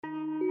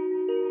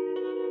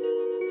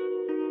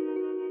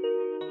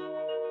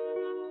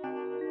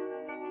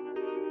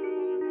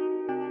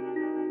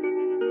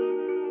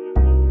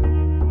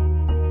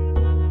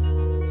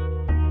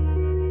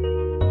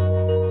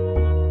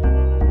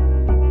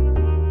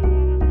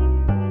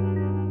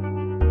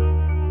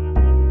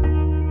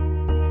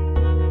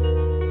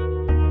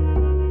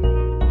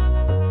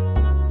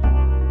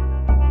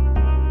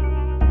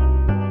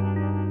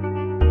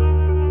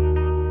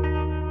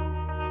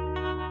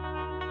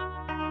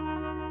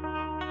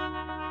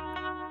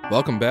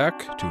Welcome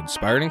back to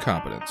Inspired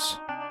Incompetence.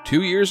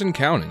 2 years and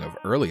counting of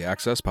early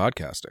access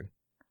podcasting.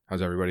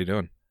 How's everybody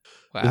doing?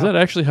 Wow. Is that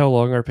actually how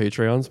long our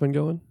Patreon's been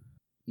going?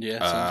 Yeah,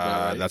 sounds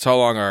about right. That's how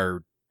long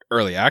our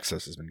early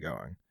access has been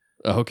going.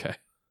 Oh, okay.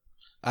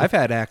 I've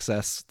had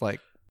access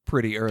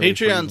pretty early.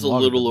 Patreon's a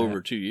little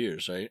over 2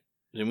 years, right?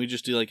 Didn't we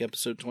just do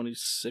episode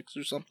 26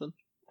 or something?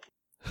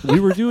 We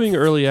were doing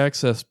early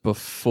access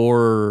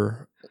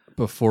before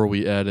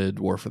we added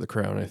War for the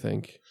Crown, I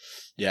think.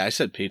 Yeah, I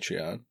said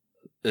Patreon,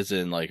 as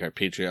in our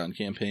Patreon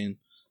campaign.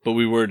 But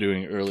we were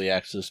doing early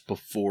access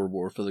before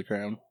War for the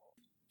Crown.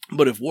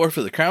 But if War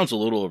for the Crown's a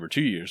little over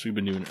 2 years, we've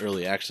been doing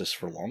early access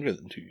for longer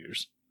than 2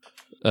 years.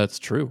 That's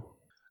true.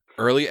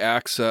 Early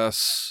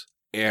access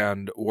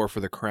and War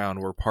for the Crown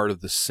were part of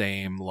the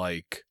same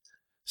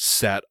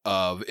set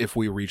of, if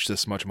we reach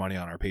this much money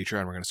on our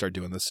Patreon, we're going to start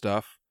doing this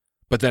stuff.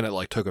 But then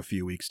it took a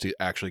few weeks to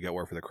actually get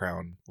War for the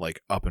Crown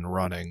up and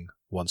running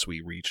once we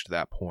reached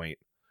that point.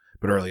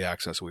 But early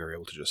access, we were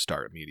able to just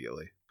start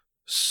immediately.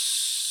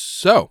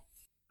 So,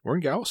 we're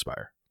in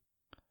Galaspire.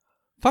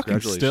 Fucking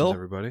Congratulations, still,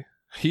 everybody.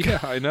 Yeah,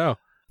 I know.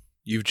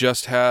 You've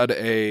just had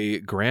a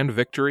grand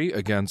victory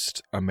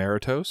against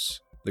Emeritus,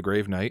 the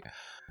Grave Knight,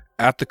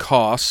 at the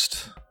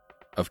cost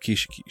of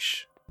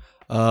Kishikish.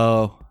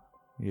 Oh,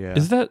 yeah.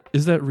 Is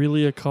that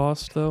really a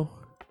cost, though?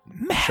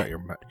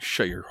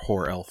 Shut your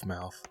whore elf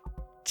mouth.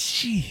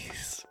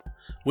 Jeez.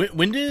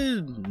 When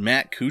did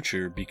Matt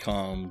Kuchar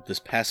become this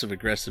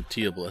passive-aggressive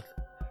Teoblith?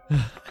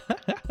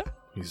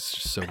 He's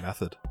just so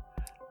method.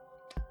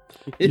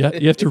 Yeah,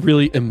 you have to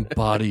really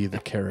embody the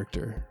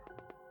character.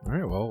 All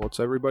right, well, what's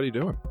everybody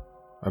doing?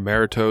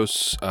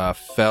 Emeritus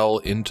fell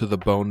into the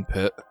bone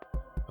pit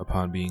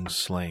upon being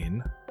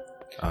slain.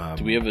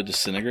 Do we have a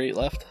disintegrate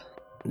left?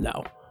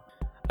 No.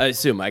 I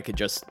assume that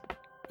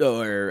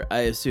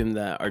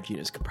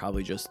Arginus could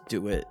probably just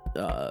do it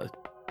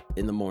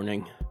in the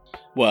morning.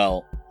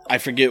 Well, I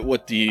forget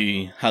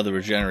how the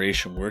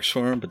regeneration works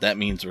for him, but that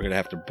means we're going to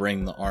have to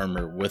bring the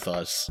armor with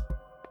us.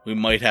 We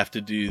might have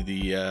to do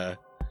the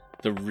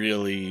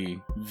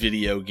really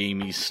video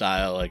gamey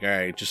style, all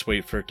right, just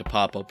wait for it to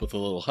pop up with a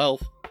little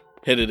health,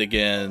 hit it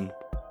again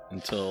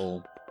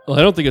until... Well,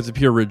 I don't think it's a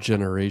pure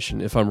regeneration.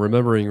 If I'm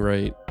remembering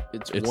right,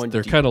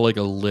 they're kind of like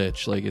a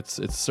lich. It's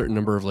a certain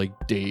number of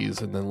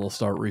days, and then they'll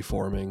start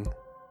reforming.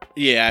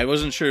 Yeah, I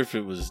wasn't sure if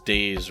it was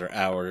days or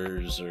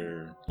hours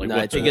or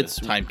I think it's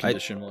time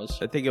condition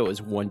was. I think it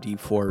was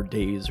 1d4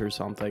 days or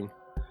something.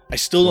 I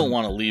still don't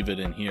want to leave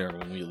it in here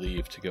when we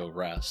leave to go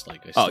rest. I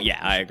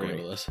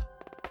agree.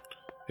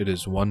 It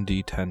is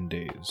 1d10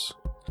 days.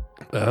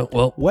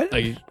 Well, what?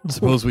 I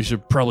suppose we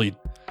should probably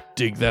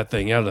dig that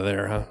thing out of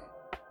there, huh?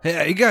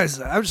 Yeah, you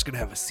guys, I'm just going to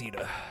have a seat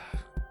to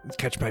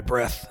catch my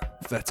breath,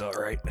 if that's all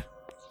right.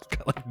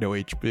 Got no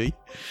HP.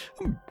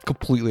 I'm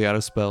completely out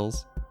of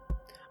spells.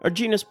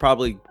 Arginus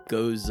probably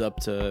goes up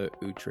to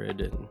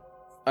Uhtred, and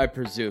I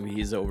presume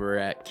he's over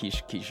at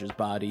Kisha's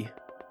body.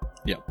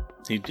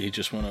 Yep, he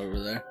just went over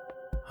there.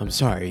 I'm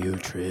sorry,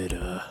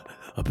 Uhtred,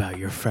 about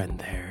your friend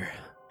there.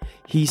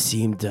 He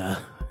seemed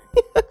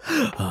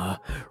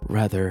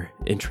rather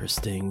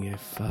interesting,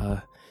 if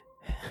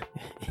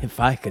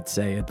I could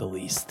say it the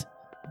least.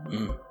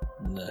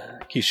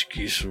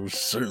 Kishikish was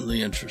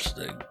certainly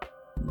interesting.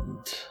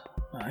 And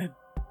I'm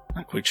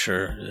not quite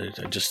sure.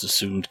 I just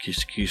assumed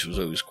Kishikish was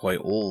always quite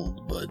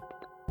old, but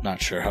not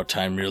sure how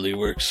time really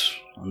works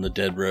on the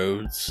dead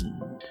roads.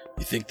 And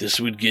you think this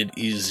would get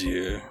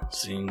easier,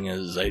 seeing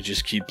as I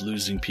just keep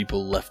losing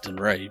people left and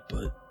right,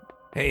 but...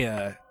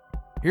 Hey,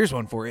 here's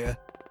one for you.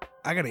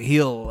 I gotta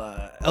heal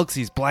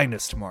Elxie's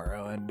blindness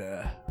tomorrow, and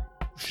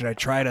should I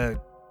try to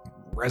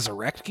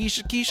resurrect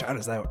Kishikish? How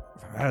does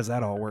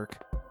that all work?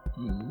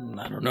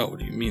 I don't know. What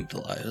do you mean,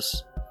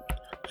 Thalias?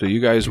 So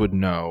you guys would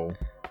know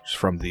just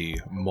from the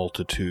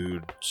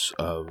multitudes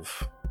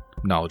of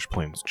knowledge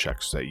planes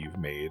checks that you've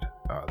made.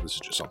 This is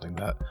just something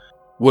that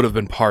would have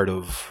been part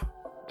of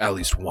at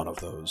least one of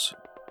those.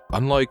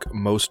 Unlike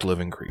most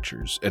living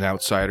creatures, an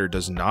outsider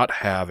does not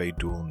have a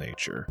dual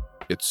nature.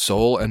 Its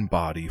soul and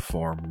body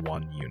form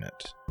one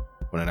unit.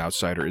 When an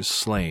outsider is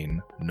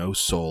slain, no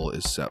soul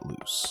is set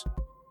loose.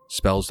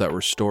 Spells that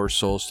restore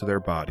souls to their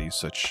bodies,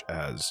 such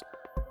as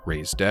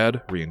Raise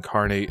Dead,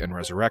 Reincarnate, and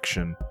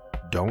Resurrection,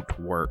 don't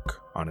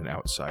work on an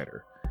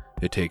outsider.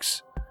 It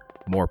takes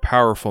more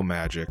powerful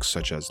magic,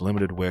 such as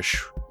Limited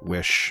Wish,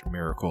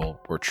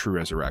 Miracle, or True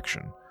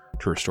Resurrection,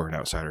 to restore an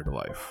outsider to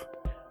life.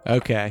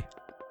 Okay.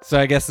 So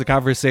I guess the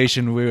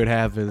conversation we would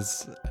have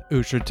is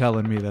Uhtred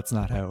telling me that's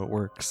not how it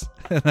works,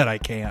 and that I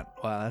can't.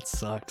 Wow, that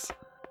sucks.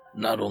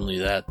 Not only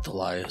that,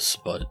 Thalias,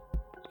 but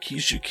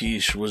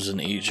Kishikish was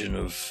an agent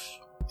of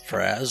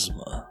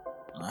Pharasma,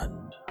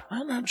 and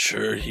I'm not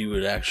sure he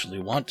would actually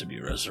want to be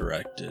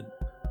resurrected,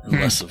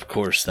 unless, of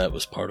course, that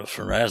was part of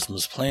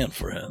Pharasma's plan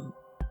for him.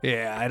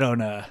 Yeah, I don't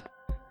know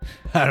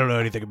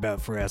anything about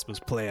Pharasma's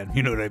plan.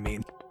 You know what I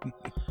mean?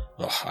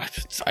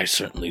 I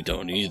certainly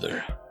don't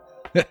either.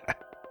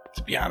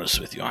 To be honest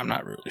with you, I'm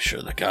not really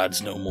sure the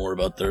gods know more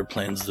about their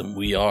plans than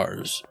we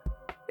ours.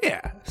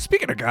 Yeah.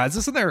 Speaking of gods,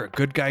 isn't there a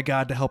good guy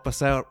god to help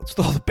us out? What's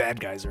with all the bad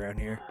guys around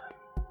here?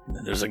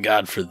 There's a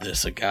god for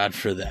this, a god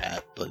for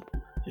that, but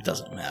it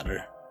doesn't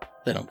matter.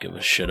 They don't give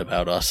a shit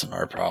about us and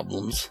our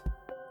problems.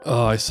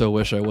 Oh, I so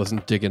wish I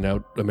wasn't digging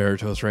out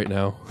Emeritus right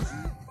now.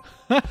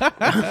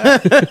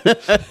 I'd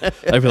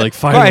be like,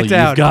 finally,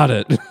 you've got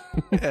it.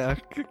 Yeah,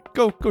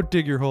 go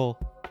dig your hole.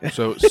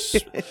 So,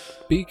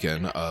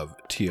 speaking of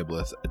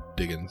Teoblith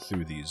digging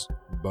through these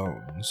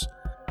bones,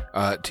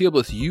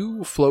 Teoblith,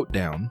 you float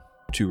down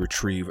to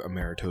retrieve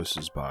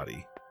Emeritus's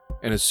body,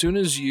 and as soon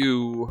as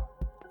you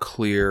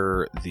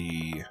clear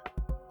the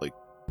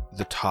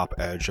top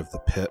edge of the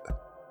pit,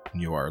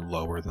 you are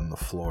lower than the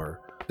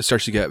floor. It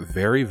starts to get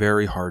very,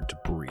 very hard to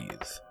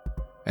breathe,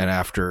 and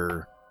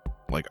after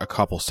a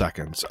couple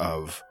seconds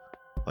of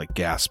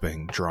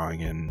gasping,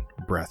 drawing in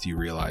breath, you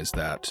realize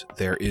that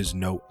there is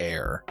no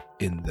air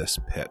in this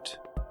pit.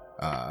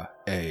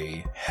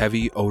 A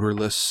heavy,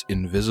 odorless,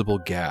 invisible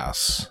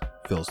gas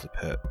fills the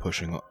pit,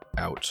 pushing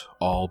out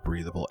all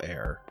breathable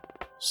air.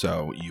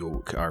 So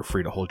you are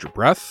free to hold your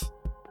breath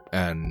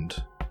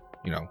and,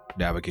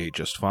 navigate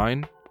just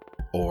fine.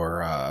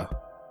 Or, I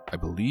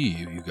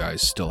believe you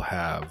guys still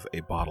have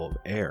a bottle of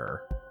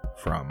air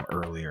from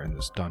earlier in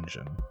this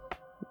dungeon.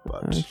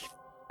 But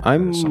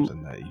that is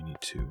something that you need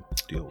to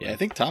deal with. Yeah, I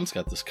think Tom's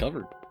got this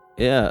covered.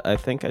 Yeah, I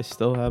think I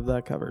still have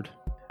that covered.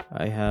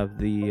 I have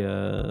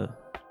the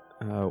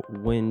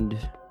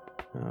wind.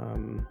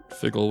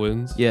 Fickle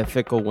winds. Yeah,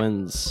 fickle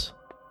winds.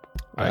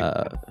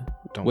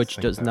 Which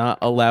does that. not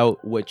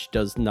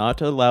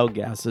allow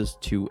gases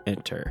to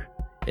enter.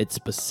 It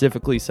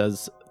specifically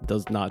says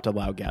does not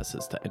allow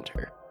gases to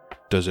enter.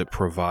 Does it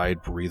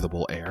provide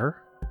breathable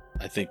air?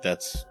 I think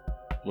that's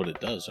what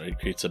it does, right? It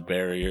creates a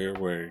barrier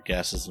where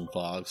gases and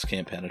fogs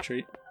can't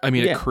penetrate. I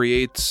mean, Yeah. it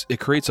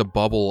creates a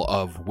bubble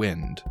of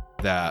wind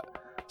that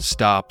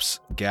stops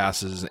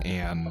gases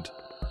and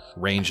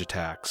range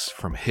attacks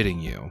from hitting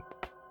you.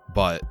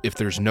 But if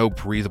there's no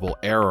breathable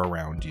air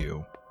around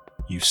you,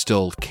 you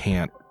still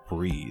can't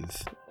breathe.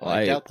 Well,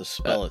 I doubt the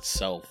spell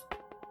itself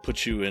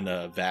puts you in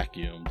a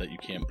vacuum that you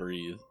can't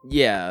breathe.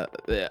 Yeah,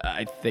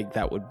 I think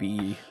that would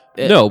be...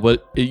 No,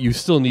 but you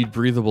still need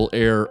breathable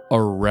air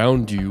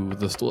around you.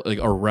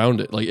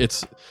 Around it,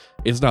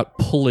 it's not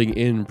pulling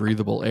in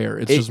breathable air.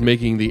 It's just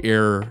making the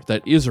air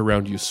that is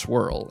around you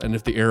swirl. And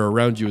if the air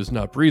around you is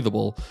not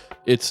breathable,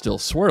 it's still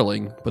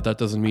swirling, but that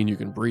doesn't mean you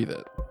can breathe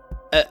it.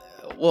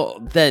 Well,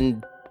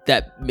 then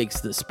that makes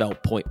the spell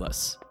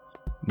pointless.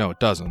 No, it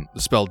doesn't.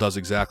 The spell does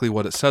exactly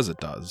what it says it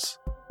does.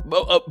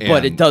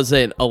 But it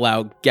doesn't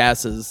allow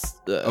gases.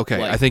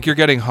 Okay, I think you're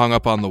getting hung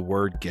up on the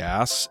word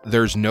gas.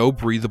 There's no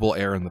breathable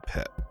air in the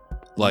pit.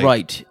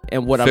 Right,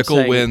 and what fickle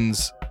I'm saying...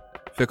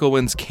 Fickle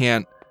winds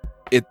can't...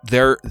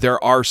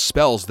 There are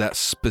spells that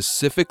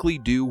specifically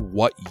do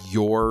what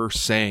you're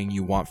saying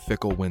you want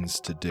fickle winds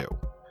to do.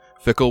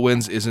 Fickle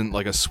winds isn't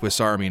like a Swiss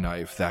Army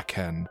knife that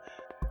can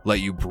let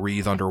you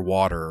breathe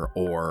underwater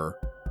or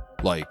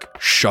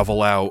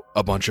shovel out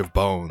a bunch of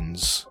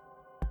bones.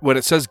 When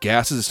it says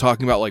gases, it's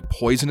talking about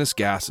poisonous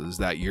gases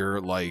that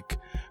you're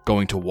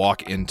going to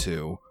walk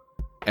into,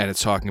 and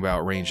it's talking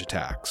about range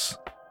attacks.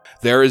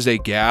 There is a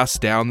gas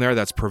down there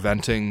that's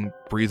preventing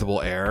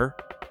breathable air,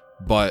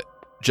 but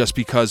just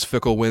because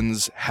Fickle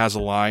Winds has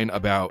a line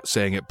about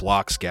saying it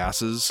blocks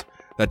gases,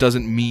 that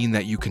doesn't mean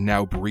that you can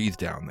now breathe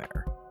down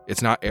there.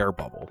 It's not air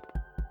bubble.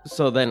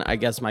 So then I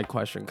guess my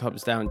question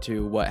comes down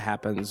to what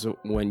happens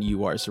when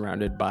you are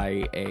surrounded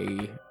by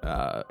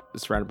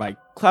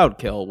cloud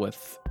kill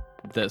with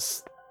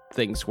this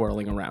thing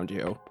swirling around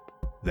you.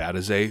 That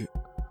is a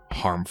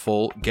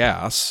harmful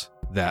gas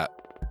that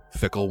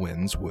Fickle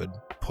Winds would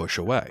push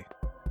away.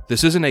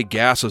 This isn't a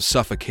gas of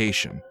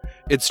suffocation.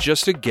 It's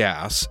just a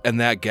gas, and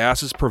that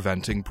gas is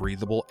preventing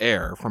breathable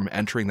air from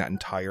entering that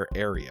entire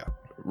area.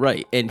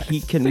 Right, and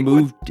he can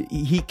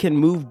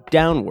move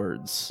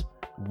downwards.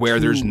 Where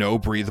there's no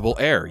breathable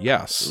air,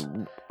 yes.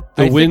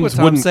 The winds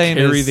wouldn't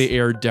carry the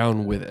air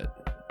down with it,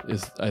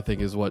 I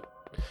think is what...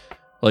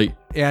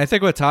 Yeah, I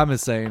think what Tom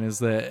is saying is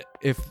that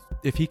if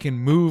he can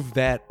move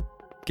that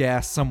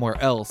gas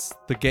somewhere else,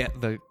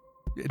 the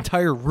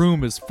entire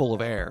room is full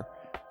of air,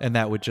 and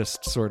that would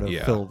just sort of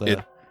fill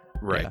the...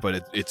 Right,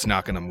 but it's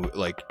not going to move.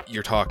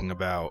 You're talking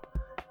about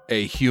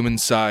a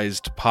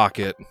human-sized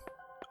pocket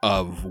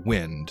of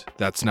wind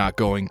that's not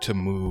going to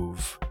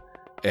move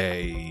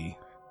a...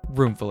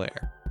 room full of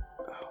air.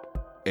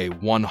 A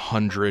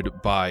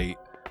 100 by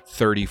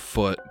 30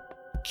 foot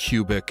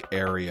cubic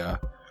area.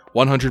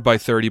 100 by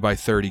 30 by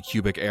 30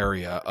 cubic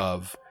area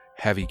of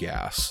heavy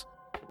gas.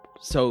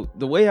 So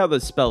the way how the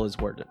spell is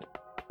worded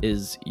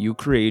is you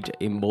create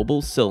a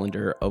mobile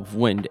cylinder of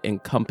wind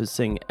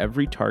encompassing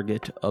every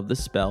target of the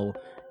spell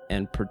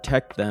and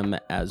protect them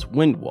as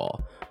wind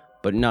wall,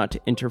 but not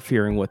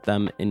interfering with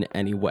them in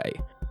any way.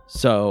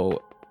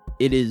 So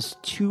it is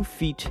 2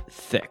 feet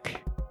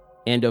thick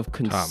and of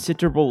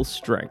considerable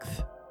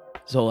strength.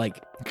 So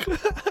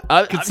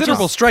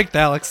considerable strength,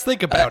 Alex.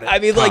 Think about it. I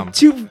mean, Tom,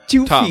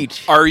 two Tom,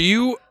 feet. Are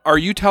you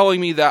telling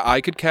me that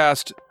I could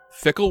cast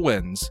Fickle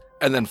Winds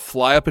and then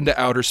fly up into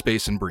outer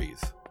space and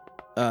breathe?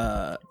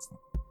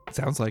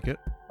 Sounds like it.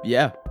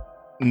 Yeah.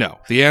 No.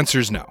 The answer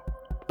is no.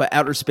 But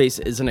outer space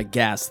isn't a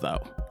gas, though.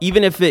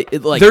 Even if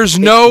it like... There's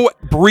no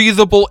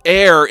breathable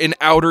air in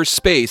outer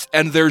space,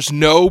 and there's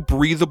no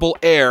breathable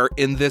air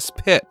in this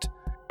pit.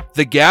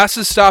 The gas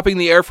is stopping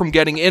the air from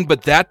getting in,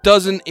 but that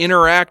doesn't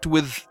interact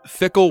with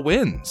fickle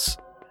winds.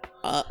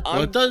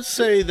 Well, it does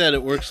say that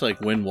it works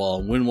like wind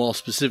wall. Wind wall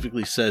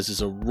specifically says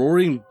is a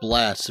roaring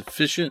blast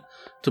sufficient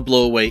to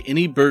blow away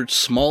any bird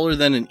smaller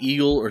than an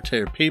eagle or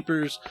tear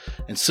papers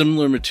and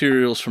similar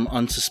materials from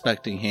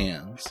unsuspecting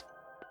hands.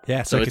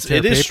 Yeah, So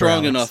it is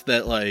strong enough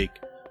that like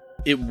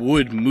it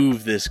would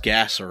move this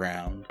gas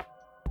around.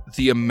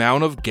 The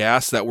amount of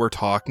gas that we're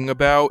talking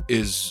about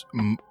it's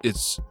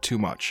too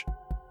much.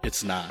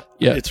 It's not.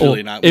 Yeah, It's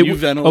really not. When you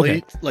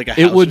ventilate like a house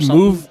it would or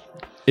something,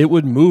 it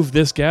would move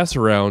this gas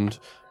around,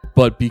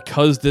 but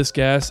because this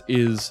gas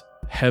is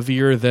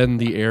heavier than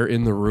the air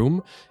in the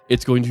room,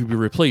 it's going to be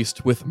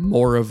replaced with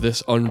more of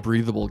this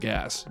unbreathable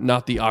gas,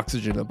 not the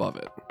oxygen above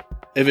it.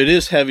 if it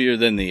is heavier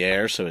than the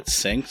air, so it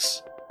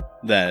sinks,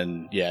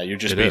 then yeah, you're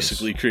just It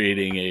basically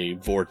creating a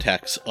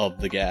vortex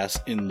of the gas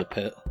in the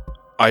pit.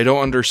 I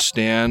don't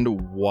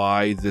understand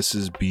why this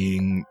is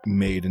being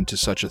made into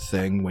such a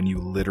thing when you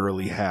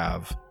literally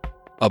have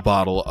a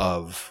bottle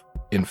of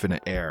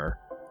infinite air.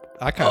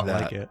 I kind of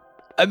that. like it.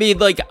 I mean,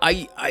 like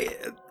I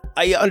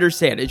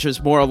understand. It's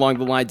just more along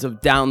the lines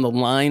of down the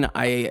line.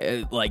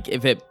 I like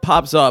if it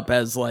pops up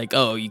as like,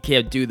 oh, you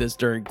can't do this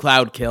during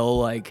cloud kill.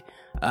 Like,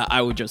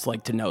 I would just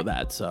like to know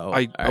that. So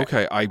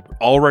I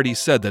already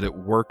said that it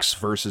works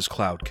versus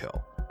cloud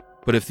kill.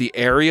 But if the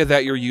area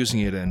that you're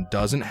using it in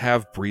doesn't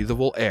have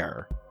breathable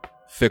air,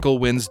 Fickle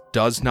Winds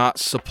does not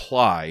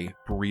supply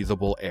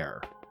breathable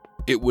air.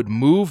 It would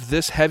move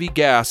this heavy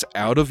gas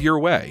out of your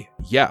way,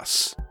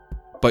 yes.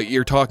 But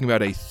you're talking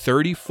about a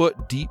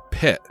 30-foot deep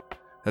pit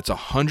that's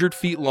 100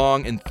 feet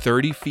long and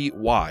 30 feet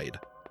wide.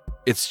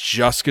 It's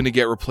just going to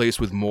get replaced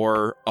with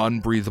more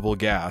unbreathable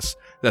gas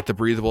that the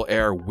breathable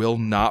air will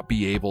not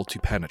be able to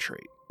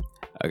penetrate.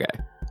 Okay.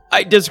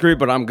 I disagree,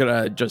 but I'm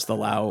gonna just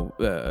allow,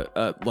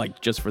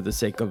 like, just for the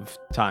sake of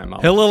time.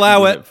 He'll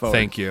allow it. forward.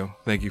 Thank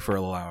you for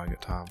allowing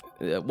it, Tom.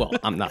 Well,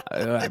 I'm not.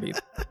 I mean,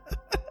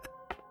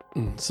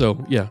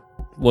 So, yeah,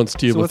 once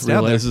Teoblith what's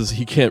down there? realizes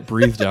he can't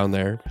breathe down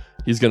there,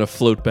 he's going to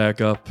float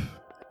back up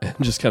and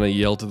just kind of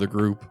yell to the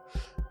group.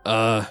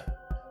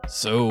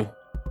 So,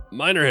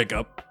 minor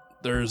hiccup.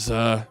 There's,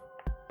 no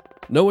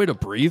way to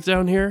breathe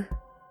down here?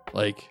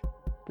 Like,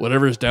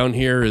 whatever's down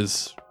here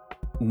is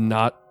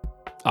not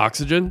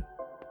oxygen?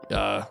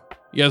 You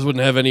guys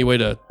wouldn't have any way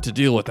to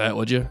deal with that,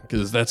 would you?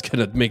 Because that's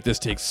going to make this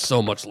take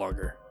so much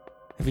longer.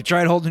 Have you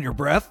tried holding your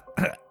breath?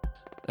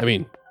 I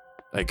mean,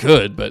 I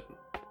could, but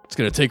it's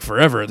going to take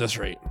forever at this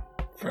rate.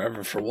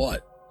 Forever for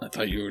what? I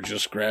thought you were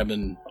just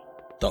grabbing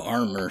the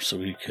armor so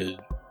we could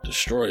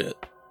destroy it.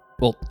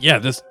 Well, yeah,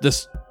 this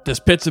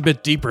pit's a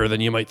bit deeper than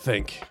you might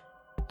think.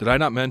 Did I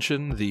not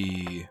mention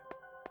the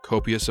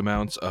copious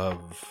amounts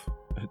of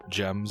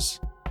gems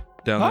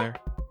down there?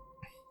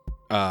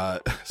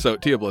 So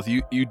Teoblith,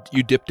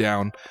 you dip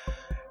down,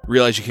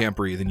 realize you can't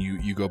breathe, and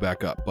you go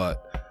back up,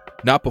 but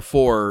not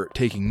before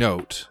taking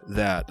note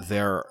that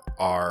there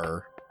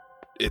are.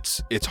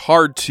 It's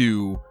hard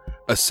to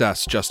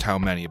assess just how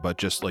many, but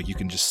just like you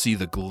can just see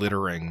the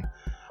glittering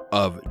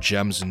of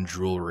gems and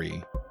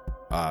jewelry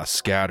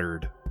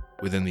scattered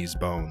within these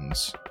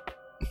bones.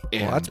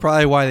 And Well, that's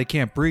probably why they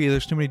can't breathe.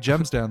 There's too many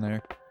gems down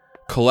there.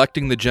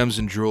 collecting the gems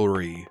and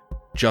jewelry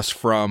just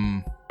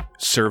from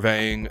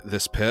surveying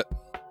this pit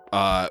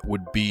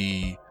would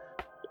be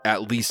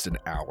at least an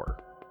hour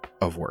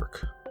of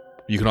work.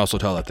 You can also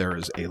tell that there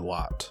is a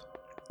lot.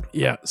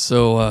 Yeah,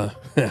 so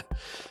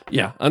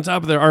yeah, on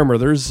top of their armor,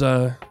 there's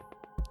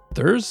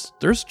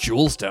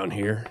jewels down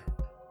here.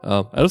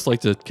 I just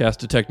like to cast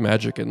detect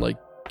magic and like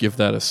give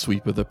that a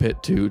sweep of the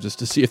pit too, just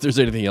to see if there's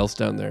anything else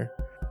down there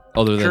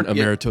other than Sure, yeah.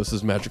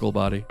 Emeritus's magical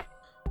body.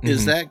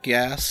 Is Mhm. that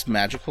gas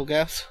magical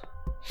gas?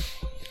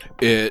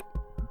 It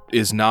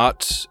is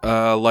not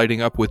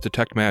lighting up with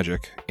detect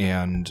magic,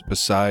 and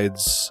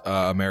besides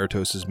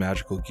Emeritus's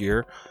magical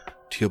gear,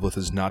 Teoblith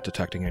is not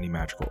detecting any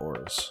magical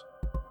auras.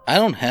 I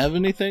don't have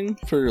anything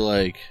for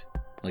like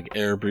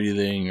air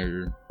breathing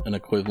or an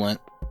equivalent.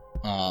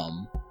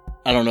 I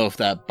don't know if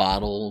that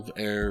bottle of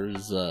air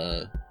is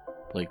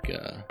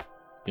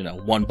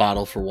one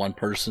bottle for one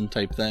person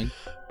type thing.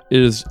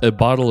 It is a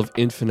bottle of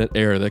infinite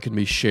air that can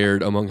be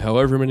shared among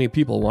however many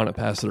people want to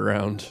pass it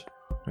around.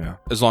 Yeah,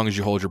 as long as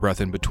you hold your breath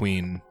in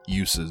between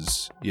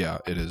uses, yeah,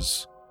 it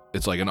is.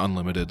 It's like an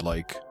unlimited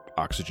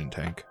oxygen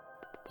tank.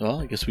 Well,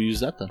 I guess we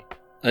use that then.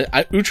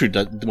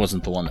 Uhtred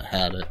wasn't the one that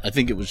had it. I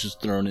think it was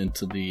just thrown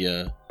into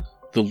the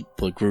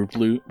group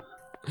loot.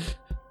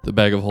 The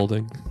bag of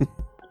holding.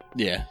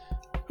 Yeah.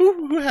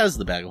 Who has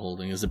the bag of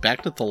holding? Is it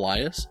back to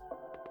Thalias?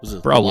 Was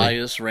it Probably.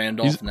 Thalias,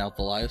 Randolph, now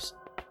Thalias?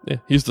 Yeah,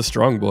 he's the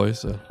strong boy,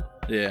 so.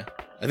 Yeah.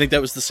 I think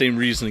that was the same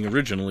reasoning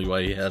originally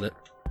why he had it.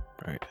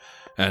 Right.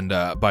 And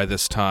by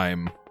this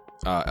time,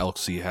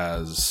 Elxie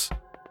has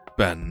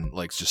been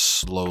like just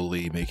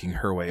slowly making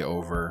her way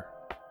over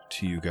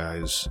to you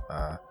guys,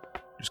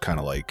 just kind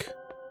of like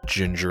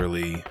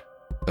gingerly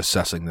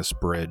assessing this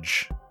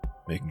bridge,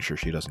 making sure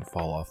she doesn't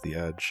fall off the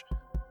edge.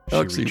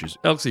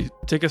 Elxie,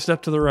 take a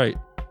step to the right.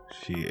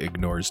 She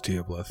ignores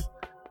Teoblith.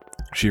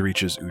 She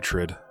reaches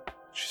Uhtred.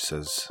 She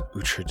says,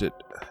 Uhtred,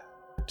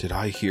 did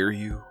I hear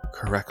you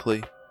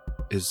correctly?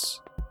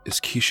 Is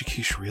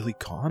Kishikish really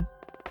gone?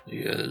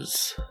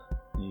 Yes.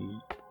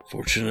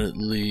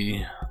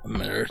 Fortunately,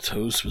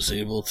 Emeritus was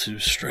able to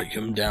strike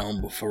him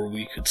down before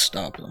we could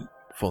stop him.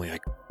 If only I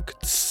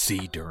could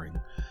see during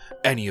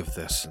any of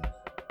this, and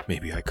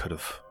maybe I could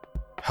have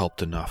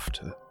helped enough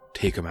to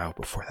take him out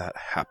before that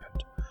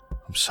happened.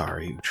 I'm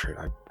sorry, Uhtred.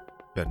 I've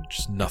been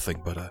just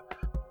nothing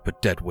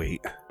but dead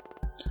weight.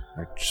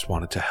 I just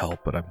wanted to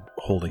help, but I'm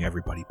holding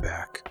everybody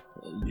back.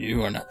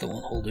 You are not the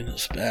one holding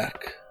us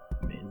back.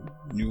 I mean,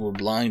 you were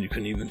blind, you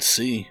couldn't even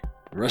see.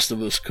 The rest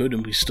of us could,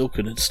 and we still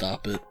couldn't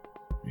stop it.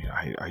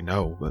 Yeah, I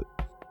know, but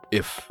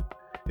if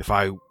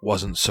I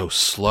wasn't so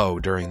slow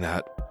during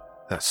that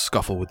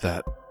scuffle with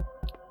that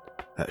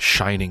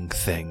shining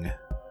thing,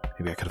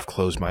 maybe I could have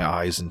closed my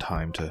eyes in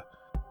time to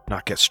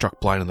not get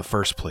struck blind in the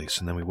first place,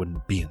 and then we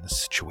wouldn't be in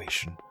this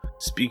situation.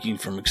 Speaking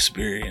from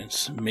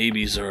experience,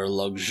 maybes are a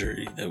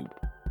luxury that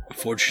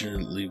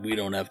unfortunately we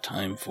don't have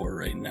time for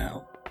right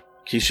now.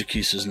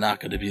 Kishikish is not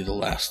going to be the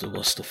last of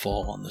us to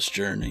fall on this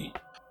journey.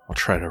 I'll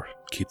try to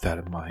keep that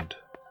in mind.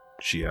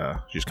 She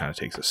just kind of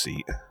takes a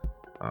seat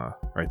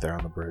right there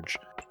on the bridge.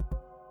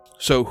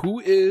 So who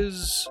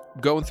is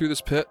going through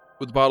this pit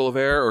with the bottle of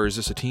air, or is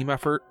this a team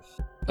effort?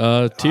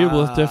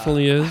 Teoblith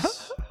definitely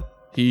is.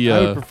 I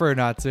would prefer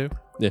not to.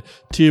 Yeah,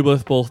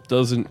 Teoblith both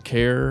doesn't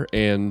care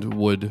and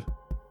would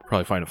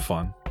Probably find it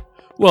fun.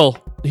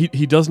 Well,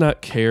 he does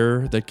not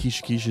care that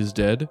Kishikish is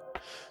dead,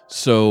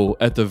 so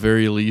at the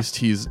very least,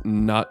 he's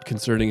not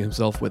concerning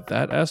himself with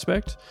that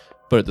aspect,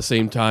 but at the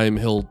same time,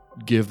 he'll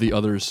give the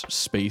others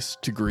space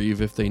to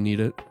grieve if they need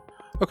it.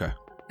 Okay.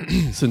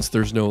 Since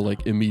there's no,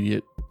 like,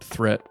 immediate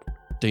threat,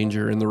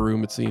 danger in the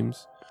room, it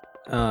seems.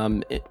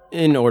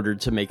 In order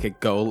to make it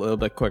go a little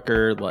bit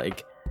quicker,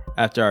 like,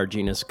 after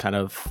Arginus kind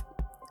of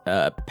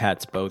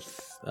pats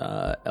both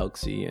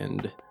Elxie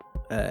and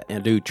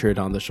Uhtred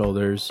on the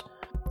shoulders,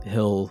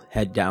 he'll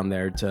head down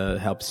there to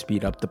help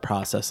speed up the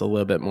process a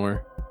little bit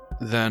more.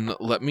 Then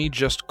let me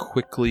just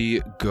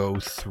quickly go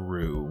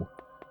through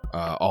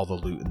all the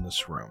loot in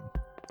this room.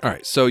 All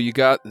right, so you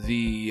got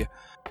the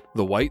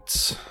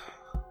whites,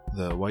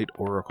 the white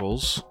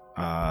oracles.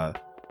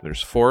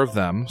 There's 4 of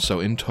them, so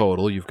in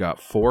total you've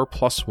got 4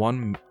 +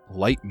 1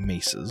 light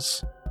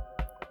maces,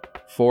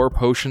 4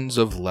 potions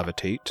of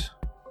levitate.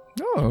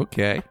 Oh,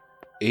 okay.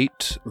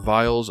 8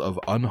 vials of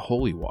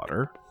unholy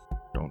water.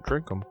 Don't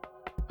drink them.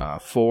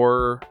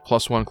 4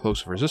 + 1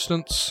 cloaks of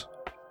resistance.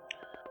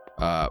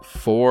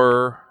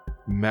 4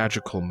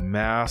 magical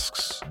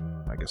masks.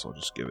 I guess I'll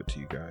just give it to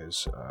you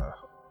guys.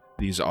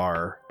 These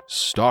are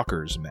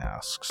Stalker's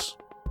masks.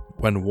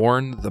 When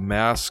worn, the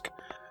mask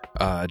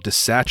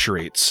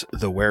desaturates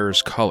the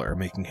wearer's color,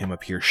 making him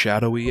appear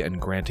shadowy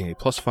and granting a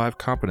 +5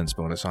 competence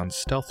bonus on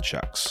stealth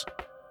checks.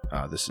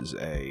 This is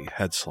a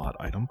head slot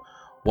item.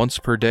 Once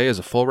per day, as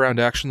a full round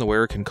action, the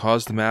wearer can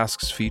cause the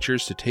mask's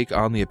features to take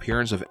on the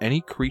appearance of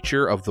any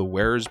creature of the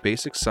wearer's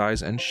basic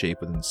size and shape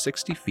within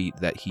 60 feet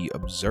that he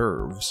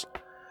observes,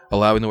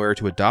 allowing the wearer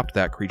to adopt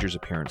that creature's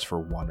appearance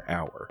for 1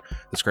 hour.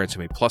 This grants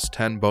him a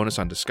 +10 bonus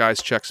on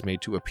disguise checks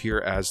made to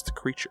appear as the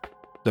creature.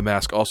 The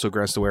mask also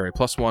grants the wearer a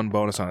 +1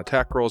 bonus on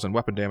attack rolls and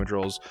weapon damage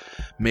rolls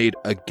made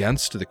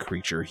against the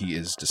creature he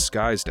is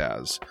disguised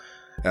as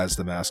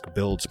the mask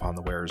builds upon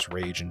the wearer's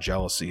rage and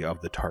jealousy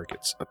of the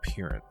target's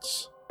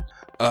appearance.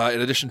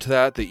 In addition to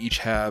that, they each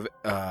have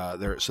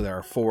there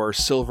are 4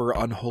 silver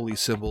unholy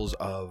symbols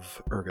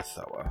of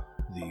Urgathoa,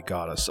 the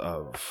goddess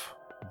of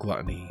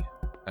gluttony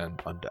and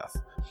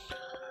undeath.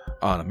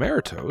 On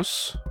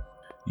Emeritus,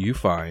 you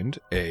find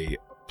a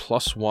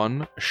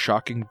 +1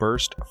 shocking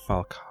burst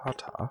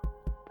falcata.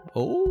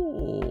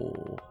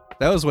 Oh,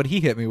 that was what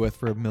he hit me with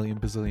for a million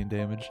bazillion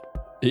damage.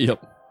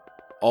 Yep.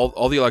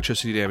 All the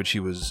electricity damage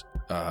he was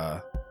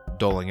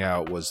doling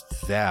out was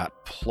that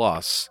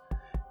plus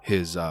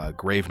his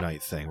Grave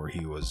Knight thing, where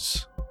he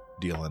was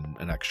dealing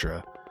an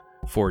extra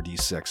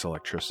 4d6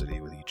 electricity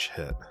with each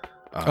hit.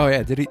 Oh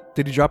yeah, did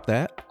he drop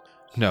that?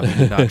 No, he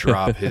did not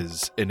drop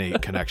his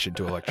innate connection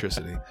to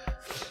electricity.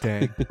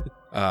 Dang.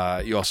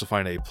 You also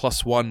find a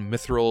 +1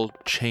 mithril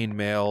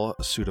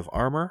chainmail suit of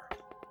armor,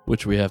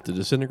 Which we have to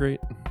disintegrate.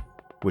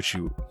 which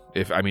you,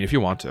 if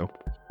you want to,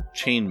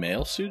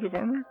 Chainmail suit of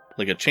armor?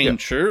 Like a chain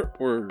shirt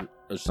or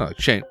a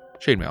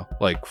chainmail,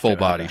 like full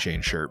body Okay.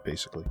 chain shirt,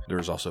 basically.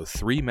 There's also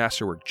 3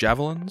 masterwork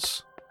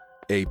javelins,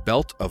 a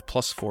belt of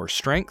 +4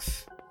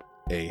 strength,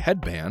 a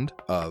headband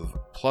of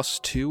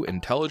 +2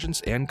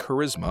 intelligence and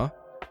charisma,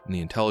 and the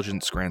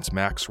intelligence grants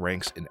max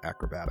ranks in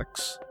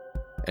acrobatics,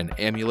 an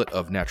amulet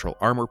of natural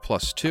armor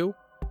 +2,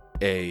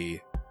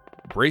 a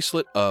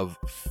bracelet of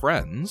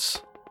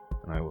friends,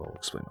 and I will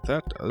explain what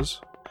that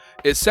does,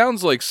 It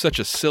sounds like such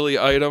a silly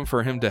item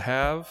for him to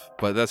have,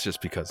 but that's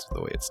just because of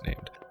the way it's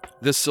named.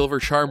 This silver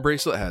charm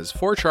bracelet has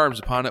 4 charms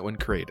upon it when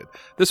created.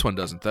 This one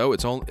doesn't, though.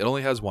 It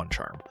only has 1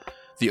 charm.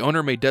 The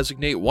owner may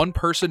designate one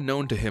person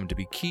known to him to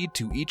be keyed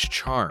to each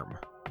charm.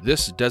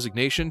 This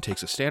designation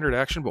takes a standard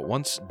action, but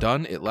once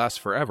done, it lasts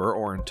forever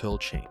or until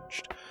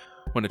changed.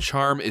 When a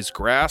charm is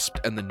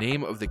grasped and the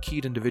name of the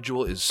keyed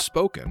individual is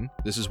spoken,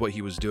 this is what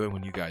he was doing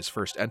when you guys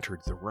first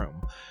entered the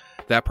room,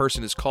 that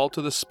person is called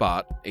to the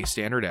spot, a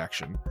standard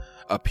action,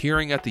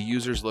 appearing at the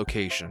user's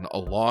location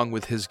along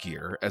with his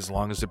gear, as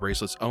long as the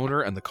bracelet's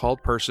owner and the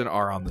called person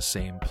are on the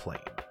same plane.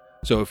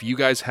 So if you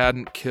guys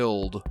hadn't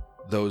killed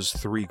those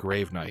 3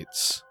 Grave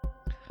Knights,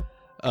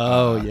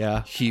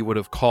 he would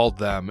have called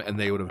them and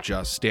they would have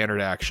just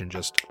standard action,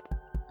 just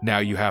now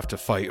you have to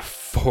fight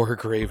 4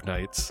 Grave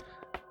Knights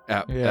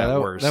at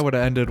worst. That would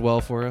have ended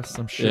well for us,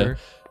 I'm sure. Yeah.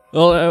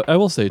 Well, I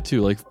will say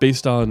too, like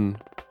based on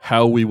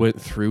how we went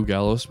through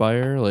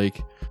Gallowspire,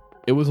 like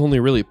it was only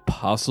really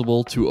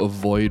possible to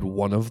avoid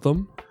one of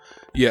them.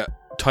 Yeah,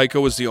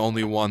 Tycho was the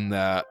only one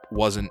that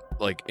wasn't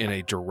like in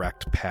a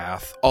direct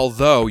path.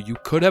 Although you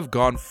could have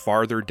gone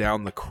farther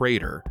down the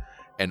crater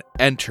and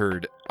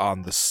entered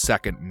on the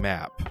second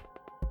map.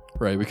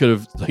 Right, we could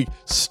have like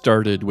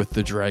started with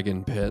the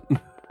dragon pit.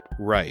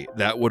 Right,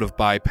 that would have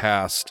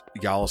bypassed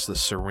Yalis the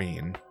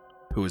Serene,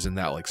 who is in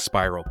that like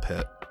spiral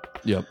pit.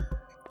 Yep.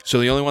 So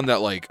the only one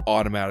that like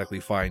automatically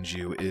finds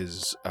you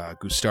is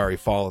Gustari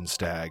Fallen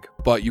Stag,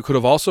 but you could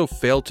have also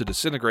failed to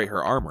disintegrate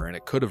her armor, and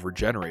it could have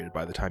regenerated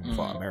by the time you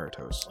fought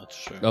Emeritos.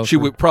 That's true. Oh, She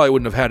probably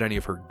wouldn't have had any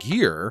of her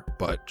gear,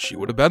 but she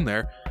would have been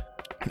there.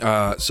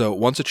 So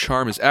once a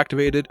charm is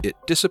activated, it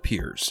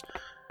disappears.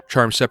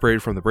 Charms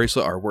separated from the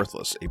bracelet are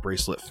worthless. A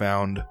bracelet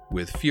found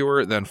with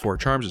fewer than 4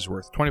 charms is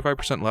worth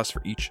 25% less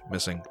for each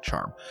missing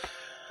charm.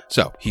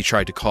 So he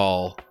tried to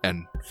call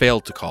and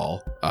failed to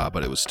call,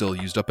 but it was still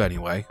used up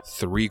anyway.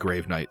 3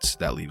 Grave Knights.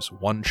 That leaves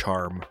 1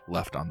 charm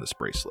left on this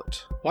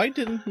bracelet. Why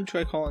didn't he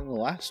try calling the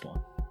last one?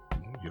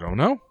 You don't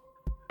know.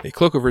 A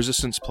Cloak of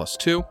Resistance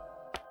 +2.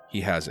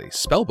 He has a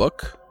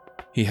Spellbook.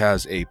 He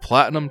has a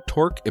Platinum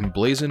Torque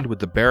emblazoned with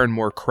the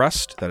Baronmore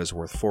crest that is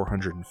worth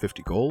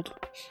 450 gold.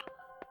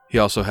 He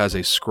also has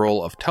a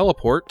Scroll of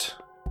Teleport,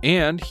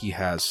 and he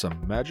has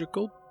some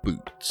magical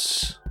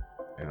boots.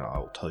 And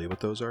I'll tell you what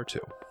those are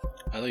too.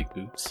 I like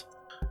boots.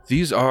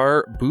 These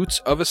are Boots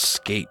of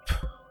Escape.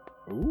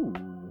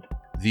 Ooh.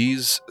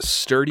 These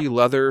sturdy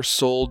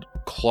leather-soled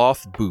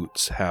cloth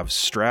boots have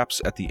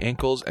straps at the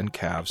ankles and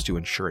calves to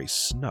ensure a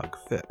snug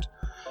fit.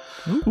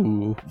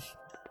 Ooh.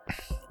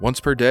 Once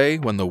per day,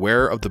 when the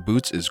wearer of the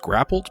boots is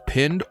grappled,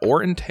 pinned,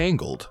 or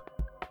entangled,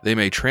 they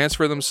may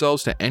transfer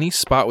themselves to any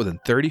spot within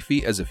 30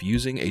 feet as if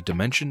using a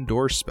Dimension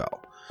Door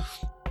spell.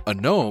 A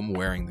gnome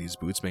wearing these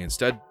boots may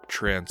instead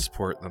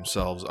transport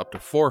themselves up to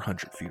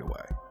 400 feet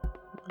away.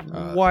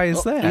 Why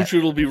is that?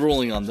 Uhtred will be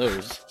rolling on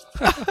those.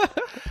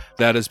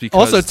 That is because...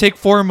 Also, take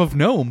form of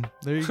gnome.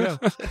 There you go.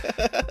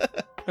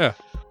 Yeah,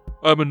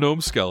 I'm a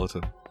gnome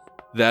skeleton.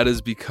 That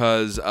is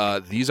because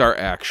these are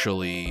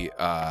actually...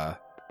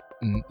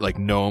 like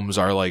gnomes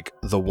are like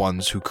the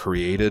ones who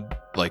created,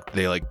 like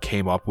they like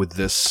came up with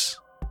this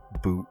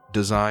boot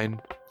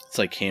design. It's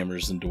like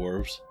hammers and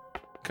dwarves.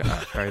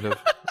 Kind of.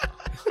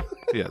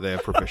 Yeah, they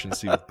have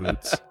proficiency with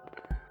boots.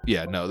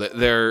 Yeah, no,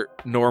 they're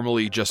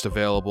normally just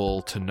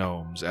available to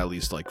gnomes, at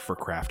least like for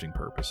crafting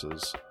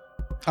purposes.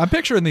 I'm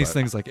picturing these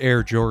things like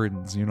Air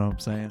Jordans, you know what I'm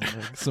saying?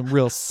 Like some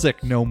real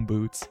sick gnome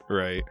boots.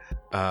 Right.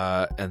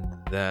 And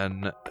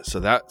then, so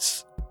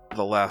that's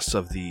the last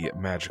of the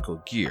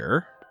magical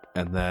gear.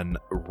 And then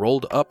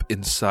rolled up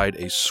inside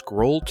a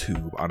scroll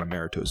tube on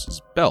Emeritos'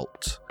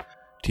 belt,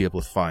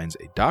 Teoblith finds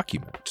a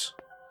document,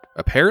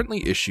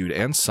 apparently issued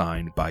and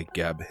signed by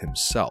Geb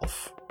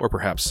himself, or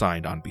perhaps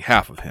signed on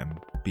behalf of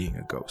him, being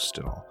a ghost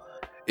and all.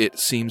 It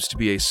seems to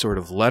be a sort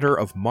of letter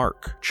of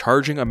marque,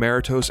 charging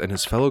Emeritos and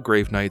his fellow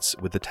Grave Knights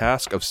with the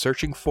task of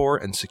searching for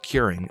and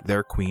securing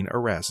their Queen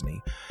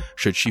Erasne,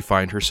 should she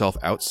find herself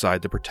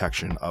outside the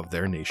protection of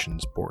their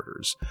nation's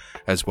borders,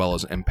 as well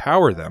as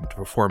empower them to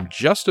perform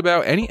just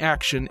about any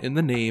action in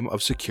the name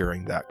of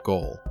securing that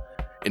goal.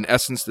 In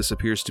essence, this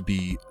appears to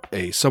be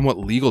a somewhat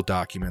legal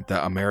document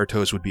that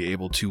Emeritos would be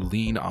able to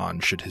lean on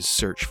should his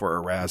search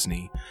for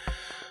Erasne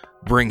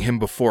bring him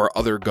before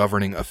other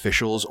governing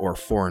officials or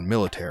foreign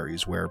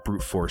militaries where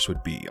brute force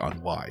would be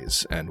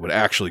unwise, and would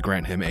actually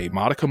grant him a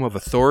modicum of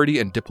authority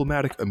and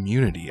diplomatic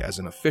immunity as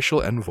an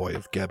official envoy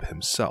of Geb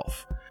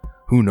himself.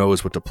 Who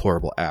knows what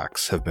deplorable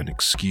acts have been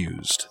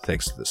excused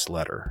thanks to this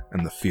letter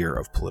and the fear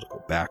of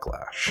political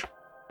backlash.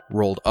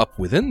 Rolled up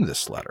within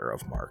this letter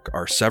of marque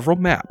are several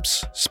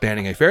maps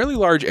spanning a fairly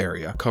large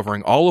area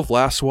covering all of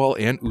Laswell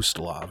and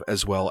Ustalav,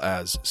 as well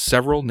as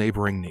several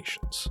neighboring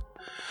nations.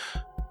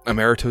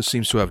 Emeritos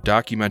seems to have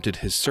documented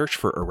his search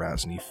for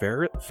Erasne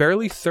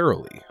fairly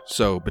thoroughly,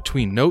 so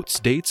between notes,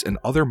 dates, and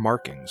other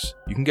markings,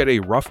 you can get a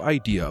rough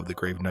idea of the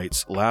Grave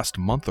Knights' last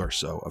month or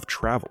so of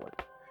traveling.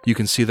 You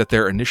can see that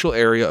their initial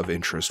area of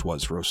interest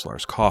was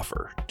Roslar's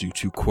coffer, due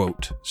to,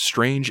 quote,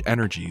 strange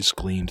energies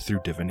gleaned through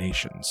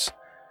divinations.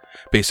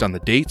 Based on the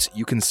dates,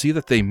 you can see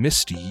that they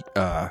missed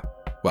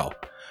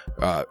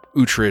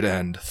Uhtred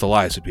and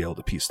Thalias would be able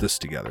to piece this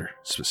together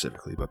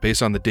specifically, but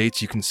based on the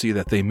dates, you can see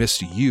that they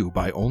missed you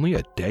by only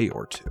a day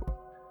or two.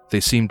 They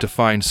seemed to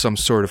find some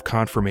sort of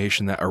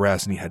confirmation that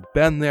Erasni had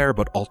been there,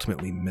 but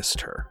ultimately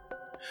missed her.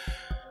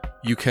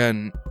 You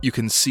can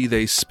see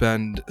they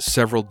spend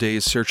several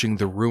days searching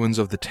the ruins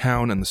of the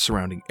town and the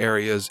surrounding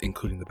areas,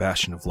 including the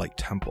Bastion of Light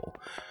Temple.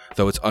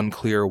 Though it's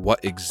unclear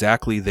what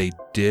exactly they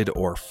did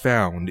or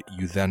found,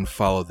 you then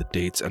follow the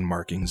dates and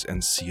markings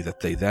and see that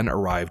they then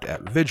arrived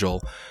at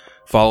Vigil,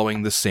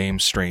 following the same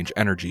strange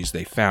energies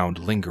they found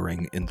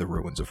lingering in the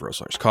ruins of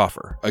Roslar's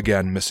Coffer,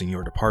 again missing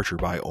your departure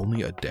by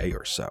only a day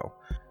or so.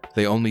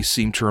 They only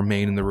seem to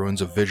remain in the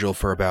ruins of Vigil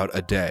for about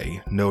a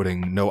day,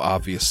 noting no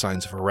obvious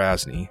signs of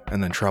Erasni,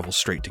 and then travel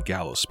straight to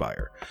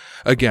Gallowspire,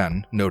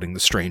 again noting the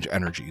strange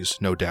energies,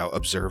 no doubt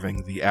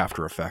observing the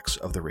after effects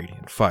of the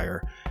radiant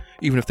fire,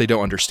 even if they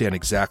don't understand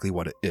exactly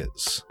what it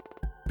is.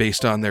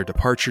 Based on their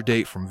departure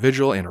date from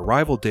Vigil and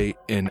arrival date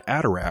in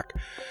Atarak,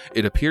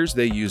 it appears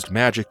they used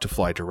magic to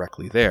fly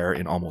directly there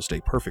in almost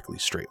a perfectly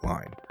straight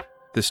line.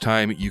 This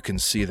time, you can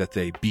see that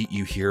they beat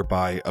you here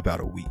by about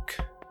a week.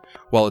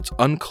 While it's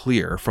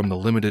unclear from the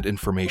limited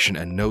information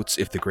and notes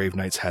if the Grave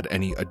Knights had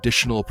any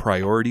additional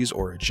priorities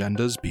or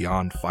agendas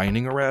beyond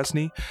finding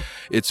Erasni,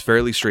 it's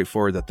fairly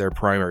straightforward that their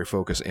primary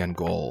focus and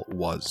goal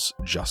was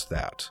just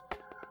that.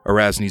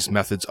 Erasni's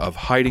methods of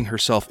hiding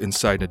herself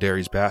inside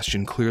Naderi's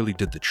bastion clearly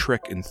did the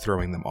trick in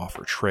throwing them off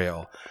her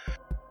trail,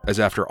 as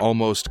after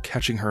almost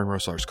catching her in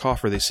Roslar's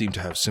Coffer, they seem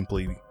to have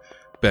simply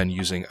been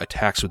using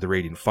attacks with the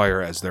Radiant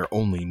Fire as their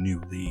only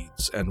new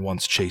leads, and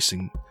once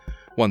chasing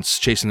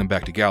them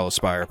back to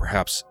Gallowspire,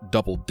 perhaps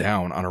doubled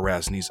down on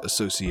Erasni's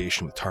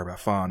association with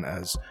Tar-Baphon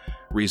as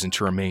reason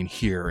to remain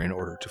here in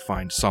order to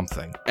find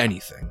something,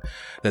 anything,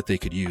 that they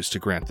could use to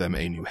grant them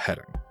a new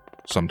heading.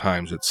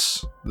 Sometimes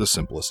it's the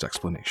simplest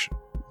explanation.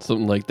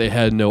 Something like they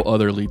had no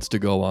other leads to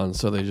go on,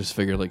 so they just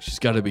figured, like, she's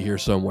got to be here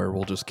somewhere.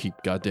 We'll just keep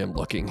goddamn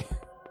looking.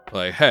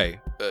 Like,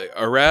 hey,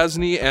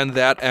 Erasni and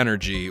that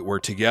energy were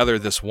together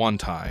this one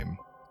time.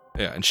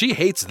 Yeah, and she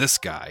hates this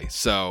guy,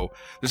 so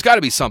there's got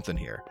to be something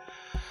here.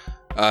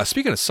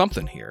 Speaking of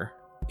something here,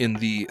 in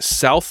the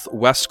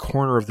southwest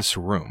corner of this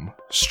room,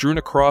 strewn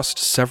across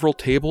several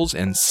tables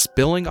and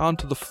spilling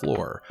onto the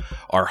floor,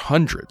 are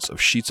hundreds of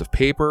sheets of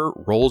paper,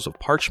 rolls of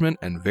parchment,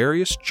 and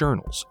various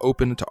journals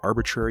open to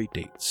arbitrary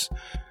dates.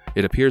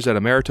 It appears that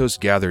Emeritus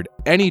gathered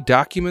any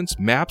documents,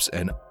 maps,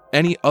 and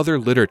any other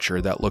literature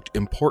that looked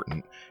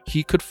important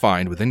he could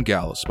find within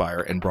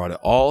Gallowspire and brought it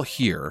all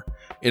here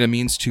in a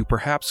means to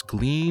perhaps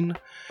glean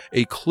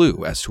a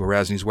clue as to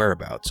Erasni's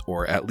whereabouts,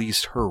 or at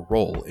least her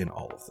role in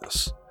all of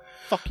this.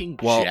 Fucking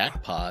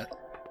jackpot.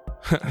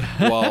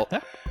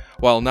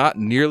 While not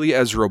nearly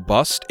as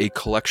robust a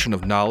collection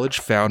of knowledge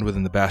found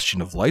within the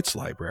Bastion of Light's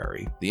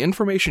library, the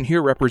information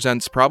here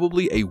represents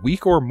probably a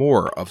week or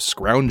more of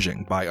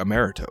scrounging by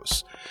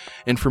Emeritus.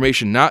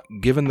 Information not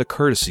given the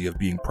courtesy of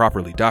being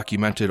properly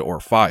documented or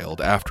filed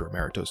after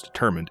Emeritus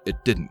determined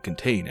it didn't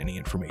contain any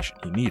information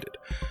he needed.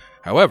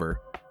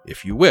 However,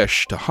 if you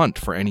wish to hunt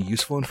for any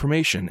useful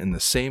information in the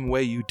same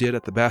way you did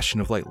at the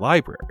Bastion of Light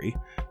library,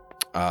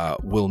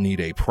 we'll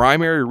need a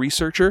primary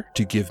researcher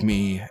to give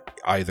me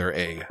either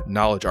a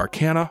Knowledge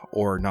Arcana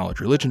or Knowledge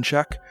Religion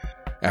check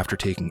after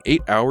taking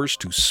 8 hours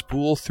to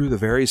spool through the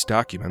various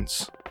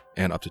documents,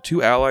 and up to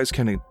 2 allies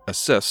can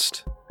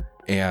assist.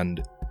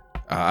 And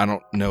I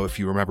don't know if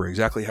you remember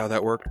exactly how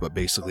that worked, but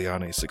basically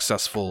on a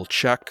successful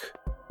check,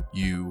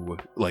 you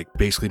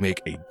basically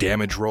make a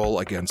damage roll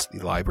against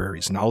the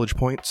library's knowledge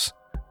points.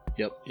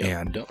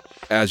 Yep.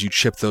 As you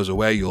chip those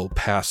away, you'll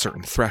pass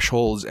certain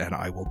thresholds, and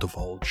I will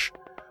divulge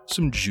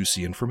some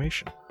juicy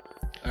information.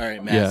 All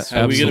right, Matt. Yeah,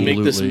 how are we going to make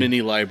this absolutely.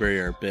 mini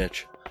library our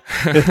bitch?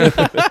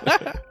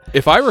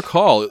 If I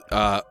recall,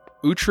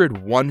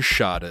 Uhtred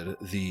one-shotted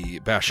the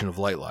Bastion of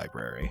Light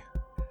library.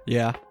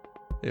 Yeah.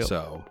 Yep.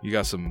 So you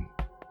got some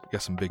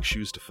big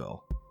shoes to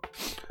fill.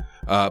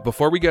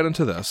 Before we get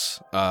into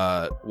this,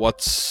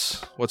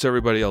 what's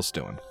everybody else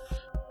doing?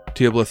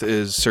 Teoblith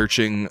is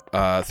searching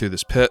through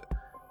this pit.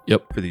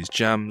 Yep. For these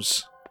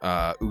gems.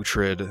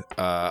 Uhtred,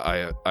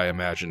 I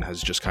imagine,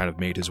 has just kind of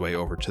made his way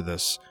over to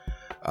this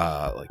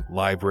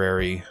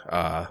library,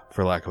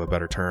 for lack of a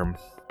better term.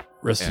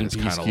 Rest And in it's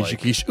peace, kinda Kisha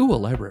Kish. Ooh, a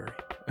library.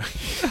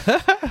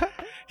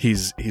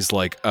 He's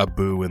like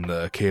Abu in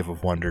the Cave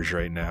of Wonders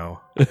right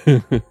now.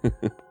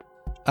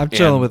 I'm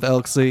chilling And- with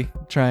Elxie,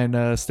 trying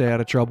to stay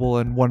out of trouble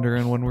and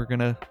wondering when we're going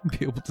to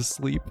be able to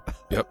sleep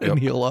Yep. and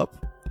heal up.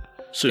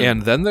 Soon.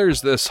 And then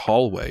there's this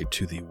hallway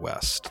to the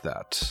west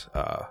that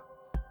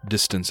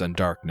distance and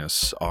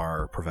darkness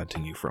are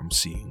preventing you from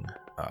seeing.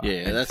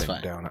 Yeah, that's anything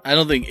fine. down I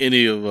don't think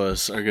any of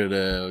us are going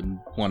to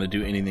want to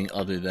do anything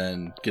other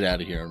than get out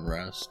of here and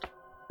rest.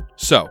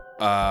 So,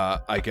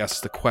 I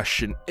guess the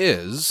question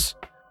is,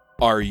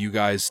 are you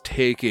guys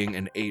taking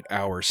an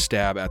 8-hour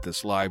stab at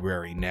this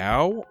library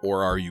now,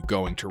 or are you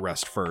going to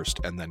rest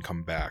first and then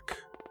come back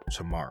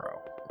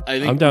tomorrow? I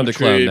think I'm down to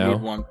clown Uhtred now.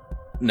 would want.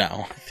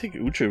 No, I think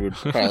Uhtred would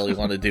probably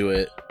want to do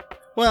it.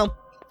 Well,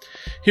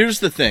 Here's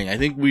the thing. I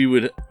think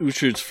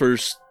Uhtred's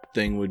first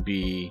thing would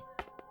be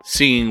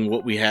seeing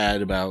what we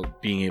had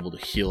about being able to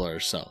heal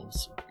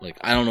ourselves. Like,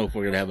 I don't know if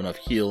we're going to have enough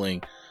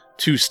healing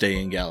to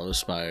stay in Gallows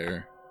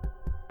Spire.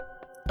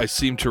 I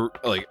seem to,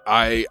 like,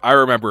 I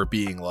remember it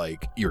being,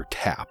 like, you're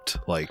tapped.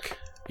 Like,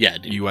 yeah,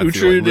 you went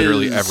through like,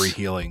 literally every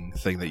healing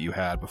thing that you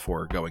had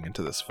before going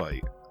into this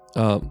fight.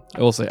 I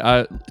will say,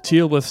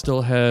 Teal'c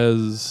still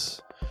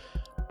has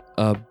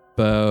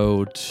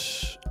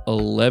about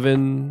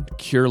 11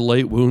 Cure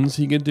Light Wounds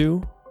he can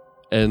do,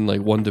 and,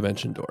 like, 1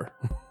 Dimension Door.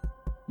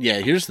 Yeah,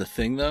 here's the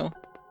thing, though.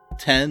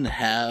 10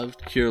 have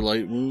Cure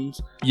Light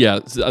Wounds. Yeah,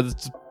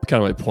 that's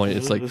kind of my point.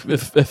 It's, like,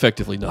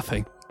 effectively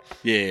nothing.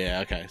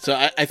 Yeah, okay. So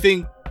I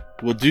think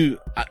we'll do...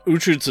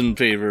 Uhtred's in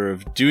favor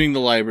of doing the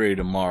library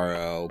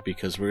tomorrow,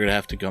 because we're going to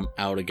have to come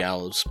out of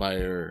Gallows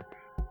Spire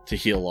to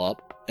heal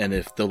up. And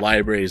if the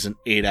library is an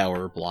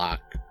 8-hour block,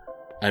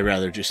 I'd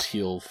rather just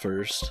heal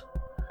first.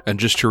 And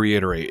just to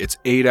reiterate, it's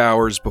 8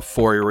 hours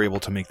before you're able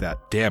to make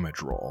that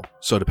damage roll.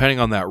 So depending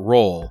on that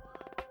roll,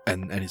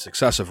 and any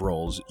successive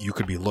rolls, you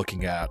could be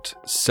looking at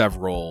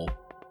several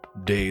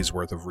days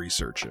worth of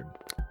researching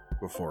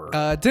before.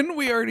 Didn't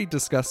we already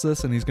discuss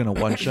this and he's going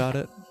to one-shot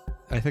it?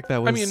 I think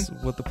that was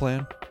what the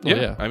plan.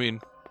 Yeah. I mean,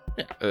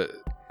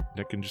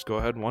 Nick can just go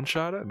ahead and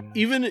one-shot it.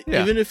 Even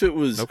if it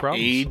was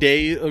a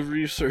day of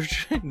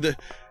researching,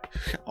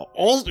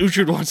 all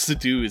Uhtred wants to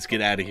do is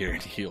get out of here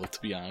and heal,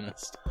 to be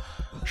honest.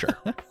 Sure.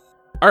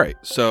 All right,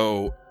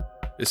 so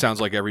it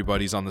sounds like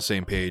everybody's on the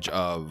same page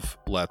of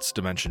let's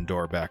Dimension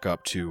Door back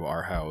up to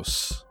our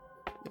house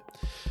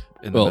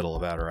in the middle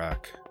of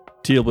Atarak.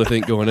 Teal'c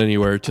ain't going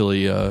anywhere till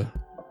he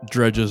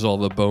dredges all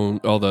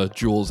the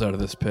jewels out of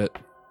this pit.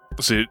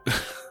 So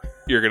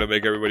you're going to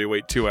make everybody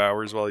wait 2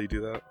 hours while you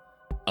do that?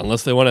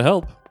 Unless they want to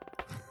help.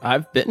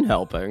 I've been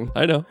helping.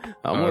 I know.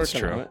 I'm that's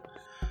working true. on it.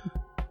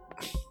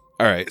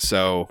 All right,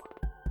 so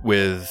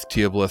with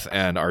Teal'c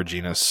and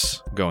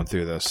Arginus going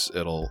through this,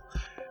 it'll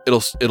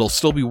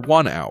still be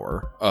 1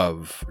 hour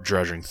of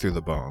dredging through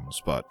the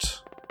bones,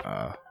 but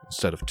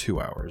instead of 2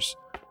 hours.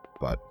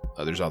 But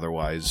there's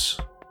otherwise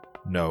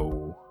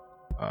nothing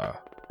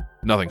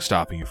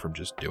stopping you from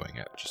just doing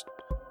it. Just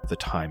the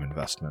time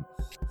investment.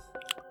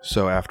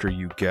 So after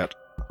you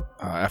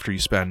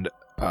spend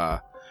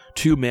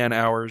 2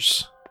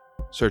 man-hours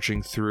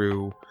searching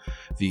through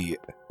the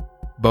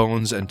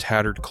bones and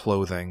tattered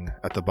clothing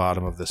at the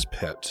bottom of this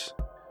pit,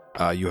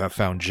 you have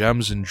found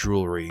gems and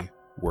jewelry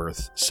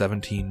worth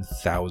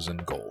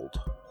 17,000 gold.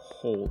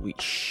 Holy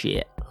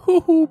shit.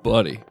 Hoo-hoo,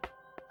 buddy.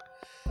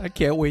 I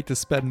can't wait to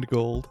spend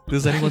gold.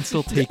 Does anyone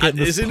still take it in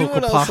this Is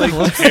anyone else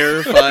poke-apocalypse?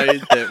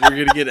 terrified that we're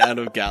going to get out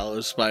of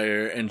Gallows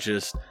Spire and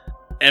just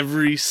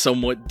every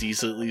somewhat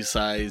decently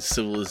sized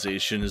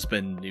civilization has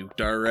been nuked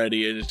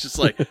already, and it's just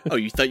like, oh,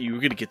 you thought you were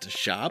going to get to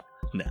shop?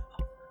 No,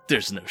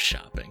 there's no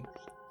shopping.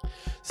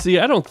 See,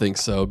 I don't think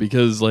so,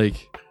 because,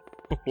 like,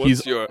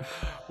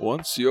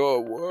 Once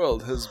your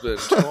world has been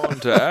torn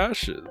to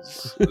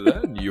ashes,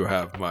 then you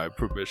have my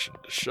permission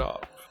to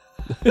shop.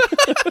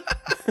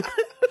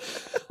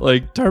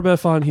 like,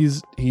 Tar-Baphon,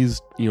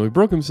 he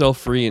broke himself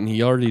free, and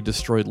he already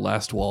destroyed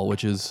Lastwall,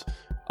 which is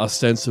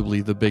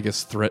ostensibly the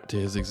biggest threat to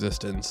his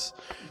existence.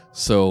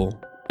 So,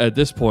 at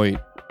this point,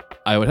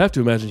 I would have to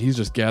imagine he's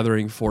just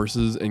gathering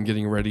forces and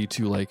getting ready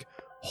to, like,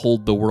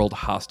 hold the world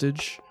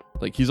hostage.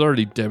 Like, he's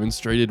already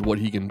demonstrated what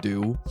he can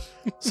do.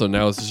 So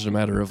now it's just a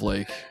matter of,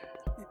 like...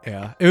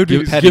 Yeah, it would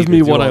be give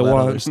me what I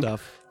want. want.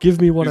 Stuff.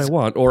 Give me what I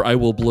want, or I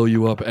will blow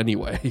you up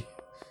anyway.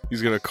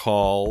 He's gonna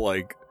call,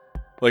 like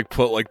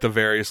put, like, the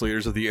various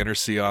leaders of the Inner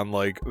Sea on,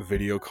 like,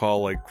 video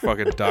call, like,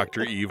 fucking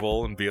Dr.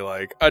 Evil, and be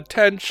like,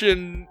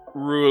 attention,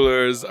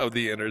 rulers of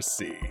the Inner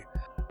Sea.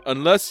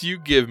 Unless you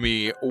give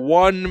me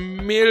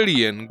 1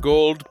 million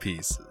gold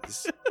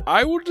pieces,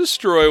 I will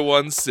destroy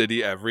one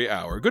city every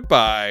hour.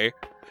 Goodbye.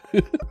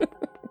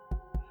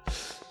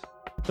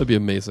 That'd be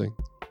amazing.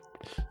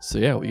 So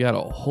yeah, we got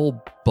a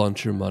whole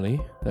bunch of money.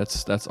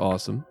 That's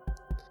awesome.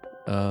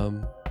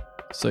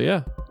 So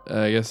yeah,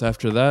 I guess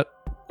after that,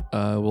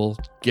 we'll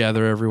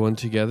gather everyone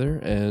together,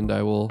 and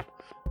I will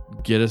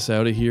get us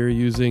out of here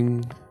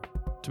using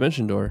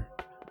Dimension Door.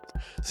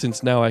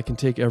 Since now I can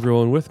take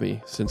everyone with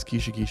me, since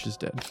Kisha is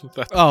dead.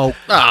 That's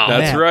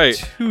man, right.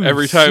 too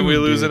Every time we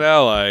soon, lose dude. an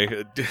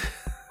ally,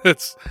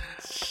 it's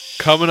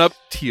coming up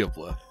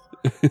Teal'c.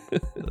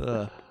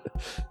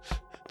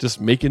 Just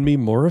making me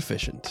more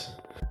efficient.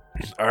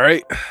 All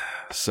right.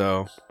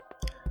 So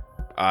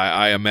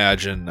I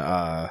imagine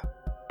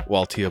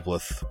while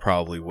Teal'c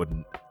probably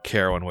wouldn't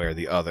care one way or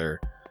the other,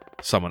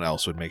 someone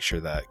else would make sure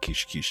that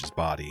Kisha's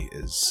body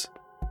is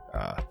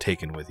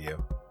taken with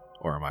you.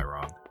 Or am I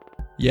wrong?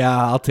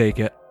 Yeah, I'll take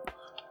it.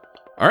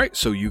 All right.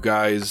 So you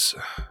guys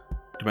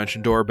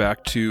Dimension Door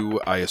back to,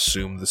 I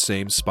assume, the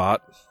same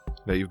spot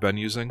that you've been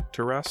using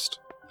to rest?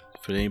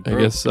 If it ain't I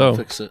broke, guess so.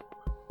 fix it.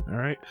 All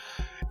right.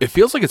 It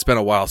feels like it's been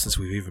a while since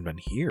we've even been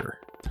here.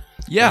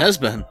 Yeah, It has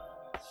been.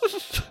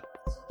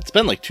 It's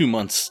been like 2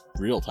 months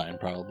real time,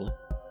 probably.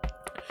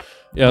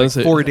 Yeah, like let's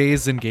say, 4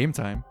 days in game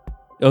time.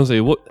 I was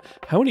say,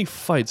 how many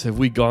fights have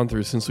we gone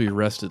through since we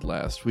rested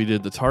last? We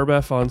did the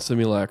Tarbathon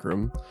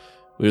Simulacrum.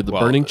 We did the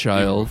Burning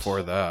Child. Even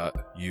before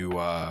that, you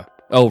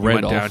Randolph.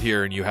 went down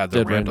here and you had the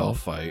Dead Randolph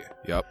fight.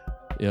 Yep.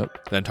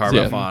 Then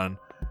Tarbathon,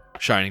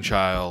 Shining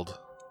Child,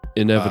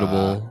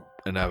 Inevitable,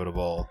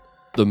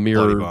 the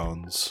Mirror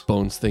Bloody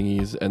Bones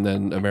thingies, and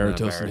then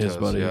Emeritus and his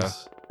buddies. Yeah.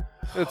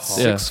 It's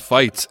 6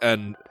 fights,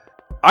 and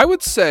I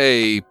would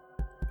say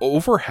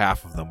over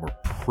half of them were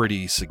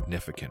pretty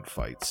significant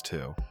fights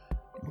too.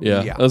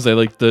 Yeah. I was say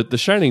like the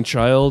Shining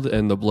Child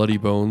and the Bloody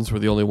Bones were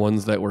the only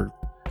ones that were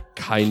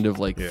kind of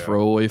like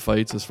throwaway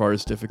fights as far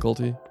as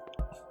difficulty.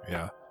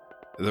 Yeah.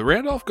 The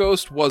Randolph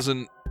Ghost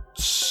wasn't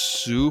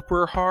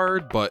super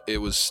hard, but it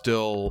was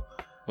still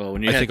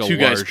when you had two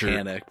guys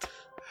panicked.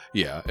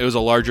 Yeah, it was a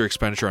larger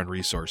expenditure on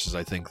resources,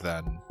 I think,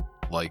 than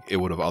like it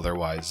would have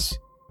otherwise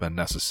been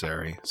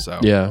necessary. So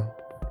yeah.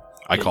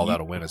 I call that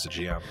a win as a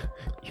GM.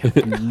 You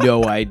have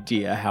no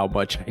idea how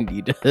much I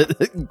need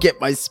to get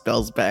my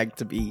spells back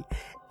to be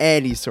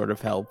any sort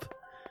of help.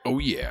 Oh,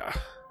 yeah.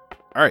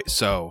 All right,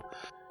 so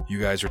you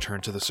guys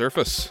return to the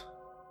surface.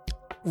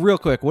 Real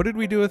quick, what did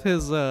we do with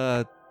his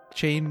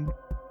chain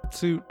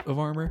suit of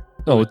armor?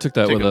 Oh, we took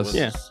that with us.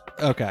 Yeah.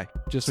 Okay.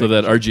 Just so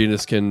that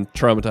Arginus can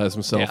traumatize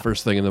himself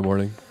first thing in the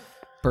morning.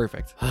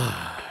 Perfect.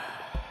 Are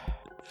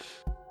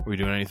we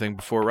doing anything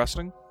before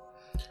resting?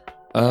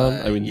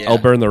 I'll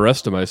burn the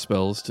rest of my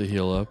spells to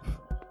heal up.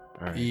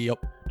 All right.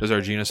 Yep. Does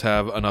Arginus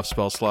have enough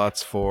spell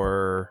slots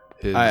for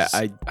his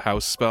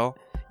house spell?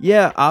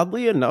 Yeah,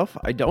 oddly enough,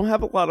 I don't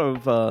have a lot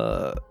of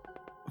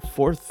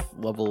 4th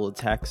level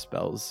attack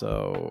spells,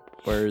 so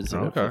where is it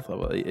at 5th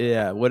level?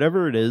 Yeah,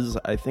 whatever it is,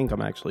 I think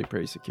I'm actually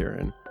pretty secure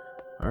in.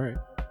 All right.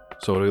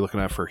 So what are we looking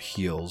at for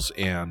heals?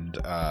 And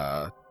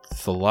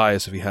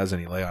Thalias, if he has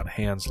any lay on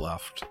hands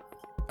left.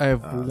 I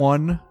have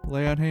 1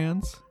 lay on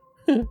hands.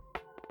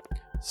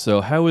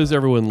 So how is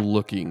everyone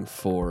looking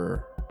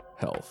for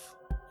health?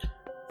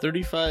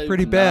 35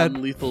 pretty bad.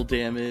 Non-lethal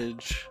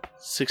damage,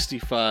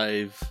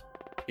 65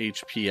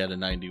 HP at a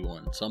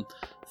 91. So I'm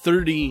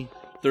 30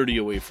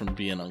 away from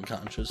being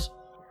unconscious.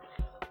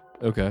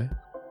 Okay.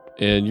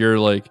 And you're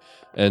like,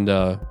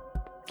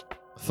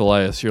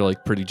 Thalias, you're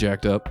like pretty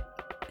jacked up.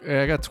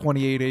 I got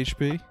 28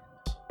 HP.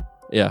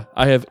 Yeah,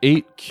 I have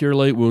 8 Cure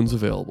Light Wounds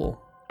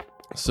available.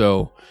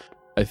 So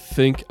I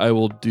think I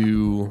will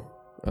do...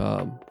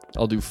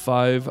 I'll do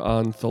 5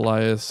 on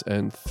Thalias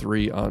and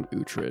 3 on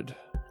Uhtred.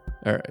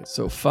 All right,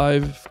 so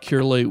 5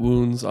 Cure Light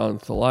Wounds on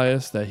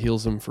Thalias. That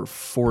heals him for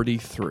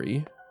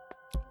 43.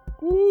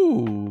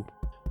 Ooh.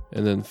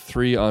 And then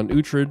 3 on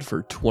Uhtred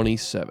for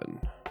 27.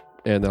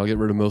 And I'll get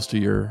rid of most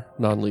of your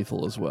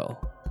non-lethal as well.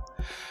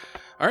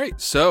 All right,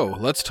 so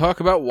let's talk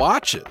about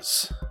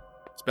watches.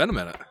 It's been a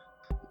minute.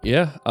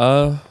 Yeah,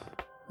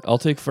 I'll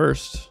take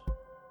first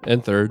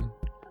and third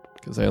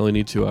because I only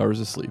need 2 hours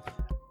of sleep.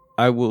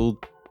 I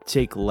will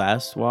take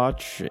last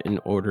watch in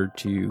order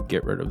to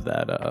get rid of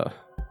that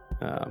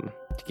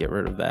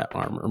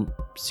armor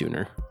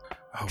sooner.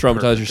 Oh,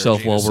 Traumatize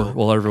yourself Arginus.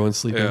 while everyone's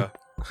sleeping. Yeah.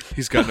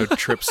 He's got no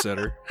trip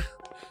sitter.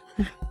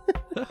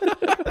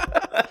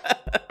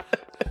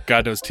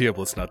 God knows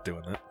Teoblith's not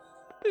doing that.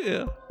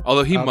 Yeah.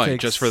 Although he I'll might,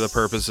 take just for the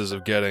purposes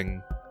of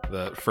getting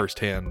the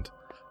first-hand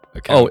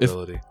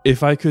accountability.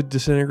 If I could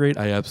disintegrate,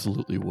 I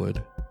absolutely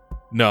would.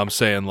 No, I'm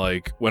saying,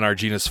 like, when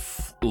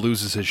Arginus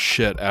loses his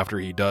shit after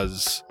he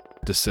does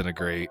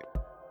disintegrate,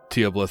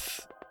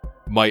 Teoblith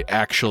might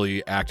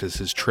actually act as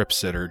his trip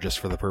sitter just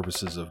for the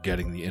purposes of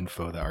getting the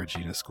info that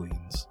Arginus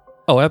gleans.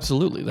 Oh,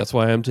 absolutely. That's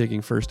why I'm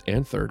taking first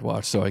and third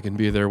watch, so I can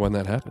be there when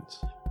that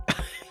happens.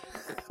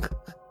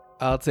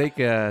 I'll take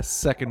a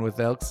second with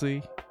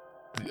Elxie.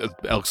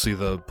 Elxie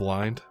the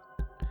blind?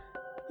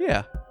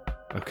 Yeah.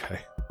 Okay.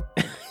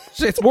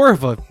 It's more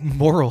of a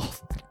moral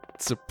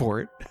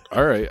support.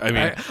 All right. I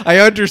mean, I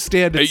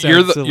understand it. you're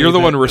sounds the silly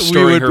one that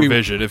restoring we would her be-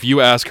 vision. If you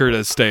ask her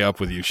to stay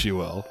up with you, she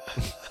will.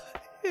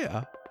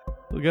 Yeah.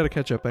 We gotta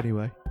catch up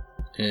anyway.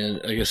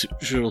 And I guess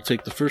we'll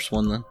take the first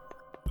one then.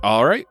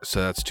 All right.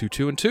 So that's 2,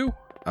 2, and 2.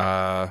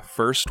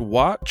 First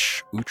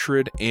watch,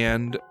 Uhtred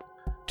and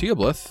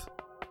Teoblith.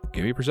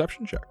 Give me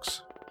perception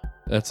checks.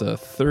 That's a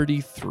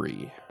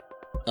 33.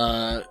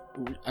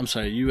 I'm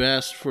sorry, you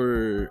asked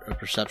for a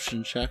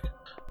perception check?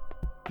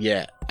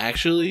 Yeah,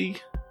 actually,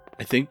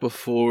 I think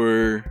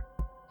before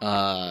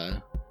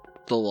Thalias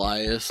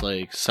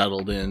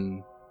settled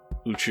in,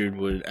 Uhtred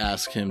would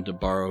ask him to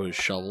borrow his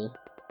shovel.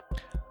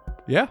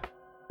 Yeah.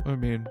 I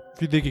mean,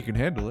 if you think you can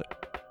handle it.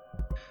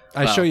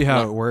 I show you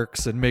how it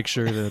works and make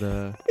sure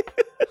that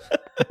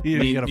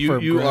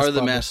you are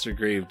the master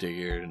grave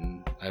digger,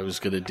 and I was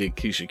gonna dig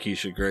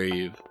Kisha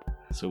grave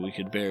so we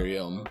could bury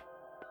him.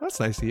 That's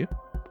nice of you.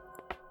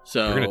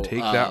 So You're going to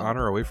take that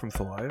honor away from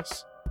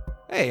Thalias?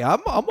 Hey,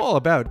 I'm all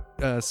about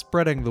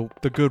spreading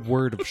the good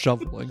word of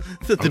shoveling.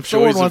 the If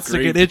someone joys of wants to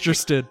grave get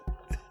interested.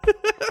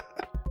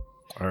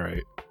 All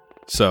right.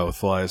 So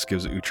Thalias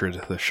gives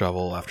Uhtred the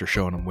shovel after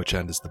showing him which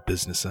end is the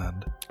business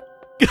end.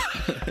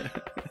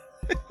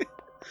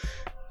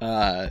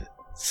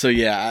 So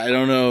yeah, I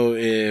don't know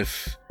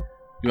if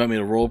you want me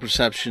to roll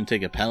perception,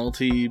 take a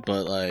penalty,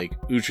 but like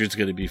Uhtred's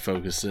going to be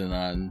focusing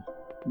on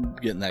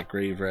getting that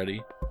grave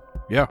ready.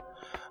 Yeah.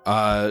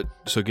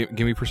 So give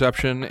me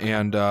perception,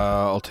 and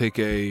I'll take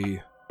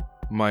a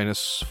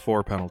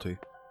 -4 penalty.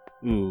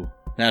 Ooh,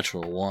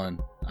 natural 1.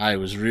 I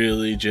was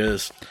really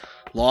just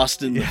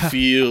lost in the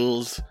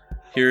fields,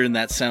 hearing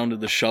that sound of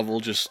the shovel,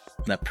 just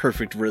that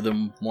perfect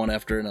rhythm, one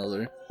after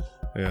another.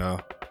 Yeah.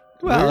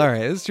 Well, all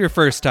right. This is your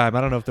first time.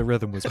 I don't know if the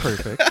rhythm was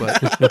perfect,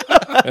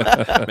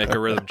 but Make a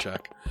rhythm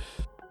check.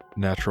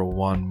 Natural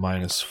 1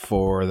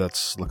 -4.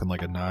 That's looking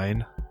like a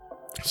 9.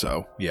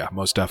 So, yeah,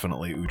 most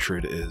definitely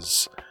Uhtred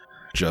is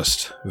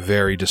just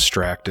very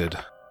distracted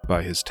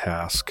by his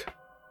task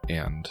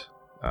and,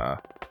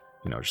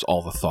 just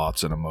all the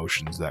thoughts and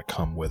emotions that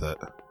come with it.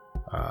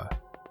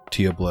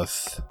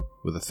 Teoblith,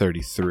 with a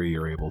 33,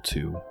 are able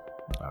to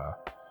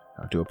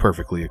do a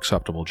perfectly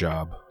acceptable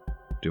job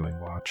doing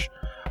watch.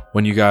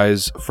 When you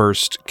guys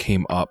first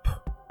came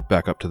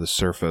back up to the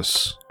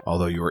surface,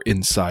 although you were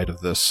inside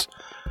of this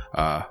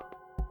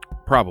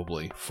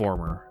probably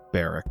former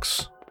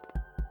barracks,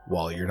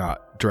 while you're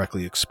not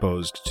directly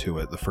exposed to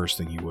it, the first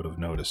thing you would have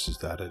noticed is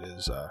that it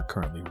is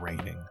currently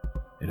raining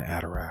in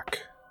Atarak.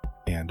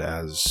 And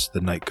as the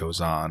night goes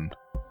on,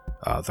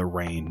 the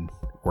rain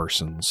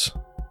worsens.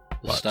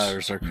 The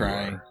stars are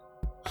crying.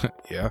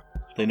 Yeah.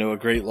 They know a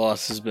great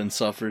loss has been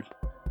suffered.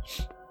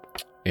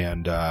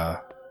 And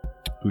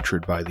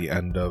Uhtred, by the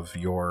end of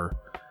your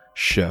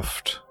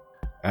shift,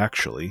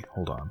 actually,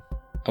 hold on.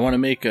 I want to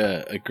make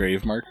a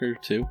grave marker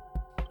too.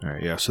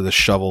 Alright, yeah, so the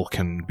shovel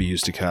can be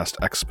used to cast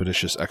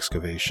Expeditious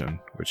Excavation,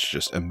 which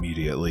just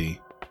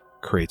immediately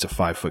creates a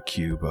 5-foot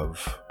cube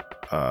of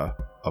a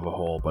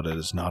hole, but it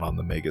is not on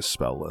the Magus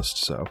spell list,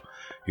 so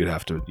you'd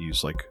have to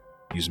use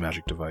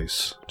Magic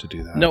Device to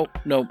do that. Nope.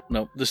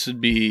 This would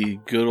be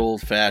good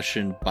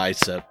old-fashioned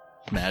bicep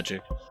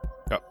magic.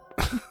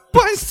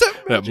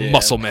 bicep That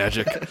muscle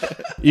magic.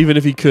 Even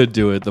if he could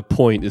do it, the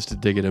point is to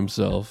dig it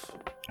himself.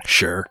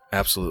 Sure,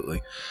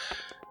 absolutely.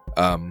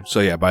 So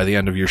yeah, by the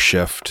end of your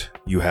shift,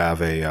 you have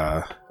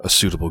a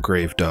suitable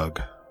grave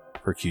dug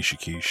for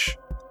Kishikish.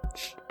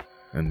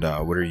 And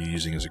what are you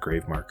using as a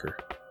grave marker?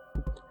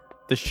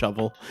 The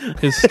shovel.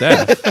 His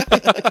staff.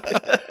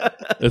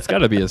 It's got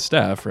to be his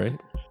staff, right?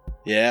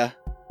 Yeah,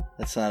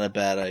 that's not a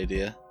bad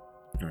idea.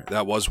 All right,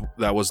 that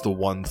was the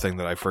one thing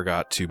that I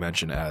forgot to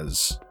mention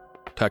as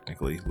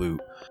technically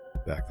loot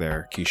back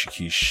there.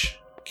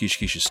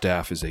 Kishikish's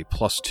staff is a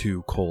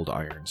 +2 cold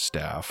iron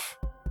staff,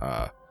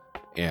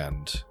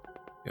 and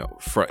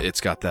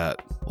it's got that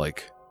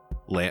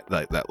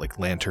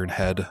lantern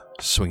head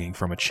swinging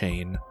from a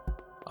chain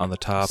on the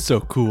top. so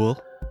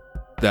cool.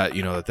 That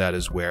that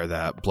is where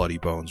that bloody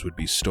bones would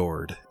be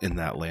stored, in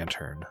that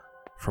lantern,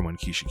 from when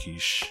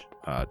Kishikish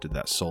did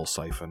that soul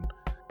siphon.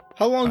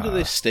 How long do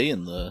they stay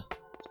in the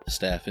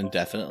staff?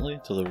 Indefinitely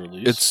till the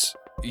release?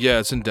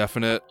 It's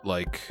indefinite.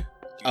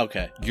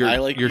 Okay.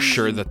 You're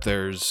sure that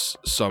there's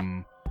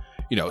some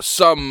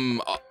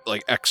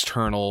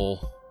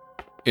external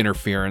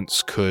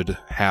interference could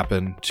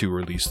happen to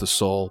release the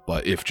soul,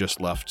 but if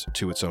just left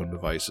to its own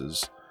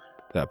devices,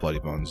 that bloody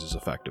bones is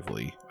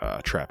effectively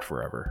trapped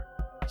forever.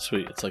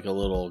 Sweet. It's like a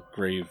little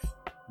grave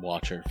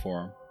watcher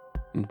for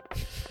him.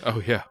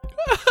 Oh yeah.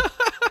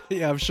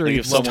 Yeah, I'm sure Like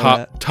you'd if love someone-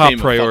 that. Top came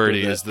and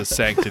priority fucked with is the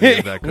sanctity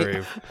of that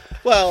grave.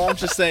 Well, I'm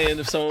just saying,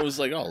 if someone was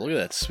like, "Oh, look at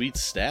that sweet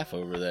staff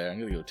over there. I'm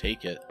gonna go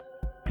take it,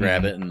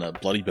 grab it," and the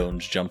bloody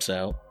bones jumps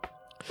out.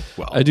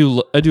 Well, I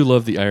do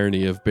love the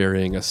irony of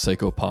burying a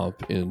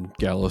psychopomp in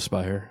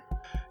Gallowspire.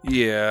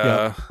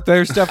 yeah.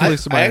 There's definitely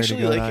some I irony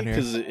actually going like on it here.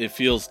 because it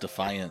feels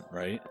defiant,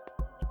 right?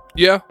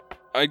 Yeah.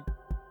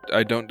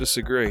 I don't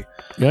disagree.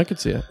 Yeah, I could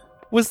see it.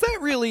 Was that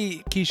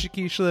really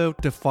Kishikish though?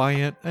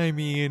 Defiant? I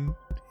mean,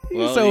 he's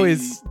Well,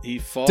 always he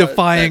fought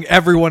defying that-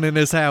 everyone in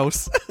his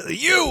house.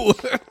 You!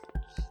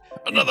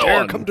 Another You dare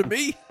one. come to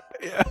me?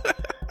 Yeah.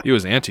 He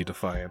was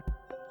anti-defiant.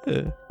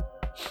 Yeah.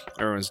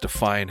 Everyone's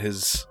defying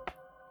his.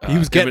 He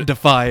was getting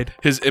defied.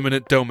 his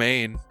imminent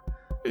domain.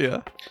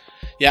 Yeah.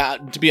 Yeah,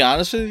 to be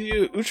honest with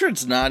you,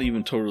 Uhtred's not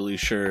even totally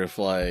sure if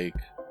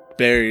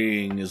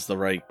burying is the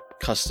right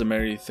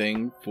customary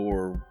thing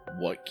for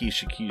what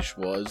Kishikish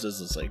was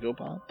as a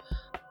psychopath.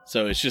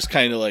 So it's just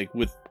kind of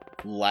with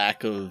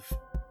lack of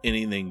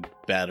anything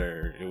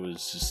better, it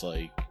was just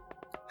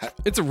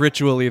It's a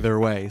ritual either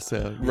way,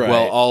 so Right.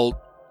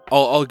 Well,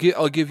 I'll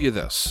give you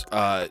this.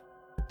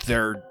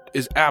 There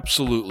is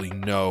absolutely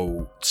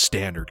no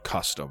standard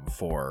custom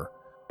for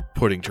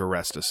putting to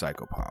rest a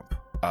psychopomp.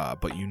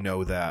 But you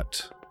know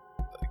that,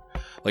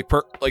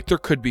 there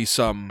could be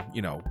some,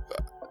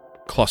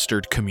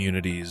 clustered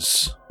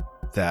communities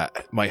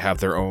that might have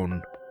their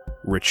own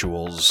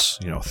rituals,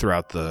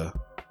 throughout the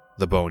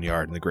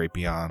boneyard and the great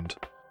beyond.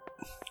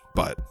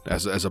 But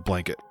as a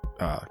blanket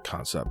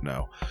concept,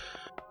 no.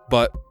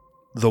 But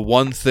the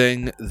one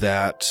thing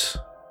that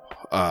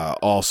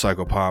all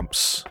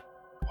psychopomps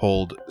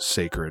hold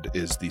sacred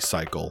is the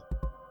cycle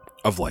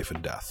of life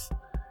and death,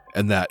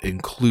 and that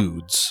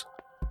includes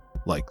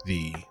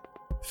the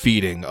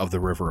feeding of the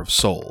River of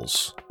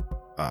Souls,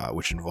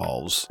 which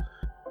involves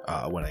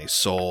When a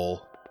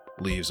soul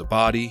leaves a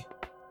body,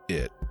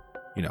 it,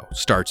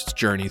 starts its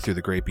journey through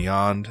the great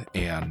beyond,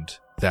 and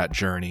that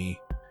journey,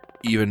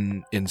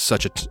 even in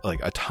such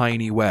a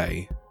tiny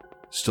way,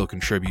 still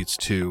contributes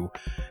to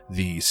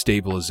the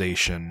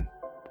stabilization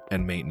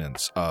and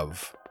maintenance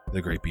of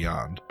the great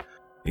beyond,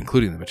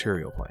 including the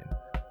material plane.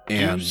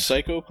 And do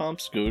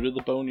psychopomps go to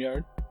the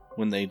boneyard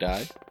when they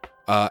die?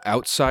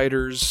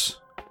 Outsiders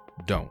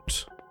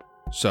don't.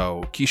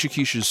 So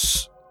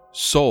Kisha's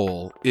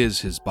soul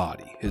is his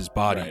body. His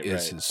body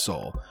is his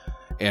soul.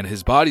 And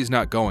his body's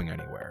not going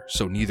anywhere,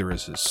 so neither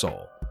is his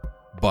soul.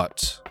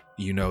 But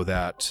you know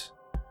that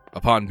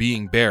upon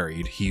being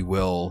buried,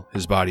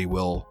 his body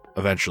will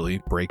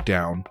eventually break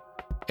down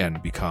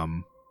and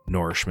become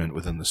nourishment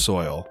within the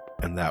soil,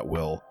 and that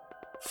will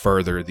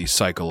further the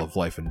cycle of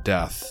life and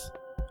death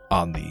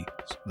on the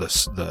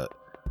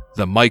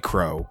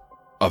micro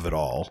of it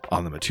all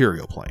on the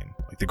material plane.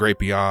 Like the Great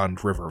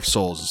Beyond River of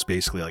Souls is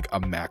basically like a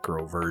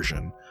macro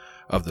version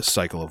of the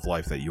cycle of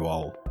life that you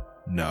all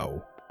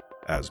know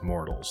as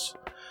mortals.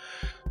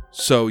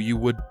 So you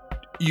would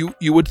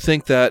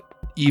think that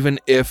even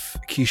if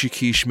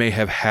Kish may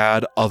have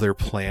had other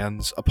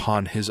plans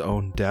upon his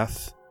own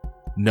death,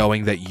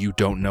 knowing that you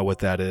don't know what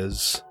that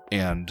is,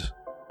 and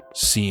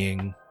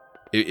seeing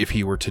if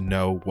he were to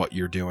know what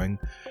you're doing,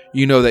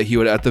 you know that he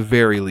would at the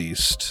very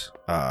least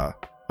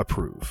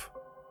approve.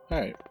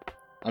 Alright.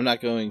 I'm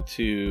not going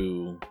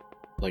to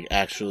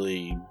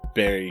actually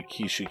bury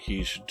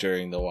Kish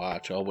during the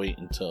watch. I'll wait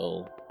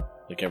until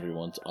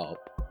everyone's up.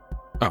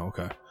 Oh,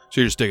 okay.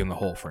 So you're just digging the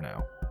hole for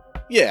now.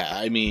 Yeah,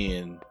 I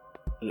mean,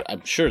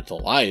 I'm sure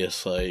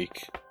Elias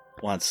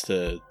wants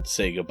to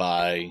say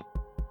goodbye.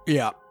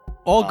 Yeah.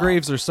 All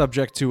graves are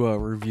subject to a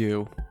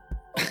review.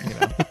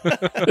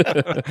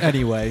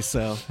 Anyway,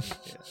 so.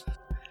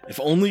 If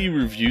only you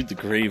reviewed the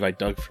grave I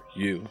dug for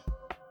you.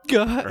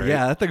 God, right?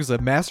 Yeah, that thing was a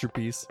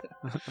masterpiece.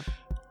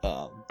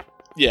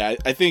 Yeah,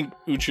 I think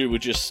Uhtred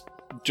would just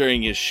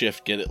during his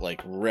shift get it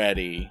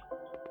ready,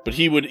 but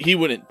he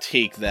wouldn't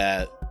take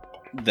that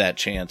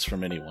chance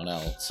from anyone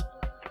else.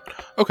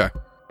 Okay.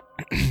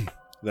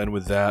 Then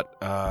with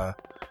that,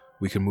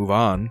 we can move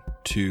on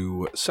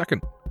to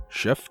second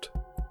shift,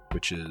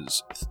 which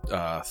is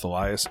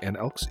Thalias and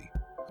Elxie.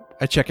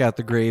 I check out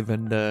the grave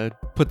and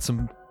put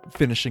some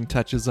finishing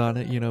touches on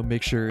it.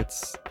 Make sure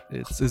it's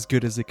as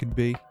good as it can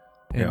be,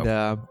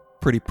 and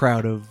pretty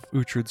proud of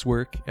Uhtred's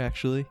work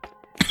actually.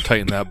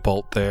 Tighten that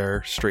bolt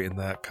there, straighten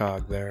that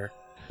cog there.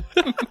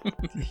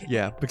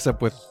 Yeah,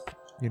 except with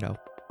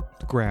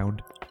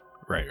ground.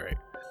 Right.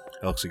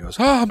 Elxie goes,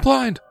 I'm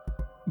blind.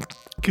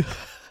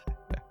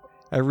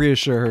 I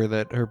reassure her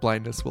that her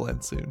blindness will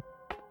end soon.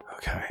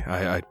 Okay,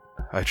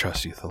 I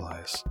trust you,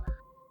 Thalias.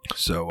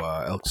 So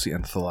Elxie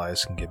and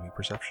Thalias can give me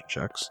perception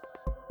checks.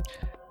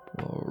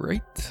 All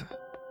right.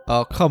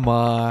 Oh, come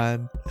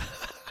on.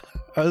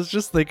 I was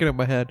just thinking in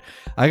my head,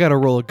 I gotta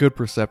roll a good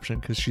perception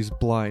because she's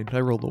blind.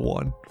 I rolled a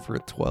 1 for a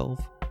 12.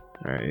 All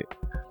right.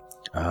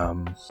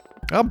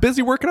 I'm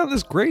busy working on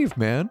this grave,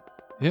 man.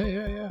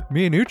 Yeah.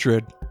 Me and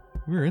Uhtred,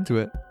 we were into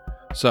it.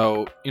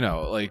 So,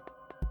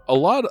 a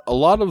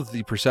lot of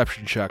the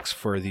perception checks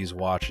for these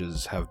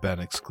watches have been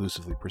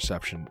exclusively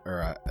perception,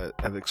 or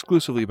have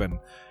exclusively been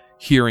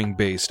hearing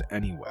based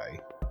anyway.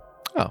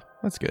 Oh,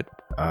 that's good.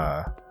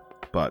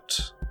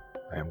 But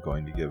I am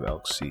going to give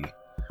Elxie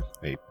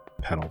a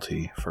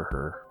penalty for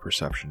her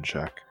perception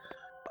check.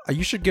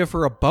 You should give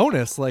her a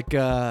bonus like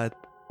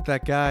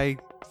that guy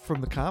from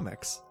the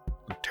comics.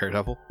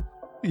 Daredevil?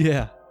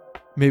 Yeah.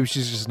 Maybe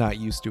she's just not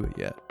used to it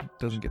yet.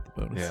 Doesn't get the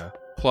bonus. Yeah.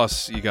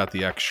 Plus, you got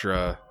the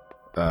extra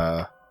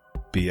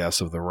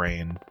BS of the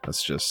rain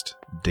that's just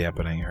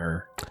dampening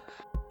her.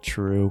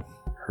 True.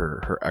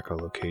 Her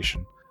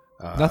echolocation.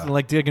 Nothing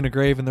like digging a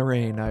grave in the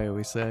rain, I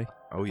always say.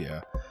 Oh,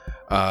 yeah.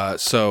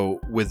 So,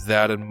 with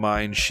that in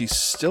mind, she's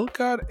still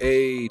got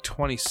a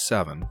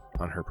 27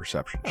 on her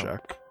perception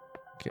check.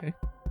 Okay.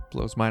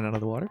 Blows mine out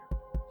of the water.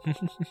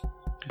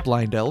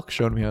 Blind elk,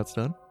 showing me how it's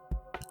done.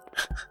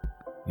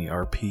 Any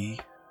RP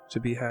to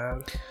be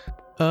had?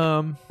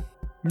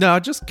 No,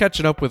 just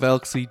catching up with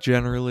Elxie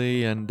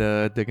generally and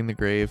digging the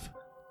grave.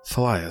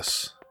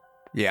 Thalias.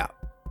 Yeah.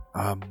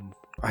 I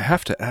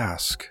have to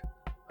ask.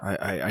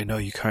 I know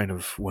you kind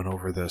of went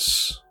over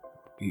this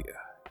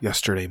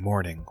yesterday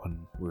morning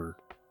when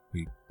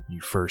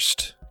you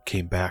first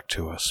came back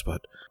to us,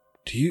 but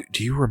do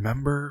you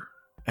remember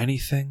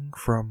anything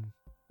from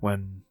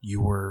when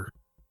you were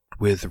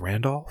with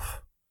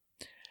Randolph?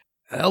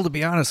 Well, to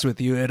be honest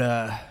with you, it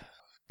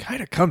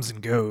kind of comes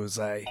and goes.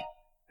 I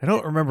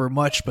don't remember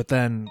much, but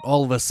then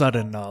all of a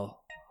sudden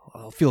I'll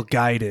feel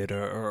guided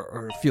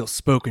or feel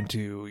spoken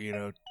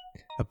to,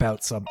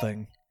 about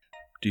something.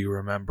 Do you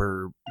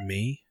remember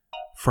me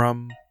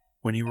from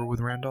when you were with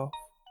Randolph?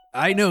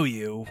 I know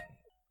you,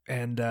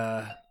 and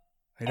I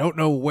don't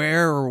know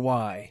where or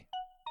why,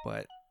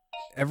 but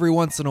every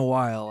once in a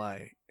while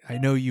I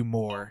know you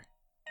more.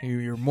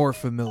 You're more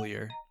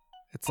familiar.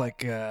 It's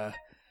like an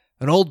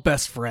old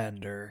best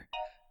friend or,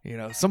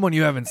 someone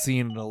you haven't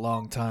seen in a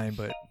long time,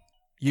 but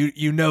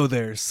you know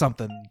there's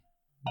something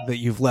that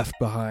you've left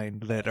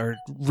behind that are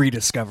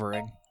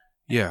rediscovering.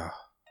 Yeah.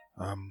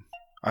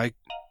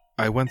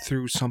 I went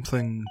through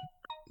something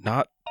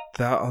not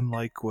that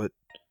unlike what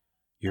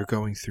you're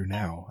going through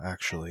now,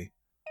 actually.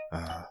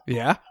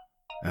 Yeah?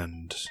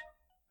 And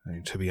I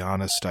mean, to be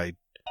honest,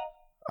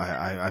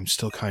 I'm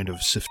still kind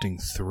of sifting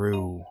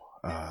through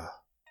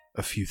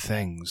a few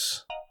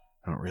things.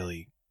 I don't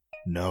really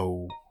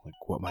know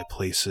what my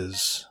place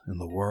is in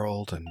the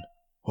world, and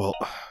well,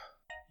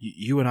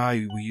 you and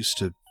I we used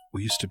to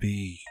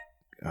be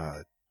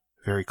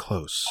very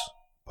close,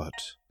 but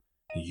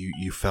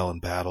you fell in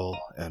battle,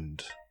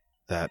 and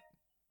that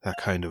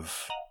kind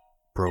of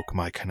broke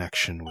my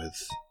connection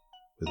with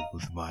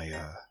my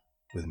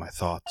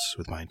thoughts,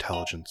 with my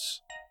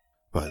intelligence.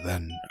 But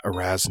then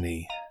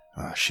Erasne,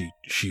 she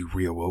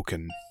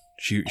reawoken.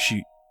 She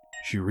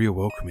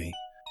reawoke me,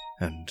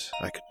 and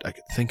I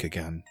could think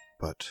again.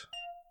 But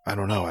I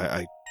don't know.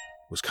 I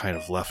was kind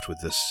of left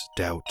with this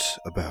doubt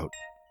about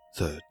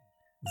the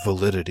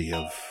validity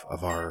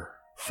of our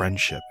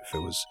friendship. If it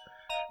was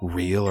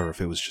real, or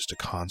if it was just a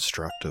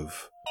construct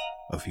of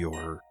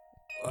your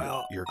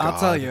Well, your I'll god.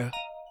 tell you,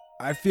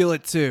 I feel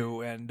it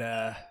too, and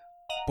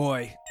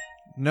boy,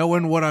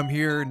 knowing what I'm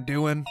here and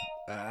doing,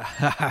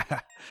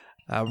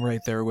 I'm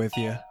right there with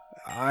you.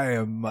 I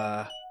am,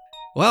 well,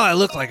 I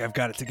look like I've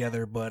got it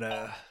together, but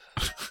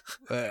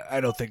I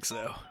don't think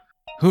so.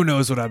 Who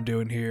knows what I'm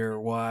doing here or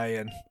why,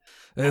 and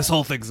this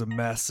whole thing's a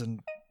mess,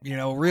 and,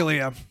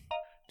 really, I'm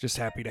just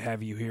happy to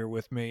have you here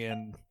with me,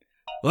 and,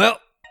 well,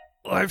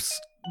 life's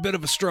a bit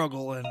of a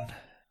struggle, and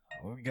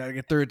we gotta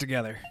get through it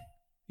together.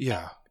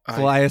 Yeah.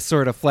 Elias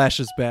sort of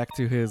flashes back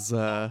to his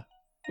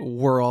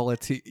we're all a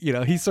team.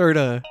 He sort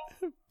of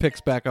picks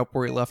back up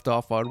where he left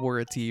off on we're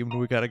a team and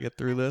we got to get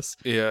through this.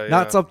 Yeah.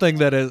 Not something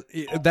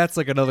that's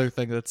like another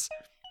thing that's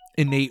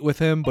innate with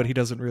him, but he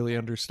doesn't really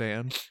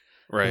understand.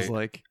 Right. It's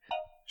like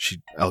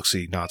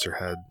Elxie nods her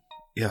head.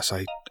 Yes,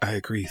 I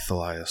agree,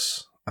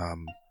 Thalias.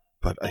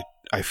 But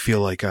I feel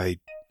like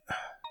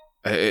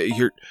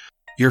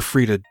you're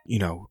free to,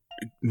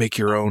 make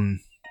your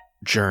own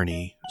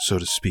journey, so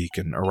to speak,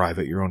 and arrive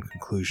at your own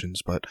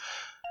conclusions, but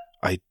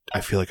I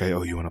feel like I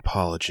owe you an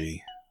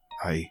apology.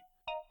 I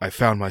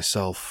found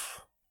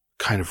myself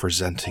kind of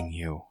resenting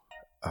you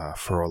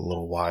for a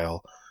little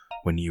while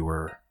when you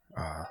were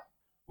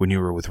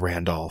with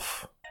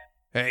Randolph.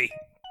 Hey,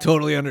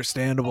 totally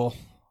understandable.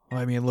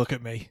 I mean, look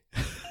at me.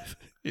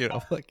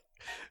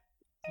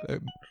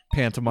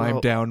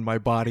 Pantomime down my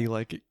body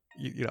like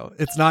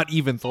it's not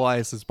even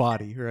Thalias's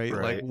body, right?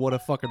 Like, what a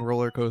fucking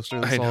roller coaster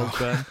this all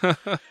has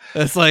been.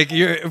 It's like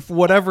if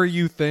whatever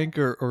you think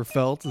or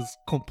felt is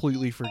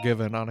completely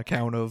forgiven on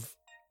account of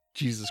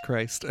Jesus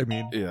Christ. I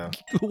mean,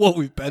 what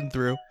we've been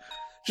through.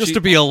 Just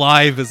to be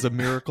alive is a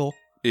miracle.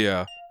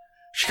 Yeah.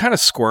 She kind of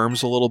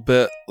squirms a little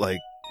bit, like,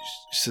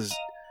 she says,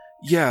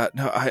 yeah,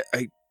 no,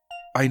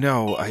 I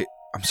know,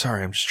 I'm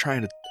sorry, I'm just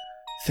trying to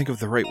think of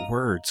the right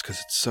words, because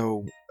it's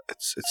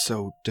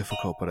so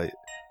difficult, but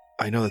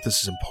I know that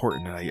this is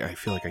important, and I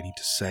feel like I need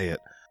to say it.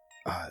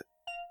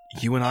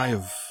 You and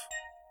I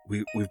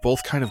we've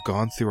both kind of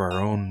gone through our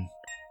own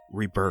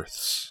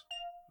rebirths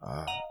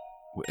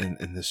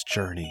in this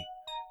journey,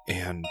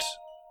 and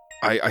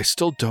I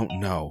still don't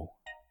know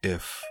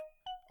if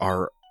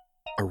our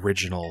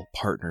original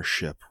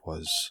partnership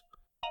was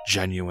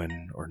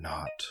genuine or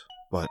not,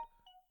 but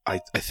I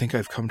think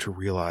I've come to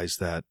realize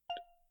that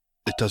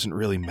it doesn't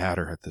really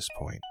matter at this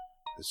point.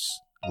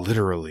 It's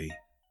literally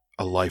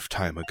a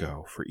lifetime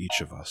ago for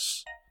each of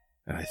us.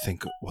 And I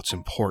think what's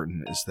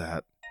important is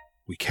that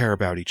we care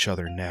about each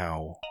other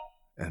now,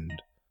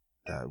 and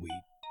that we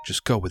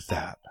just go with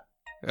that.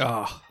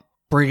 Oh,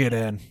 bring it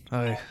in.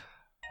 I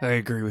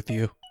agree with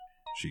you.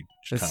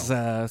 It's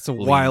a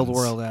wild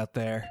world out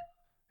there.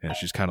 Yeah,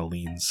 she's kind of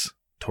leans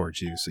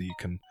towards you so you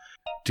can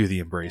do the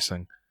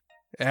embracing.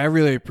 I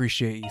really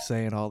appreciate you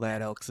saying all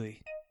that,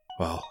 Elxie.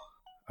 Well,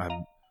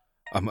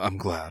 I'm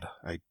glad.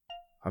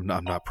 I'm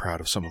not proud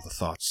of some of the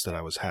thoughts that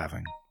I was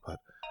having, but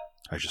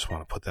I just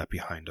want to put that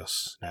behind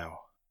us now.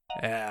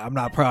 Yeah, I'm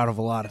not proud of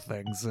a lot of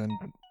things, and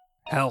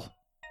hell,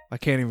 I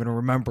can't even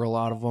remember a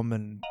lot of them,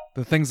 and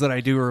the things that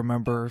I do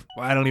remember,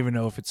 I don't even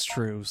know if it's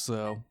true,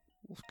 so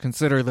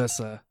consider this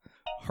a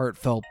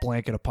heartfelt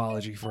blanket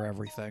apology for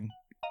everything.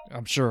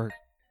 I'm sure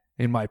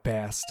in my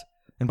past,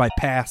 and by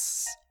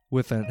pasts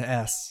with an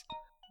S,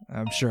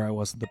 I'm sure I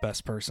wasn't the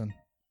best person.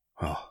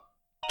 Well,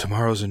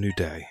 tomorrow's a new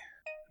day,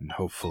 and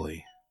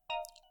hopefully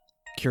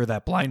cure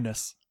that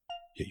blindness.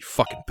 Yeah, you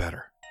fucking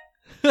better.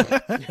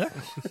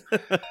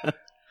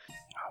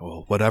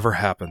 Well, whatever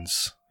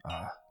happens,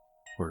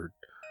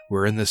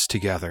 we're in this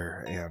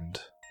together,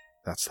 and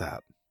that's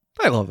that.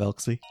 I love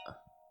Elxie.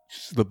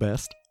 She's the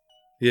best.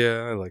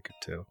 Yeah, I like it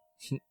too.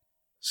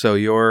 So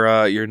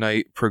your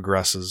night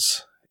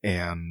progresses,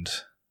 and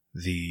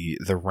the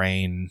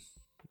rain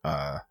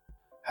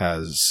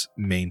has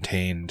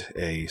maintained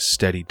a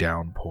steady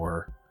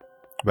downpour.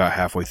 About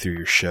halfway through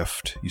your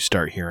shift, you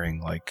start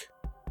hearing like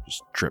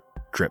just drip,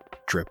 drip,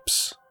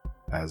 drips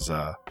as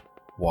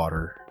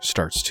water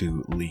starts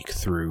to leak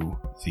through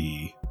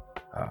the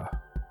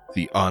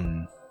the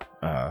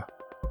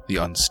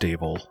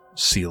unstable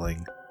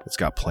ceiling that's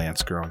got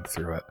plants growing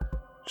through it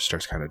just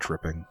starts kind of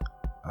dripping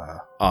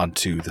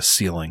onto the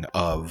ceiling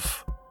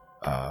of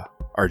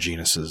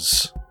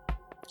Arginus's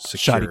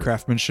Shoddy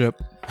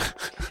craftsmanship.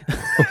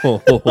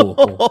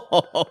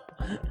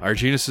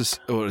 Arginus's,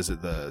 what is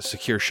it? The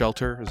secure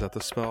shelter? Is that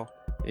the spell?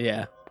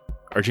 Yeah.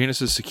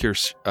 Arginus's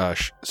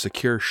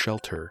secure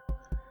shelter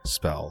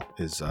spell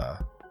is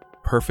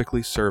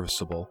perfectly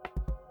serviceable.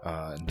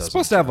 And It's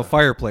supposed to have a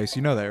fireplace.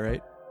 You know that,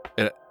 right?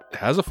 It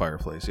has a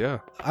fireplace, yeah.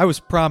 I was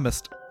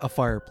promised a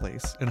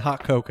fireplace and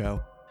hot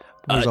cocoa.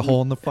 There's a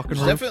hole in the fucking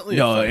roof. Definitely.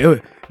 No,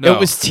 it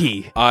was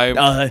tea.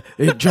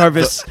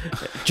 Jarvis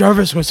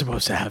was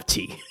supposed to have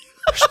tea.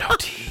 There's no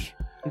tea.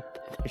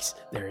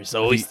 There's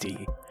always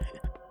tea.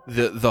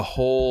 The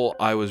hole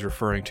I was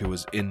referring to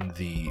was in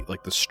the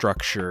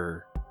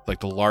structure,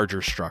 like the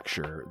larger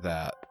structure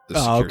that the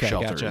secure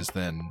shelter is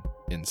then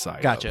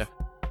inside. Gotcha.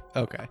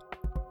 Of. Okay.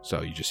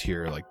 So you just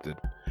hear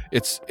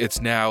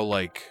it's now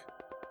like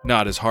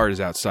not as hard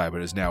as outside,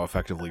 but is now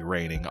effectively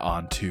raining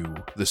onto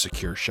the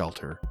secure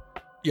shelter.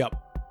 Yep.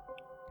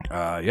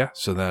 Yeah.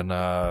 So then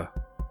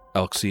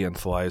Elxie and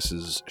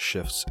Thalias's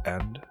shifts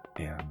end,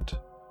 and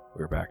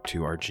we're back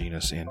to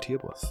Arginus and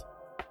Teoblith.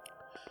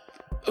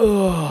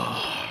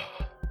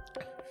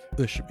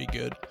 This should be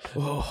good.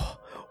 Oh,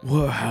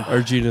 wow.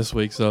 Arginus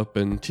wakes up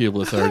and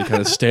Teoblith's already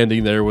kind of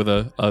standing there with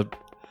a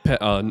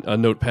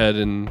notepad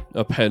and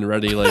a pen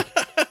ready, like,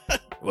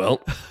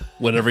 well,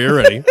 whenever you're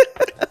ready.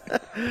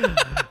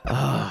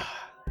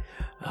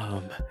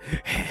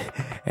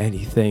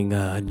 Anything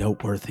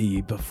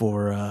noteworthy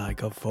before I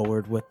go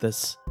forward with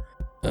this?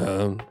 I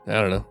don't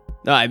know.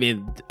 No, I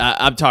mean,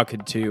 I'm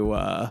talking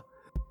to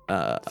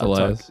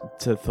Thalias.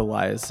 to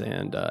Thalias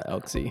and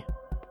Elxie.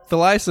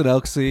 Thalias and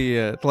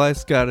Elxie,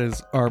 Thalias got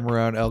his arm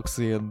around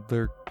Elxie, and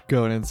they're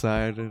going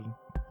inside, and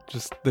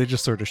they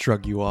just sort of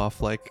shrug you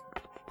off, like,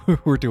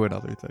 we're doing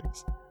other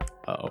things.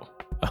 Oh.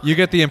 You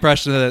get the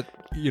impression that,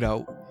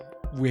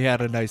 we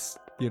had a nice,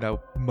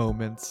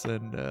 moments,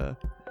 and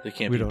They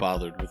can't we be don't-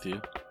 bothered with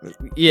you.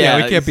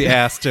 yeah, we can't be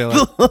asked to.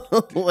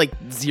 like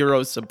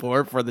zero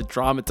support for the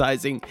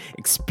traumatizing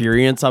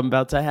experience I'm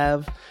about to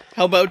have.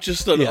 How about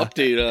just an Yeah.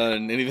 update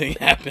on anything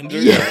happened? Or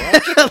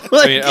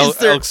Like, I mean, is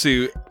there-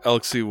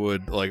 Elxie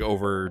would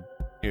over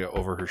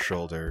her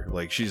shoulder,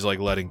 like she's like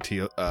letting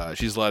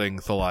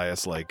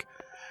Thalias like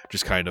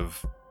just kind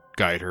of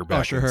guide her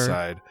back Usher her.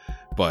 inside.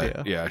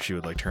 But yeah, she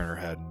would like turn her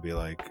head and be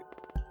like,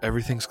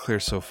 "Everything's clear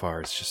so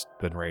far. It's just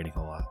been raining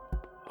a lot."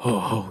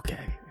 Oh, okay.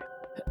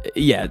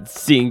 Yeah,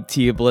 seeing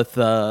Teoblith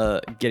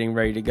getting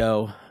ready to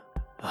go.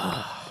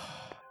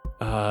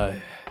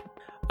 I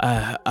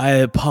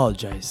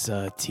apologize,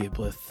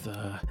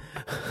 Teoblith,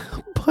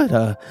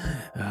 but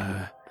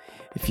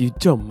if you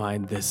don't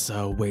mind this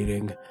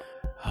waiting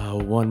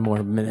one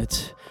more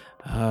minute,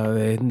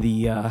 in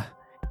the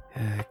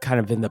kind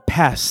of in the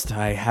past,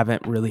 I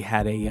haven't really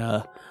had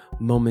a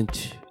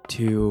moment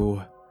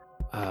to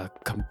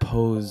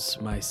compose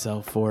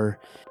myself or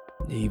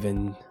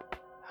even,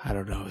 I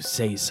don't know,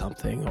 say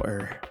something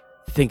or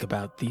think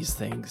about these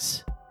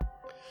things.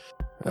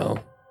 Well,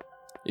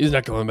 he's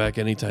not going back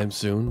anytime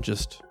soon.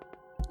 Just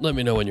let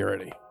me know when you're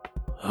ready.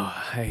 Oh,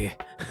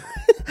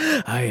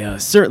 I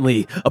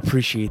certainly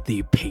appreciate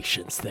the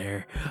patience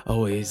there.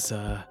 Always,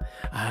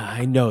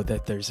 I know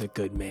that there's a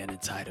good man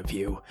inside of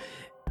you.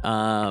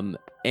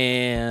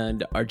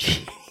 And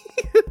Archie,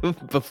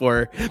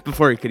 before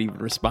he could even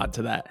respond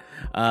to that,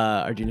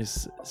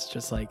 Arjunus is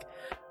just like,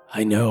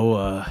 I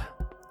know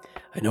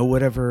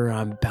whatever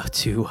I'm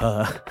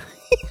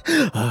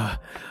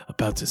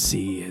about to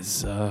see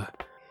is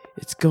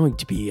it's going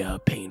to be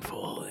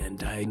painful,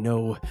 and I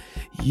know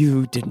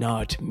you did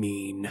not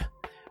mean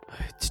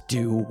to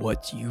do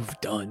what you've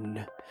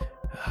done.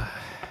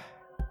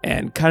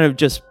 And kind of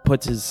just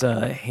puts his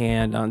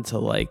hand onto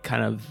like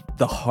kind of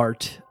the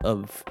heart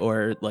of,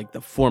 or like the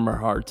former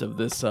heart of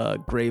this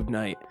grave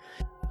knight.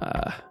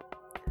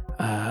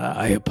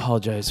 I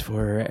apologize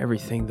for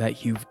everything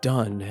that you've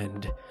done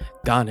and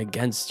gone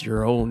against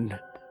your own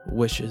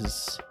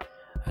wishes.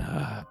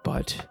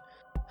 But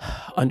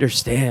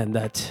understand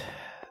that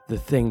the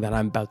thing that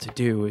I'm about to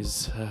do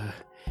is,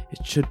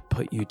 it should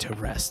put you to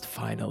rest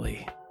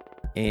finally.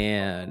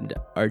 And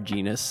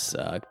Arginus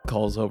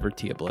calls over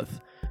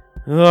Teoblith.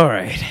 All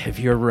right, if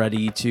you're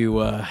ready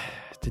to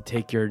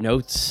take your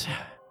notes.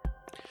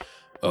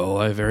 Oh,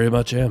 I very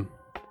much am.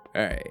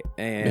 All right,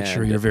 and Make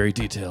sure you're very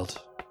detailed.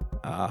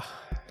 Ah,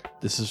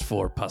 This is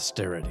for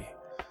posterity.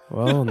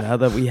 well, now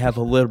that we have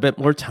a little bit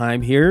more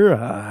time here,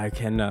 I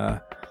can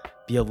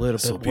be a little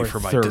This will bit be more for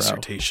my thorough.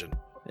 dissertation.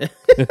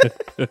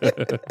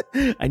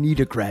 I need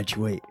to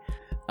graduate.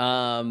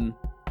 And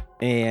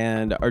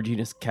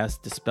Arginus casts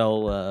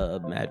Dispel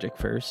Magic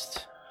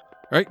first.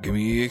 All right, give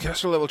me a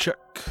caster level check.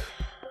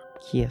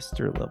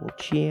 Caster level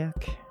check.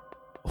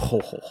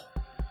 Oh,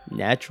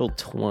 natural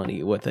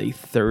 20 with a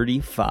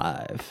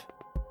 35.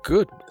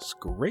 Goodness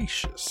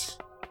gracious.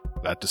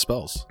 That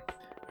dispels.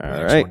 All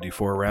Next right.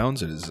 1d4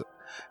 rounds. It is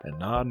a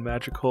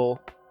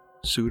non-magical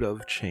suit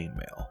of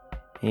chainmail.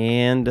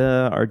 And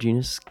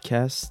Arginus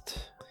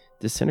cast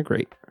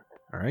Disintegrate.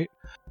 All right.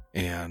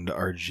 And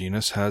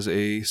Arginus has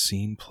a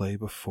scene play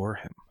before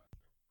him.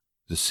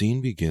 The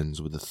scene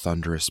begins with the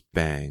thunderous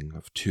bang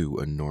of two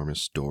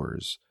enormous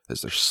doors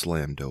as they're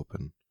slammed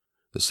open.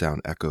 The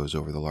sound echoes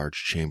over the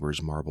large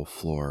chamber's marble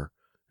floor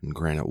and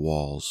granite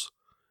walls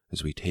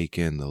as we take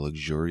in the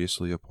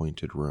luxuriously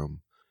appointed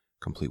room,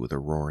 complete with a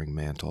roaring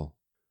mantle.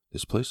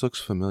 This place looks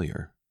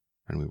familiar,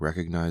 and we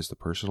recognize the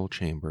personal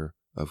chamber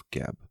of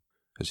Geb,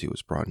 as he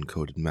was brought in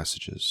coded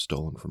messages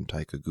stolen from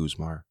Tyka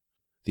Guzmar.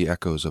 The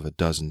echoes of a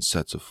dozen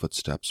sets of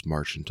footsteps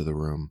march into the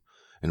room,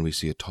 and we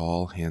see a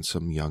tall,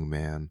 handsome young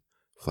man,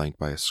 flanked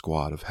by a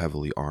squad of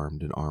heavily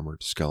armed and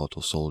armored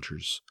skeletal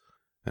soldiers,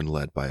 and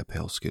led by a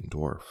pale-skinned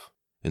dwarf.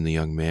 In the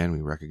young man,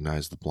 we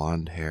recognize the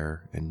blonde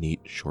hair and neat,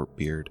 short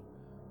beard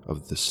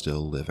of the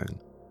still living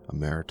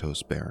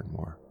Emeritus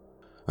Barrenmore.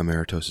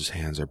 Emeritus's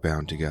hands are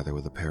bound together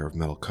with a pair of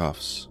metal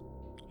cuffs.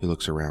 He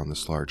looks around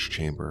this large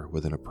chamber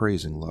with an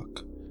appraising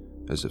look,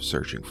 as if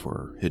searching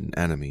for hidden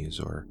enemies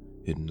or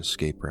hidden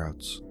escape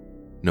routes.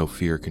 No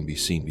fear can be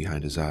seen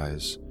behind his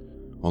eyes,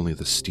 only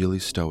the steely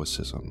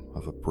stoicism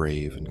of a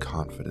brave and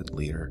confident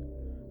leader.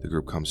 The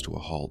group comes to a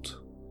halt,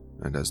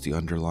 and as the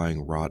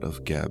underlying rot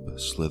of Geb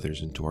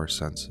slithers into our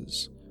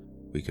senses,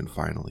 we can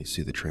finally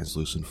see the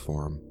translucent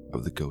form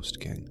of the Ghost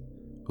King,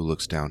 who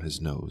looks down his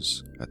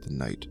nose at the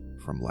knight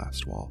from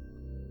Lastwall.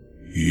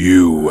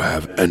 You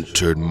have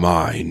entered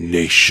my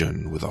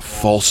nation with a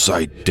false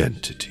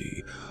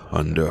identity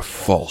under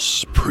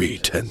false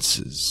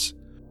pretenses.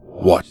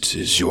 What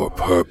is your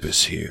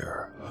purpose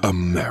here,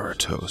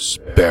 Emeritus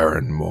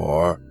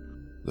Barrenmore?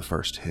 The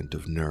first hint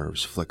of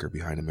nerves flicker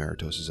behind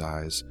Emeritus's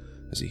eyes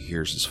as he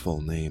hears his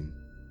full name,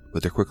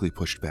 but they're quickly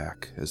pushed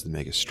back as the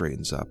Magus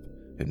straightens up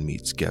and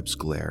meets Geb's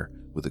glare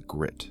with the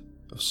grit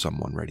of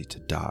someone ready to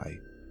die.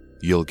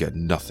 You'll get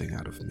nothing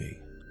out of me.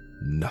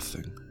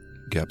 Nothing.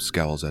 Geb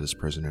scowls at his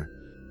prisoner.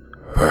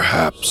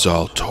 Perhaps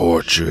I'll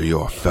torture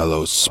your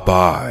fellow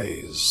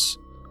spies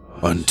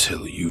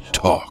until you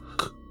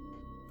talk.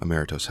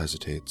 Emeritus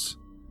hesitates,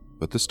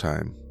 but this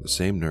time the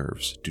same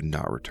nerves do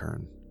not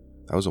return.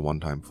 That was a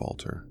one-time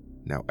falter,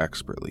 now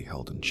expertly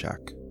held in check.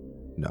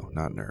 No,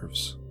 not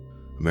nerves.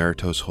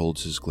 Emeritus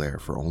holds his glare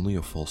for only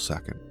a full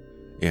second,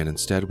 and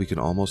instead we can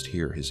almost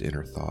hear his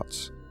inner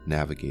thoughts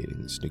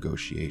navigating this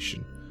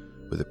negotiation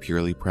with a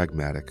purely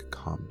pragmatic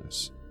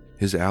calmness.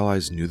 His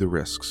allies knew the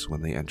risks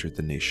when they entered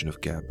the nation of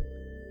Geb,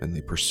 and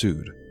they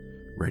pursued,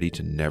 ready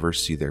to never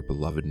see their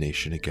beloved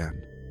nation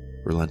again.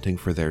 Relenting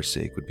for their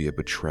sake would be a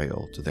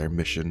betrayal to their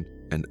mission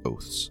and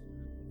oaths.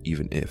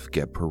 Even if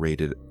Geb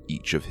paraded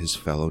each of his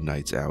fellow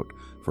knights out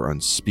for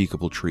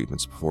unspeakable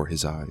treatments before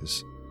his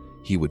eyes,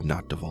 he would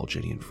not divulge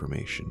any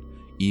information,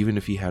 even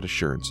if he had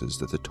assurances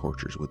that the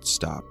tortures would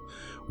stop,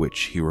 which,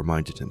 he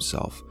reminded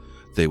himself,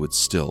 they would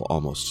still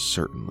almost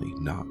certainly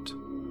not.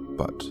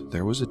 But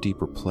there was a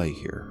deeper play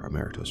here,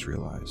 Emeritus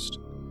realized.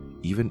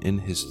 Even in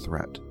his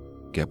threat,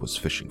 Geb was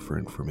fishing for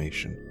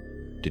information.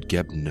 Did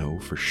Geb know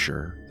for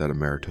sure that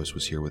Emeritus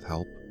was here with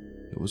help?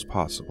 It was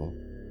possible,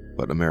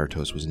 but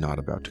Emeritus was not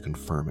about to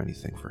confirm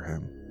anything for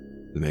him.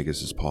 The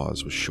Magus'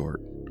 pause was short,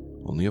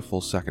 only a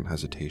full second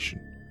hesitation,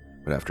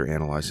 but after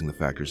analyzing the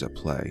factors at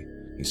play,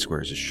 he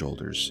squares his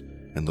shoulders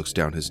and looks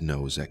down his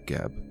nose at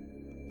Geb.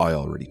 I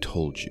already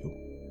told you.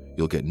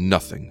 You'll get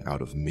nothing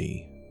out of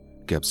me.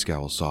 Geb's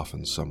scowl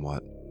softens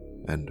somewhat,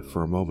 and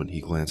for a moment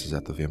he glances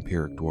at the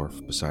vampiric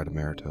dwarf beside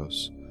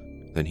Emeritus.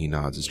 Then he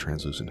nods his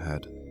translucent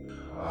head.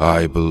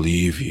 I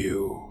believe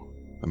you.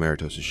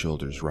 Emeritus'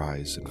 shoulders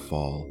rise and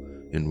fall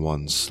in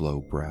one slow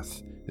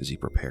breath as he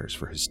prepares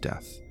for his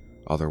death.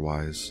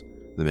 Otherwise,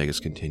 the Magus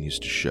continues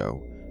to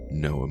show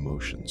no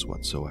emotions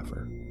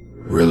whatsoever.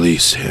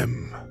 Release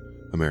him.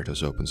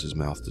 Emeritus opens his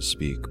mouth to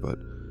speak, but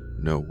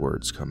no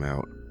words come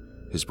out,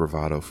 his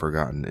bravado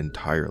forgotten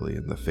entirely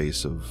in the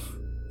face of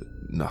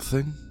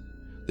nothing?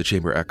 The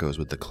chamber echoes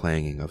with the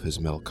clanging of his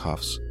metal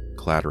cuffs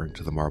clattering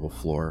to the marble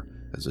floor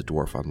as the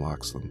dwarf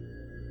unlocks them.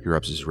 He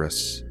rubs his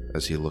wrists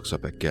as he looks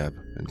up at Geb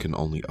and can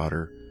only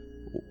utter,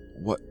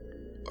 What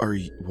are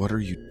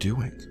you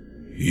doing?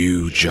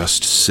 You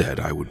just said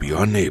I would be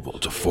unable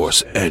to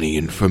force any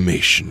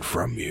information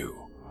from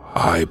you.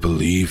 I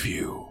believe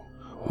you.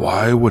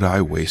 Why would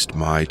I waste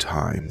my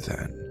time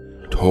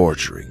then,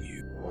 torturing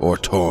you or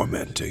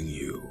tormenting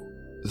you?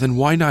 Then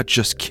why not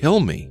just kill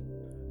me?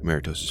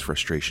 Emeritus'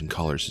 frustration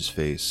colors his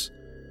face,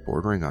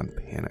 bordering on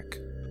panic.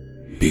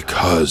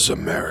 Because,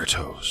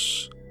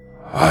 Emeritus,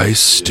 I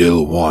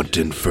still want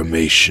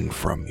information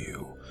from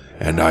you,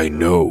 and I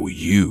know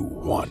you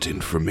want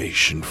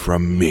information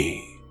from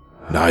me.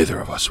 Neither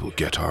of us will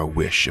get our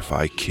wish if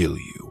I kill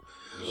you,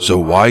 so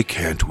why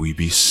can't we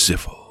be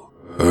civil?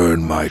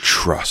 Earn my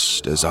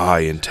trust as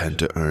I intend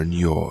to earn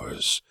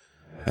yours,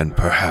 and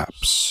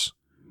perhaps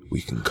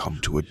we can come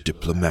to a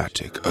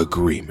diplomatic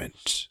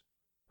agreement.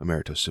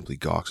 Emeritus simply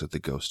gawks at the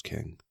Ghost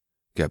King.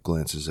 Geb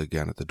glances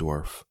again at the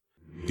dwarf.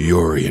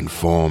 Yuri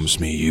informs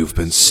me you've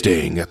been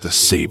staying at the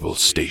Sable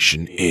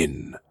Station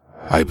Inn.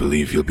 I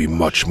believe you'll be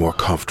much more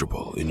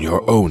comfortable in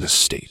your own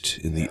estate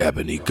in the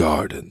Ebony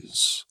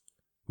Gardens.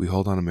 We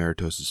hold on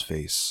Emeritus'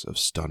 face of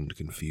stunned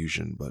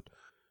confusion, but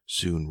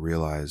soon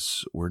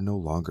realize we're no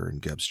longer in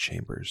Geb's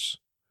chambers.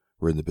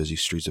 We're in the busy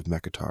streets of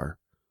Mekatar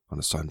on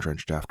a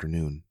sun-drenched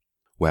afternoon.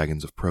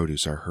 Wagons of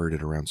produce are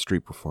herded around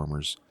street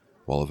performers,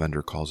 while a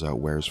vendor calls out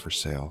wares for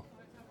sale.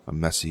 A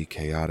messy,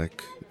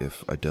 chaotic,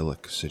 if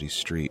idyllic city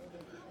street,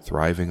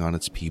 thriving on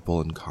its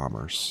people and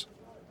commerce,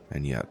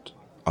 and yet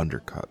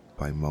undercut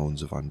by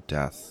moans of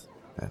undeath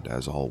and,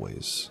 as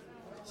always,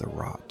 the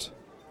rot.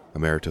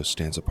 Emeritus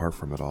stands apart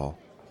from it all,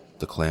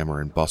 the clamor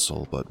and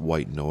bustle but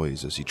white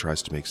noise as he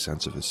tries to make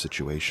sense of his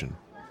situation.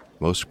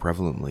 Most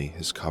prevalently,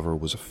 his cover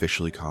was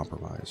officially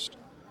compromised,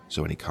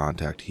 so any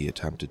contact he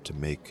attempted to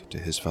make to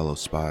his fellow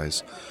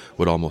spies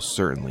would almost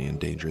certainly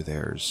endanger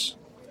theirs,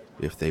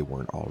 if they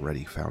weren't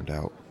already found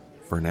out.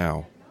 For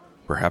now,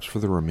 perhaps for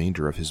the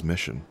remainder of his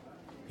mission,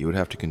 he would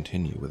have to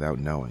continue without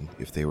knowing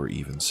if they were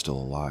even still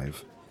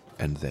alive,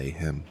 and they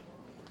him.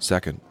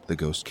 Second, the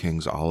Ghost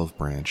King's olive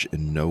branch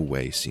in no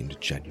way seemed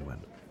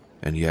genuine,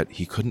 and yet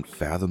he couldn't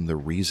fathom the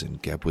reason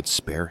Geb would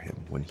spare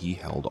him when he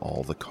held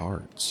all the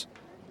cards.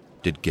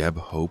 Did Geb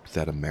hope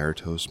that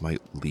Emeritus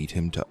might lead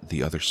him to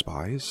the other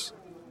spies?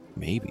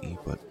 Maybe,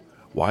 but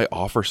why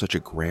offer such a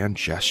grand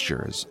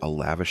gesture as a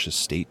lavish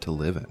estate to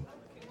live in?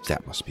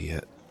 That must be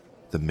it.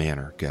 The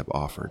manor Geb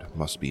offered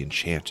must be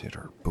enchanted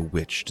or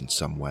bewitched in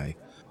some way.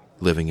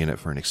 Living in it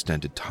for an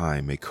extended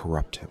time may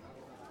corrupt him.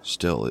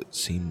 Still, it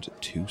seemed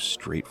too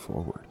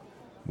straightforward.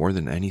 More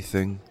than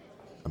anything,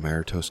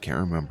 Emeritus can't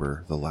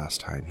remember the last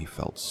time he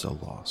felt so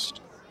lost.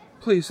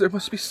 Please, there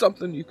must be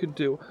something you can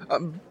do.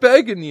 I'm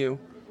begging you.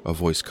 A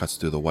voice cuts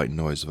through the white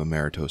noise of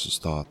Emeritus'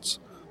 thoughts.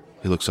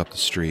 He looks up the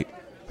street,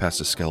 past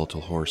a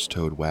skeletal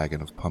horse-towed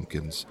wagon of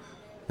pumpkins,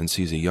 and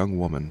sees a young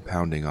woman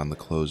pounding on the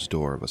closed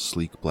door of a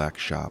sleek black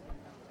shop.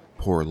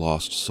 Poor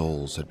lost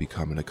souls had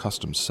become an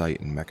accustomed sight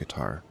in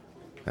Mekatar,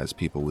 as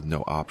people with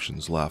no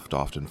options left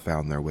often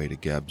found their way to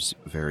Geb's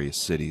various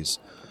cities,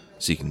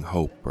 seeking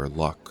hope or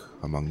luck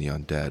among the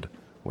undead,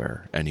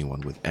 where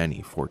anyone with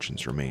any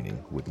fortunes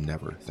remaining would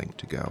never think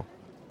to go.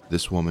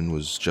 This woman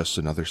was just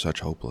another such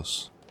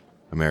hopeless.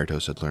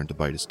 Emeritus had learned to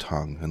bite his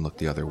tongue and look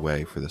the other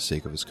way for the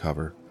sake of his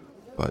cover,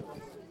 but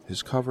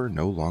his cover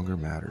no longer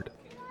mattered.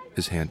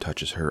 His hand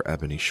touches her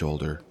ebony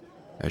shoulder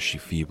as she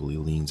feebly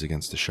leans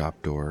against the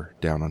shop door,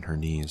 down on her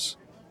knees.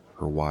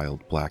 Her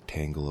wild black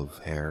tangle of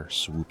hair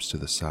swoops to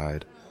the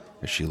side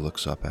as she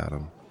looks up at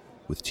him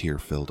with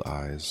tear-filled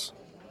eyes.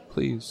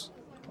 Please,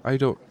 I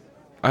don't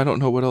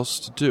know what else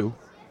to do.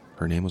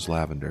 Her name was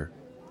Lavender,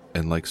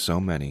 and like so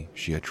many,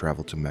 she had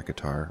traveled to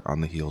Mekatar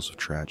on the heels of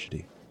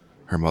tragedy.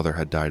 Her mother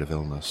had died of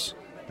illness,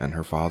 and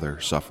her father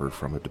suffered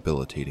from a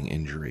debilitating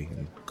injury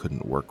and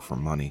couldn't work for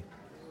money.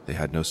 They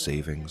had no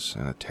savings,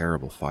 and a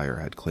terrible fire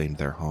had claimed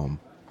their home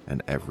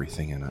and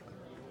everything in it.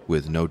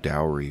 With no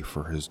dowry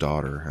for his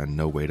daughter and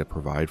no way to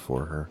provide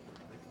for her,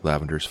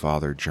 Lavender's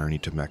father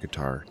journeyed to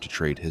Mekatar to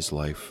trade his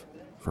life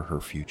for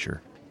her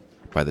future.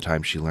 By the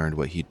time she learned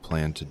what he'd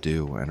planned to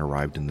do and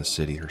arrived in the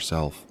city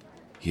herself,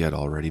 he had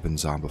already been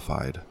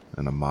zombified,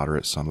 and a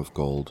moderate sum of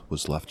gold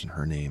was left in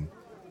her name.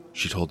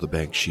 She told the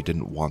bank she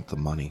didn't want the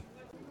money.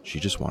 She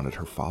just wanted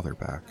her father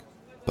back.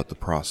 But the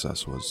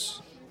process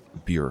was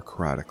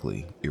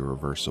bureaucratically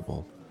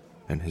irreversible,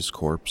 and his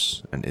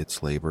corpse and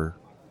its labor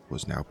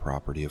was now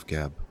property of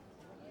Geb.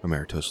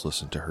 Emeritus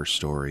listened to her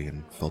story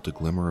and felt a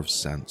glimmer of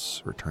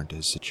sense return to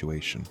his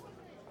situation.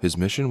 His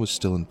mission was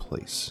still in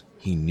place.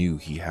 He knew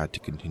he had to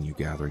continue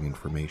gathering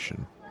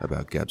information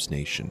about Geb's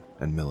nation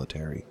and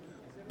military,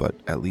 but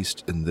at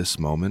least in this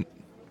moment,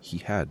 he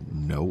had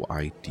no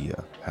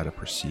idea how to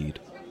proceed.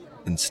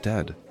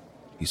 Instead,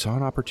 he saw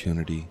an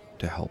opportunity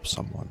to help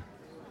someone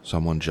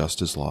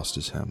just as lost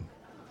as him.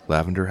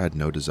 Lavender had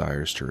no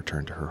desires to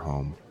return to her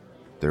home.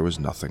 There was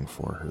nothing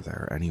for her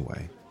there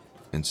anyway.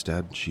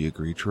 Instead, she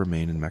agreed to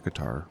remain in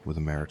Mekatar with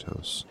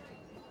Emeritus.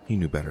 He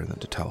knew better than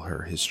to tell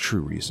her his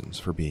true reasons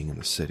for being in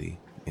the city,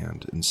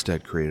 and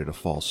instead created a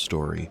false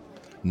story,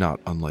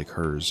 not unlike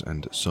hers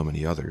and so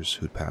many others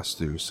who'd passed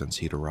through since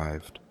he'd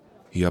arrived.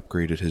 He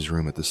upgraded his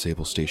room at the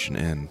Sable Station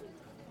Inn,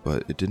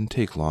 but it didn't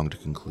take long to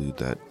conclude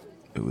that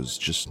it was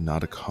just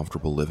not a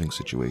comfortable living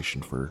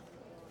situation for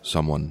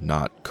someone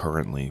not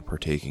currently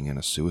partaking in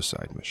a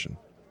suicide mission.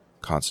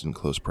 Constant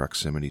close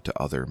proximity to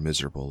other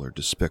miserable or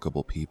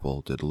despicable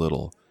people did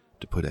little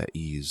to put at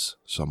ease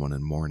someone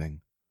in mourning.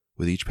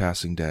 With each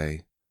passing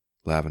day,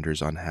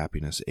 Lavender's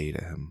unhappiness ate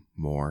at him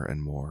more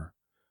and more,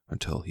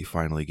 until he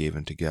finally gave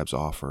in to Geb's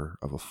offer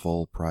of a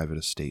full private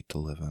estate to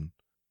live in.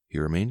 He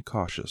remained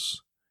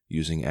cautious,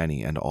 using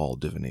any and all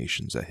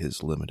divinations at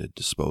his limited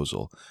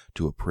disposal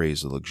to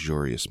appraise the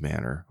luxurious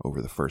manor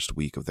over the first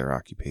week of their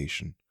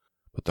occupation.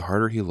 But the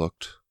harder he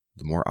looked,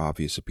 the more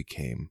obvious it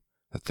became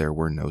that there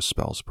were no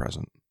spells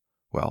present,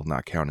 well,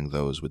 not counting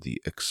those with the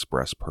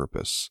express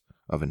purpose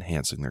of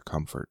enhancing their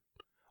comfort.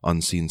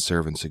 Unseen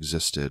servants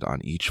existed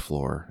on each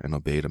floor and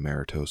obeyed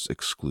Emeritus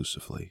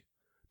exclusively.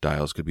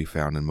 Dials could be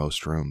found in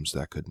most rooms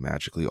that could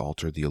magically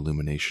alter the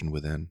illumination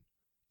within.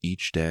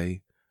 Each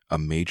day, a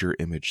major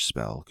image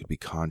spell could be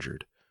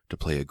conjured to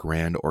play a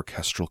grand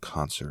orchestral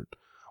concert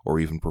or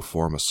even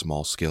perform a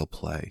small-scale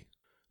play.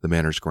 The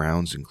manor's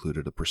grounds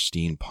included a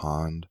pristine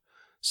pond,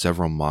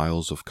 several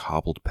miles of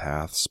cobbled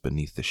paths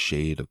beneath the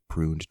shade of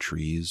pruned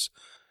trees,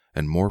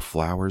 and more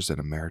flowers than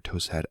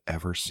Emeritus had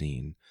ever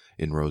seen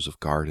in rows of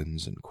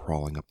gardens and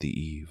crawling up the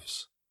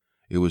eaves.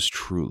 It was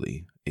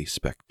truly a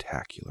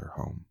spectacular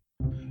home.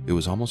 It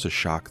was almost a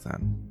shock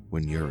then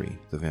when Yuri,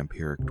 the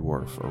vampiric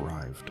dwarf,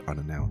 arrived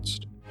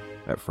unannounced.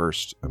 At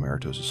first,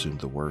 Emeritus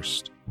assumed the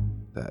worst,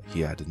 that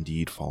he had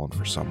indeed fallen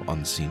for some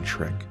unseen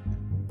trick,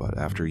 but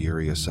after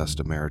Yuri assessed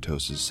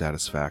Emeritus'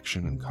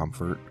 satisfaction and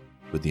comfort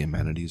with the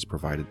amenities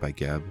provided by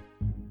Geb,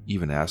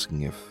 even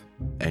asking if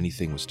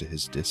anything was to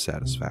his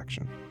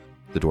dissatisfaction,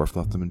 the dwarf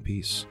left them in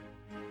peace.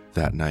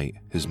 That night,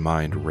 his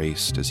mind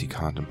raced as he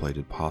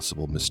contemplated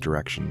possible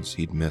misdirections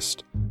he'd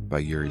missed by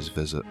Yuri's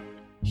visit.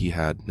 He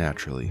had,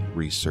 naturally,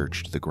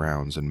 researched the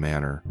grounds and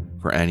manor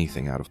for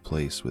anything out of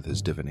place with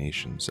his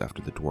divinations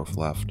after the dwarf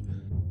left,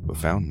 but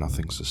found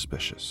nothing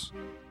suspicious.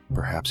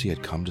 Perhaps he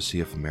had come to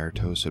see if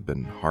Emeritus had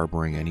been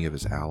harboring any of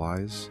his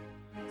allies?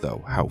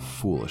 Though how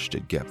foolish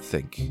did Geb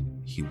think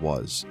he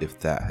was if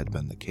that had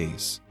been the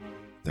case.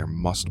 There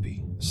must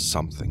be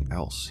something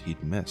else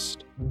he'd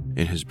missed.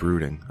 In his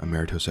brooding,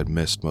 Emeritus had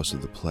missed most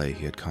of the play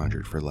he had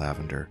conjured for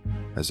Lavender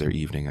as their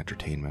evening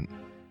entertainment.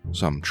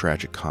 Some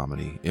tragic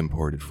comedy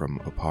imported from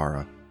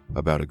Opara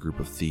about a group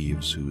of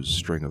thieves whose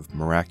string of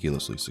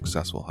miraculously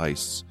successful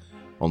heists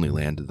only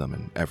landed them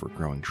in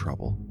ever-growing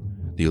trouble.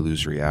 The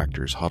illusory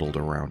actors huddled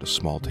around a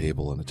small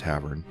table in a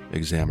tavern,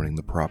 examining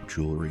the prop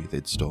jewelry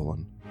they'd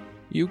stolen.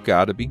 "You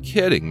gotta be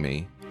kidding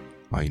me."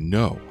 "I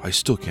know. I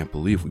still can't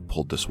believe we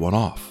pulled this one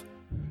off.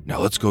 Now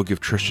let's go give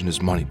Tristan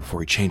his money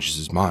before he changes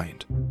his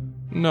mind."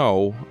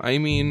 "No, I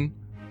mean,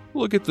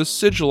 look at the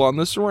sigil on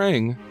this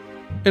ring.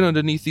 And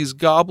underneath these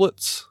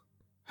goblets.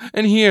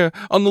 And here,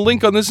 on the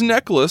link on this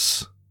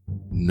necklace."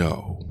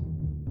 "No."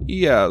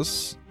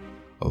 "Yes."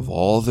 "Of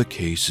all the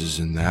cases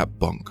in that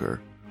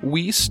bunker,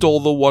 we stole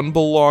the one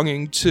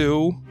belonging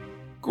to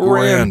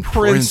Grand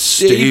Prince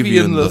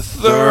Stavian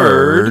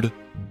III.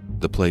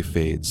 The play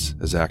fades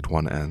as Act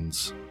 1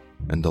 ends,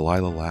 and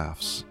Delilah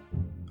laughs.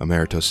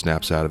 Emeritus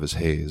snaps out of his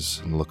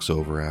haze and looks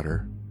over at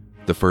her.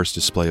 The first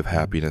display of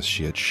happiness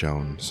she had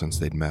shown since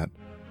they'd met,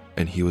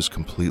 and he was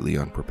completely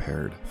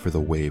unprepared for the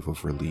wave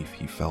of relief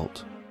he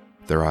felt.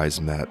 Their eyes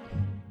met,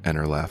 and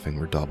her laughing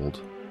redoubled,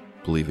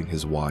 believing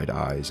his wide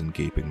eyes and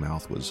gaping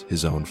mouth was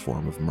his own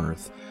form of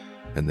mirth,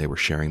 and they were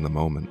sharing the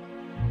moment.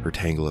 Her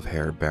tangle of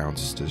hair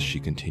bounced as she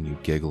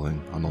continued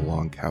giggling on the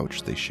long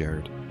couch they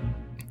shared.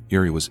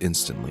 Yuri was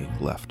instantly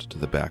left to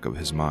the back of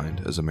his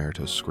mind as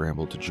Emeritus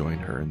scrambled to join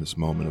her in this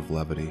moment of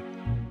levity,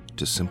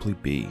 to simply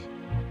be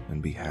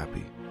and be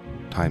happy.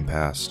 Time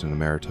passed, and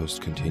Emeritus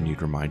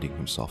continued reminding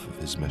himself of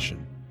his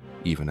mission,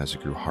 even as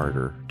it grew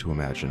harder to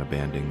imagine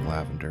abandoning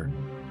Lavender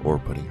or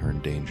putting her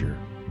in danger.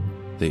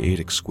 They ate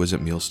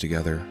exquisite meals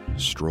together,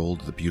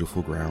 strolled the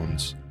beautiful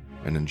grounds,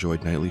 and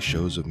enjoyed nightly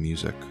shows of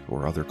music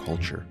or other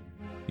culture.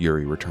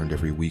 Yuri returned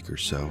every week or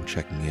so,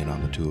 checking in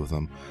on the two of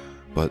them,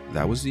 but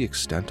that was the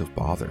extent of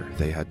bother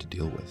they had to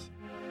deal with.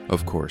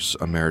 Of course,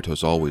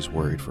 Emeritus always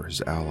worried for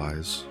his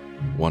allies,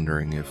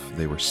 wondering if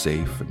they were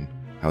safe and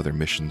how their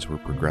missions were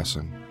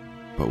progressing.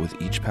 But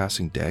with each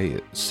passing day,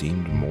 it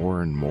seemed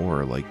more and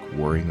more like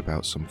worrying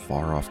about some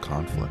far-off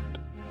conflict,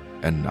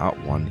 and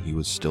not one he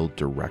was still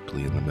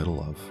directly in the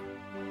middle of.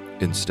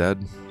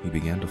 Instead, he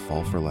began to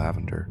fall for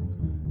Lavender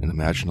and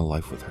imagine a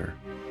life with her,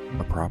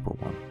 a proper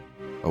one,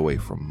 away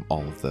from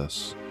all of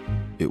this.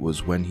 It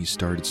was when he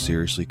started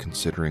seriously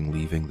considering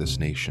leaving this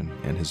nation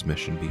and his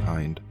mission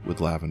behind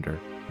with Lavender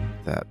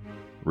that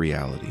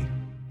reality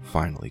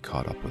finally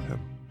caught up with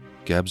him.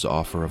 Geb's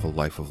offer of a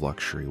life of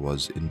luxury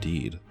was,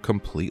 indeed,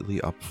 completely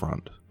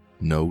upfront,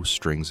 no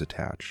strings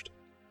attached.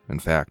 In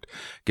fact,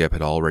 Geb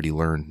had already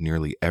learned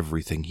nearly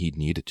everything he'd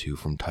needed to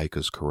from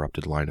Taika's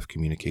corrupted line of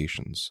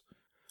communications,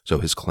 so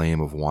his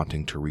claim of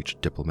wanting to reach a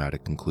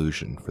diplomatic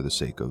conclusion for the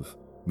sake of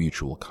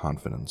mutual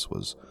confidence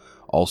was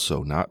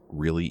also not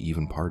really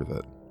even part of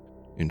it.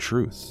 In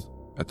truth,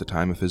 at the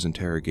time of his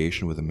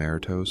interrogation with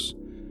Emeritus,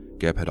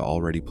 Geb had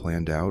already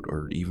planned out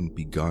or even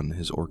begun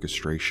his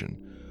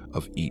orchestration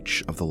of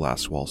each of the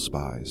Last Wall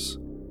spies,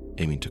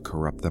 aiming to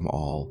corrupt them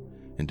all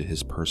into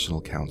his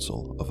personal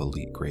council of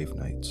elite Grave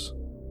Knights.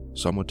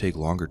 Some would take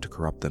longer to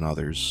corrupt than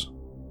others,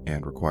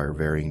 and require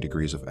varying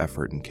degrees of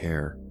effort and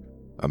care.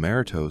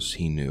 Emeritus,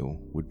 he knew,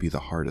 would be the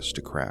hardest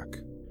to crack.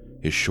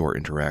 His short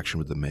interaction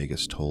with the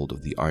Magus told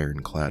of the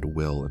ironclad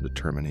will and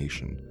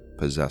determination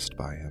possessed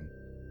by him.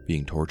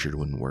 Being tortured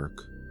wouldn't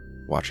work.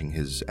 Watching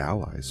his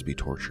allies be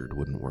tortured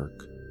wouldn't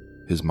work.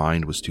 His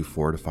mind was too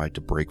fortified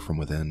to break from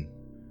within.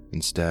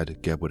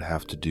 Instead, Geb would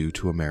have to do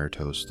to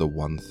Emeritus the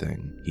one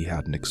thing he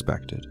hadn't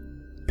expected: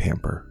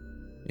 pamper.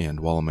 And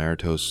while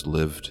Emeritus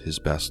lived his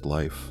best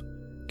life,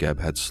 Geb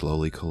had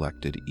slowly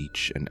collected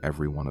each and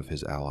every one of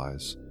his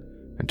allies,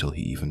 until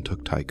he even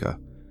took Taika,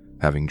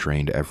 having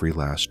drained every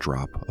last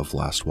drop of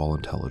Last Wall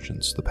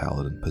intelligence the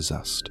Paladin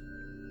possessed.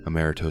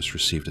 Emeritus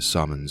received a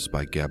summons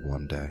by Geb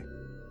one day.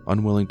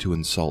 Unwilling to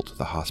insult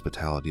the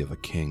hospitality of a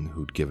king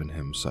who'd given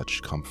him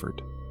such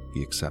comfort,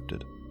 he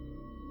accepted.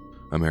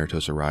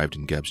 Emeritus arrived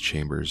in Geb's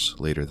chambers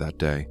later that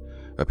day,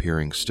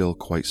 appearing still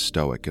quite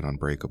stoic and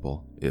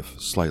unbreakable, if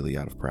slightly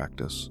out of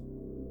practice.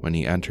 When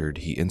he entered,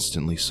 he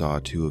instantly saw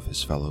two of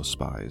his fellow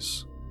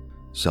spies,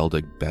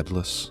 Seldig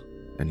Bedless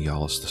and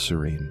Yalis the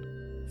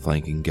Serene,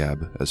 flanking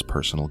Geb as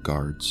personal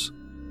guards.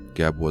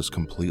 Geb was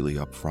completely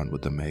upfront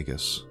with the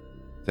Magus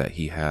that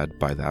he had,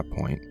 by that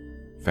point,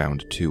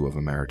 found two of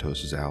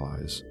Emeritus's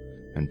allies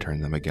and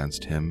turned them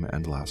against him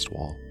and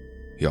Lastwall.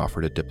 He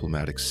offered a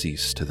diplomatic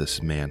cease to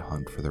this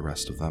manhunt for the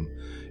rest of them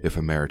if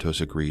Emeritus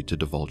agreed to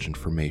divulge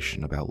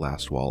information about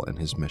Lastwall and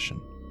his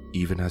mission.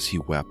 Even as he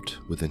wept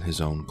within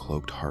his own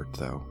cloaked heart,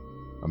 though,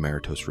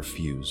 Emeritus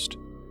refused,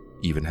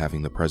 even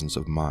having the presence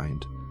of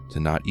mind to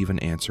not even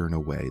answer in a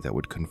way that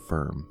would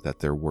confirm that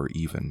there were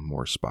even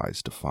more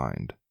spies to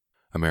find.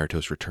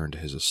 Emeritus returned to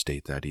his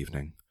estate that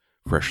evening,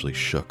 freshly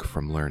shook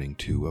from learning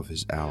two of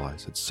his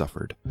allies had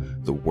suffered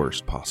the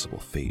worst possible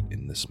fate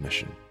in this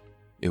mission.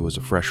 It was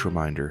a fresh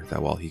reminder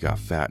that while he got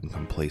fat and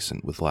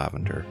complacent with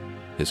Lavender,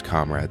 his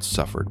comrades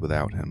suffered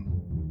without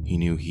him. He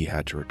knew he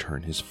had to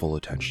return his full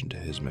attention to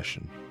his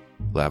mission.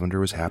 Lavender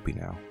was happy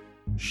now.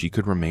 She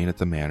could remain at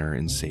the manor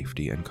in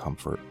safety and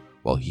comfort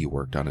while he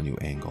worked on a new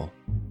angle.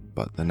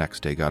 But the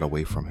next day got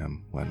away from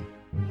him when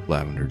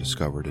Lavender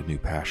discovered a new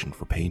passion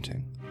for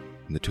painting,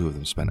 and the two of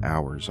them spent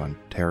hours on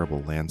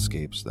terrible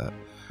landscapes that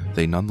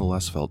they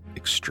nonetheless felt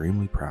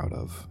extremely proud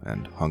of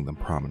and hung them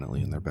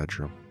prominently in their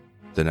bedroom.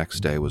 The next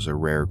day was a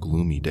rare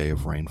gloomy day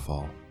of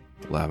rainfall,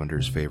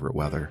 Lavender's favorite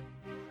weather,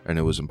 and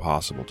it was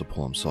impossible to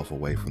pull himself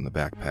away from the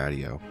back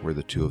patio where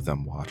the two of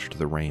them watched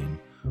the rain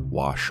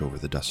wash over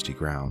the dusty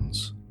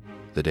grounds.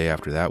 The day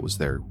after that was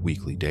their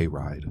weekly day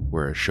ride,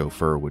 where a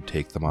chauffeur would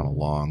take them on a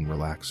long,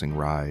 relaxing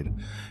ride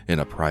in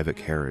a private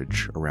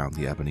carriage around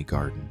the Ebony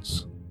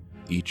Gardens.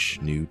 Each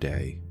new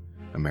day,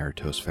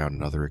 Emeritus found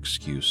another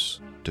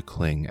excuse to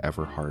cling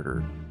ever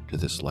harder to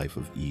this life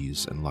of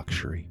ease and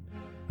luxury,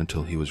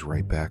 until he was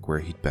right back where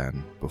he'd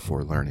been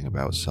before learning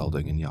about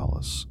Seldig and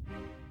Yalis.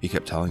 He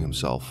kept telling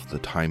himself the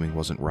timing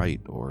wasn't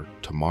right, or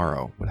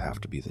tomorrow would have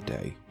to be the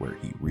day where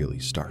he really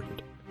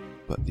started.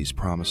 But these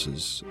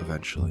promises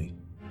eventually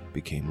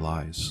became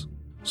lies.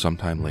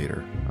 Sometime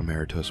later,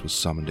 Emeritus was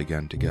summoned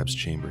again to Geb's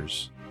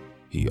chambers.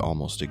 He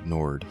almost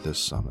ignored this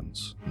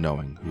summons,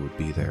 knowing who would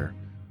be there,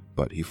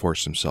 but he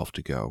forced himself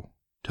to go,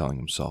 telling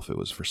himself it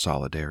was for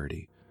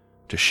solidarity,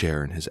 to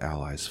share in his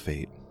allies'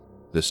 fate.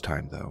 This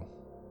time, though,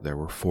 there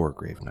were 4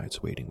 Grave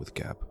Knights waiting with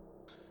Geb.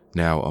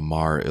 Now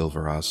Amar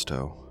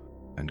Ilvarasto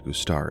and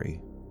Gustari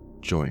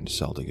joined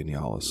Seldig and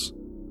Yalis.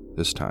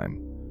 This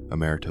time,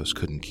 Emeritus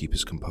couldn't keep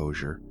his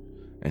composure,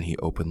 and he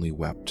openly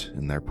wept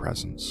in their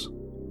presence.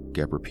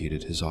 Geb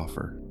repeated his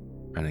offer,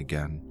 and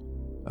again,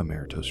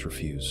 Emeritus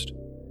refused.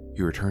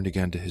 He returned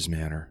again to his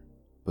manor,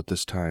 but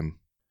this time,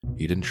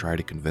 he didn't try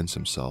to convince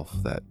himself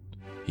that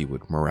he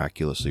would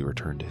miraculously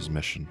return to his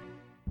mission.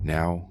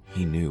 Now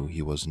he knew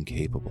he was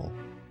incapable,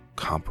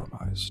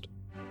 compromised.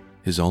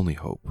 His only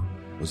hope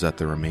was that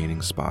the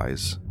remaining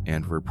spies,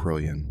 Anverd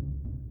Proyan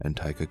and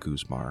Taika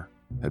Guzmar,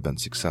 had been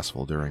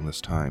successful during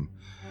this time,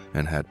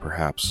 and had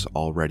perhaps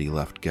already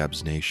left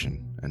Geb's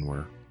nation and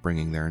were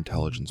bringing their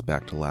intelligence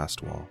back to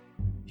Lastwall.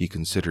 He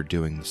considered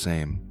doing the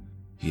same.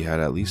 He had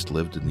at least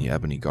lived in the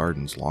Ebony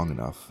Gardens long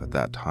enough at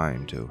that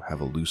time to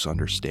have a loose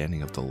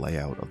understanding of the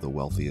layout of the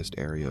wealthiest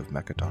area of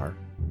Mekatar.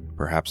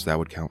 Perhaps that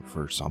would count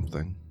for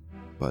something.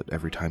 But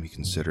every time he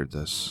considered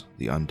this,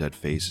 the undead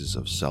faces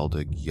of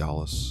Seldig,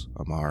 Yalis,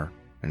 Amar,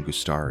 and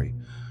Gustari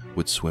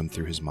would swim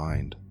through his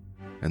mind,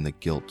 and the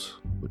guilt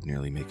would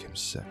nearly make him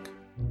sick.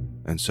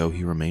 And so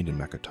he remained in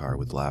Mekatar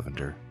with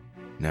Lavender,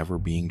 never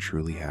being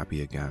truly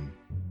happy again,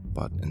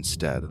 but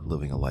instead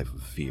living a life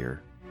of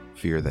fear.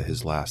 Fear that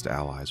his last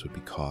allies would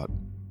be caught.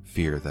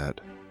 Fear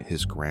that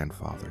his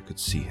grandfather could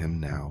see him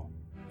now.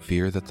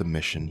 Fear that the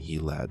mission he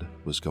led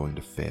was going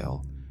to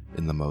fail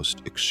in the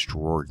most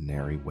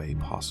extraordinary way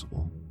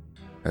possible.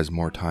 As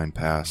more time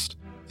passed,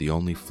 the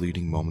only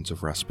fleeting moments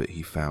of respite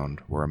he found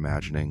were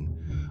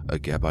imagining a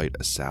Gebite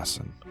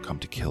assassin come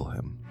to kill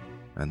him,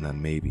 and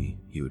then maybe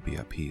he would be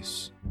at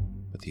peace.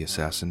 But the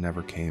assassin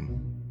never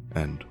came,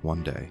 and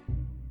one day,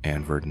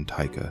 Anverd and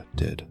Taika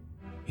did.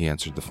 He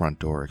answered the front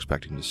door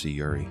expecting to see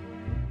Yuri,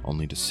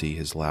 only to see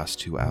his last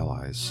 2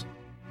 allies,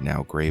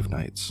 now Grave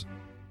Knights.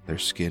 Their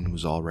skin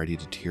was already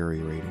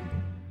deteriorating,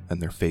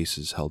 and their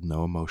faces held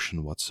no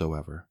emotion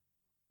whatsoever.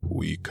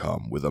 "We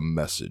come with a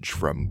message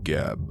from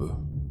Geb."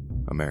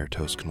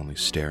 Emeritus can only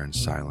stare in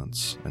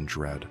silence and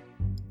dread.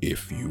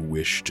 "If you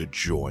wish to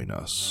join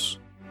us,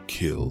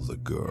 kill the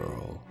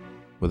girl."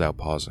 Without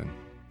pausing,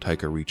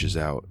 Taika reaches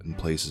out and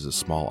places a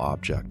small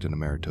object in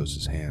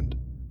Emeritus's hand.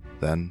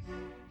 Then,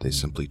 they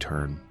simply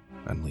turn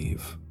and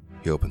leave.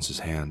 He opens his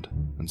hand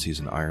and sees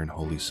an iron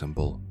holy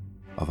symbol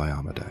of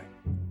Iamade.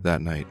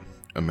 That night,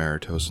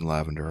 Emeritus and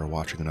Lavender are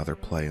watching another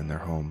play in their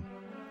home,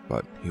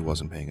 but he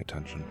wasn't paying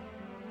attention.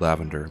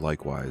 Lavender,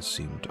 likewise,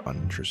 seemed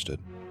uninterested.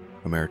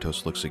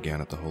 Emeritus looks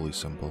again at the holy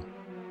symbol.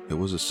 It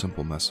was a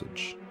simple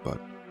message, but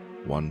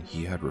one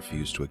he had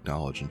refused to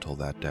acknowledge until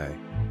that day.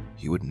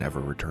 He would never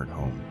return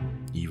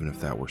home, even if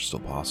that were still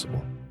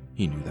possible.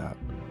 He knew that,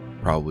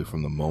 probably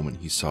from the moment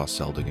he saw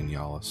Seldig and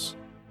Yalis.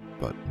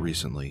 But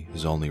recently,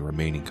 his only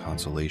remaining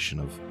consolation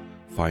of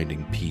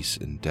finding peace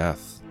in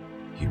death,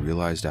 he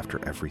realized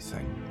after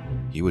everything,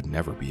 he would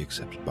never be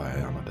accepted by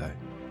Ionade.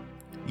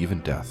 Even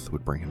death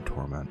would bring him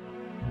torment.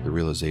 The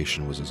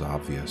realization was as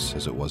obvious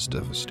as it was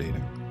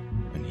devastating,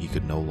 and he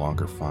could no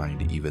longer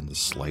find even the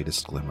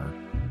slightest glimmer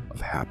of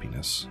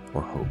happiness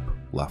or hope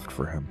left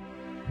for him.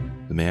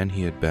 The man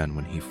he had been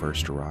when he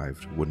first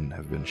arrived wouldn't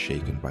have been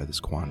shaken by this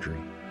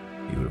quandary.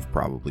 He would have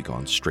probably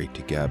gone straight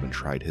to Geb and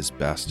tried his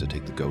best to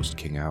take the Ghost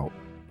King out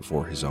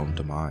before his own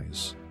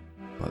demise.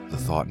 But the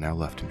thought now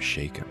left him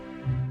shaken.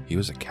 He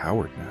was a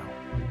coward now.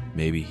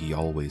 Maybe he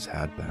always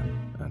had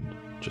been, and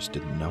just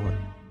didn't know it.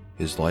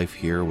 His life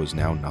here was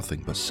now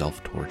nothing but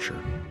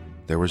self-torture.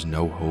 There was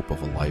no hope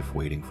of a life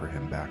waiting for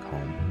him back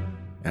home.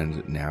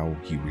 And now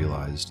he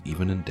realized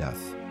even in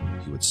death,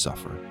 he would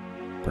suffer.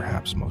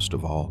 Perhaps most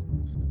of all.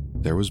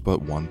 There was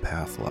but one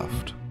path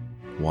left.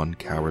 One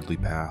cowardly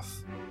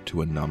path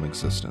to a numb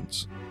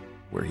existence,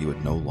 where he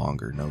would no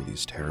longer know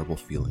these terrible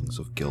feelings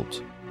of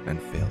guilt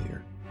and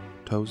failure.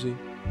 Tozy,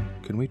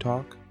 can we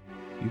talk?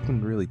 You've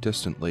been really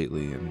distant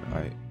lately, and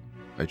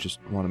I just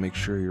want to make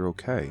sure you're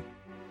okay.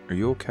 Are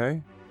you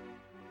okay?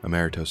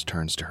 Emeritus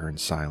turns to her in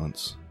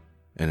silence,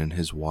 and in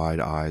his wide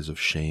eyes of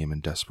shame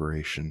and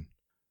desperation,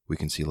 we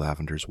can see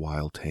Lavender's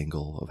wild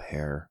tangle of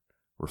hair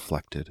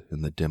reflected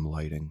in the dim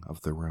lighting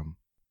of the room.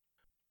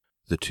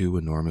 The two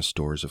enormous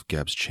doors of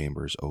Geb's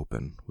chambers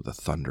open with a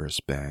thunderous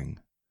bang,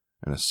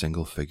 and a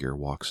single figure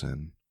walks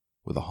in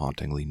with a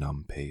hauntingly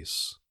numb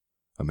pace.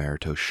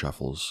 Emeritus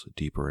shuffles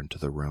deeper into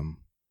the room,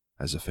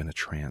 as if in a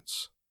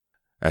trance.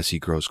 As he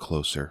grows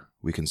closer,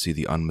 we can see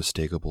the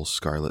unmistakable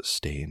scarlet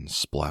stain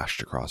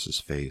splashed across his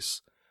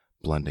face,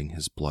 blending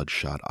his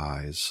bloodshot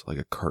eyes like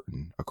a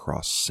curtain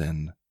across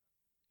sin.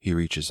 He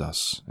reaches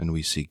us, and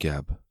we see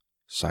Geb,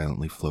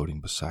 silently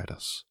floating beside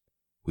us.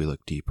 We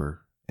look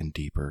deeper and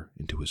deeper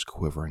into his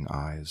quivering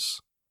eyes,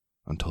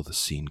 until the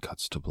scene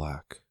cuts to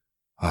black.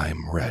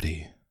 I'm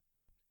ready.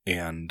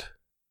 And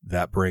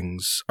that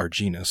brings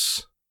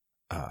Arginus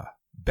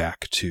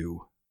back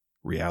to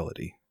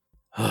reality.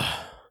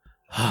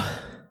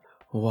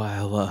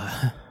 While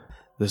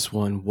this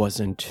one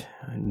wasn't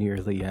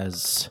nearly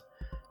as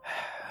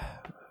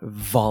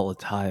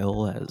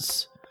volatile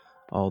as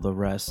all the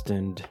rest,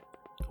 and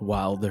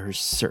while there's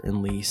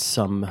certainly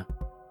some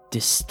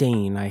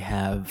disdain I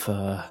have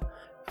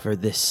for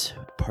this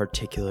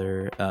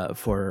particular,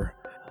 for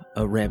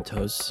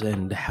Ramtos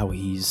and how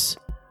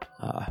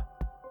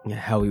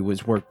he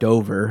was worked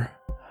over,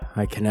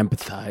 I can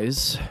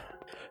empathize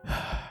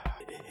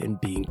in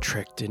being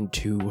tricked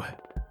into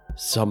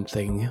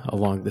something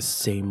along the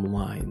same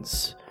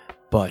lines,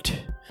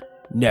 but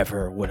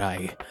never would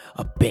I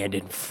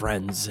abandon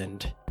friends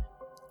and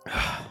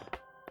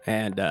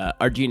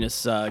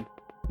Arginus,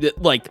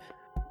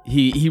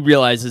 he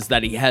realizes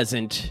that he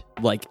hasn't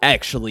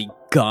actually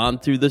gone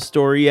through the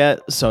story yet,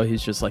 so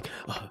he's just like,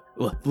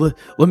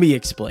 let me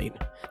explain,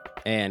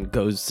 and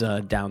goes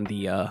down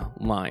the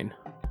line.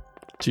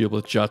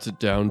 Teoblith jots it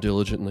down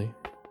diligently,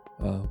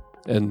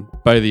 and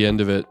by the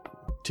end of it,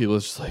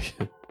 Teoblith's like,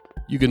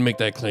 you can make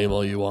that claim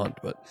all you want,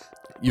 but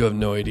you have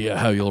no idea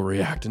how you'll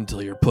react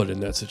until you're put in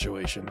that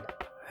situation.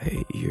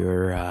 Hey,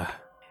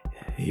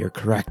 you're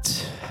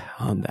correct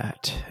on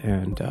that,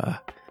 and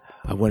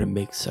I wouldn't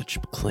make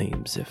such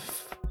claims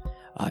if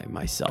I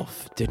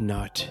myself did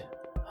not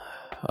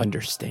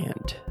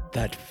understand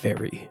that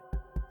very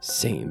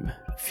same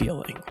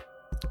feeling.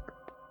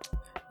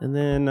 And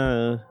then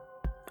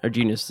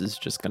Arginus is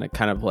just gonna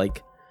kind of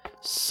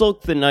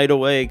sulk the night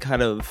away,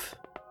 kind of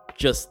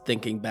just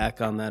thinking back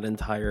on that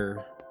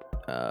entire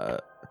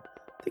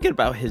thinking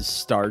about his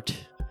start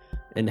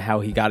and how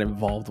he got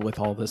involved with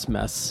all this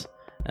mess,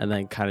 and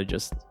then kind of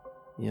just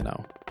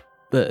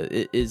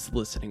is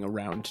listening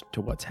around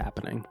to what's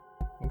happening.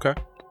 Okay.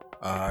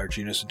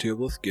 Arginus and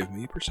Teoblith, give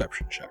me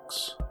perception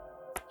checks.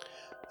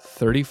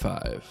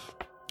 35.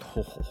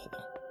 Oh,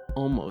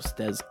 almost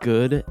as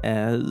good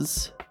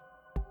as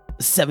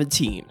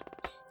 17.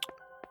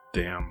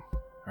 Damn.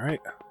 All right.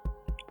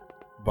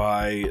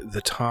 By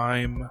the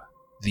time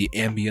the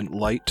ambient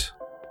light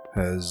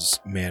has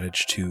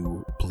managed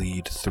to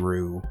bleed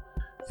through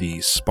the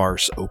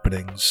sparse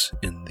openings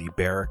in the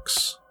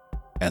barracks,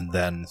 and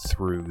then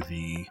through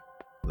the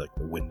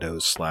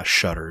windows /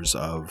 shutters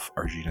of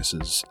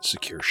Arginus's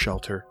secure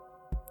shelter,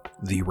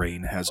 the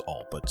rain has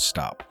all but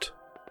stopped.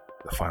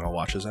 The final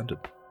watch has ended.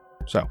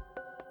 So,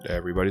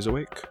 everybody's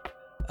awake.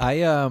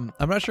 I'm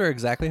not sure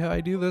exactly how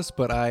I do this,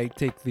 but I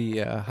take the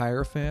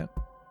Hierophant.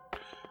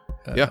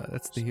 Yeah.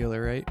 That's the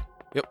healer, right?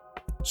 Yep.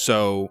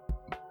 So,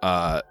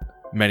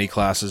 many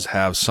classes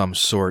have some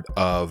sort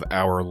of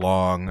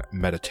hour-long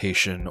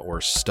meditation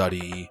or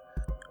study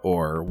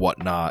or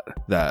whatnot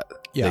that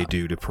they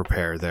do to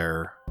prepare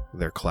their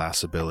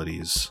class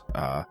abilities.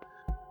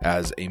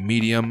 As a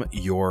medium,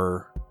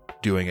 you're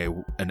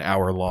doing an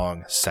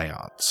hour-long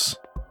seance.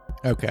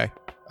 Okay.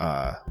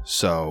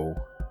 So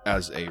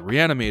as a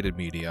reanimated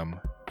medium,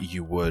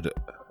 you would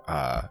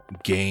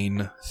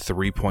gain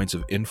 3 points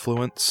of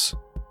influence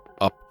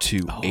up to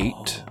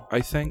 8,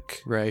 I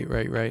think. Right.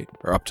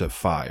 Or up to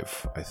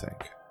 5, I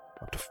think.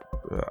 Up to,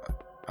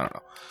 I don't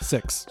know.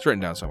 6. It's written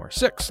down somewhere.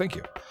 6, thank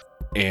you.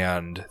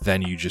 And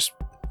then you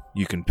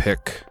can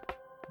pick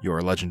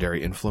your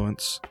legendary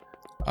influence.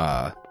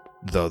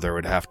 Though there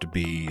would have to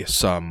be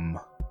some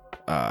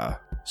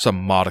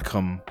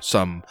modicum,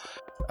 some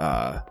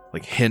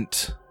like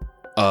hint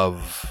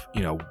of,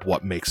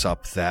 what makes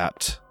up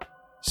that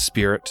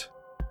spirit.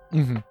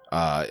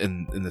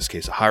 Mm-hmm. In this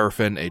case, a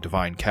Hierophant, a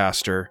divine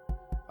caster,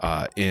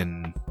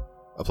 in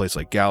a place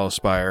like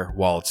Gallowspire.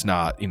 While it's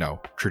not,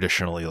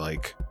 traditionally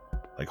like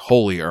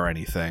holy or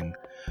anything,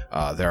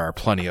 there are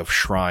plenty of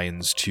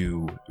shrines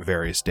to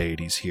various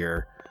deities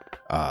here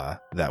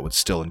that would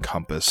still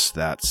encompass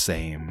that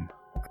same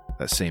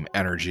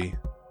energy,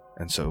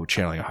 and so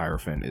channeling a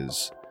Hierophant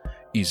is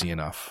easy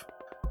enough.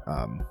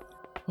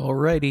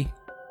 Alrighty.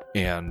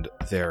 And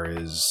there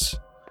is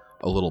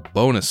a little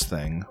bonus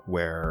thing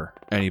where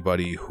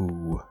anybody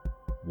who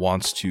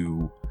wants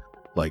to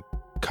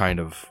kind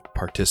of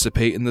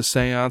participate in the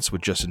seance,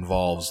 which just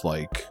involves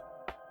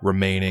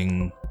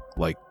remaining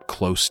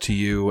close to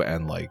you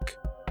and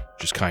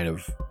just kind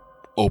of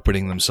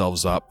opening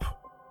themselves up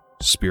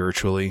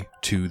spiritually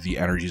to the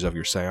energies of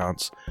your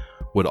seance,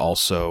 would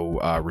also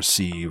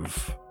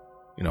receive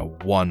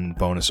one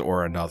bonus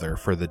or another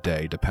for the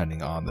day,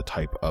 depending on the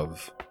type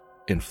of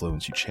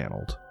influence you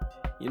channeled.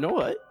 You know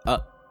what?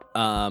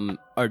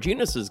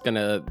 Arginus is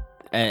gonna,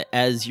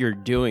 as you're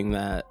doing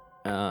that,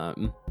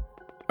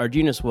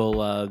 Arginus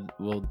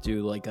will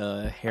do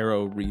a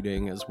harrow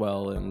reading as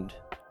well, and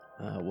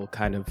will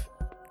kind of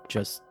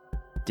just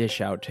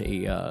dish out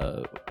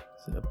a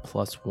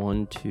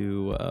 +1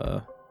 to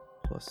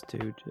 +2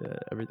 to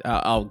everything.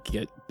 I'll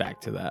get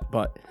back to that,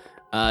 but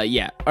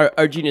yeah,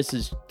 Arginus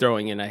is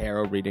throwing in a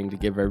harrow reading to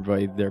give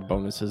everybody their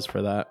bonuses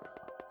for that.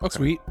 Okay.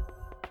 Sweet.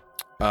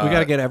 We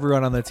gotta get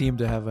everyone on the team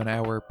to have an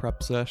hour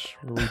prep sesh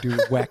where we do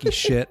wacky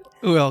shit.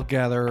 We all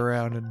gather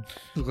around and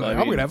I'm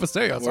gonna have a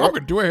seance. I'm gonna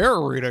do a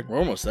harrow reading. We're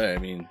almost there. I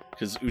mean,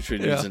 because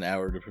Uhtred needs an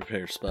hour to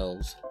prepare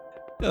spells.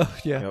 Oh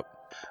yeah.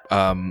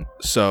 Yep.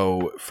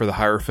 So for the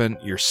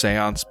Hierophant, your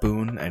seance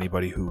boon,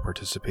 anybody who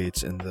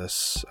participates in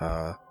this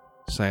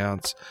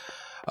seance,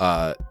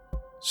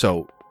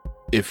 so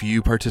if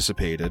you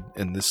participated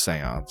in this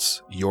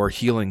seance, your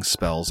healing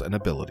spells and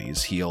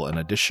abilities heal an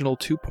additional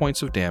 2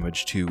 points of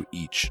damage to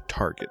each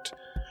target.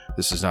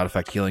 This does not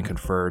affect healing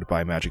conferred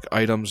by magic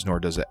items, nor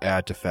does it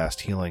add to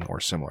fast healing or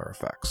similar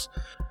effects.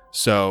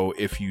 So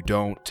if you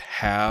don't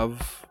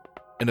have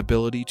an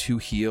ability to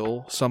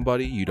heal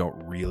somebody, you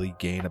don't really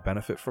gain a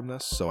benefit from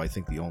this. So I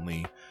think the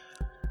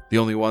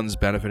only ones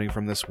benefiting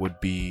from this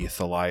would be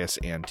Thalias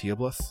and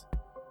Teoblith.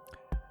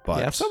 But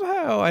yeah,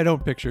 somehow I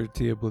don't picture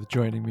Teoblith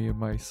joining me in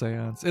my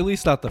seance. At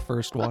least not the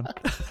first one.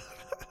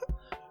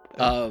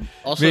 Also,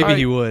 maybe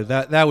he would.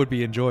 That would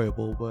be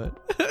enjoyable,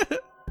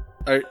 but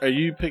are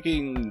you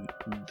picking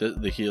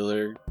the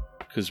healer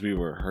because we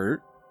were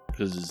hurt?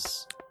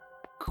 Because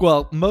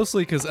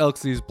mostly because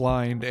Elxie's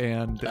blind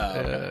and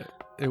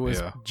it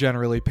was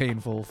generally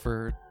painful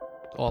for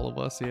all of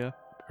us. Yeah,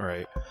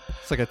 right.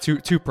 It's like a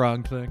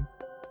two-pronged thing.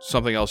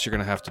 Something else you're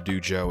gonna have to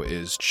do, Joe,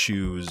 is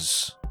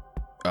choose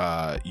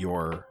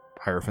your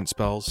Hierophant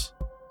spells.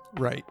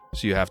 Right.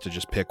 So you have to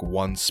just pick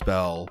one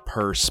spell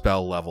per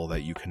spell level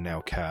that you can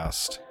now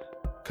cast,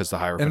 because the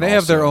Hierophant and they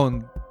have their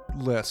own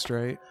list,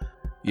 right?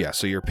 Yeah,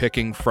 so you're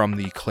picking from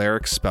the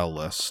cleric spell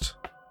list.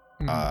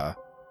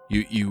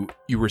 You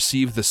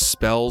receive the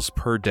spells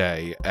per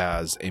day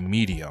as a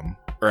medium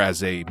or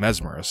as a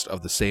mesmerist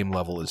of the same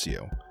level as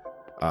you.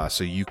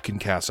 So you can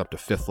cast up to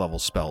 5th level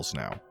spells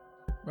now.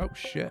 Oh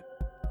shit.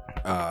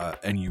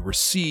 And you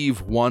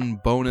receive one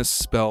bonus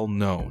spell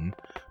known,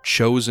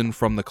 chosen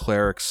from the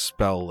cleric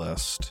spell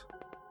list,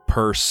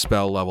 per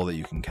spell level that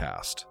you can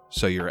cast.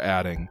 So you're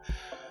adding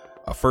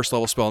a 1st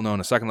level spell known,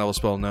 a 2nd level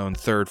spell known,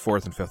 3rd,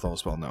 4th, and 5th level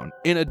spell known,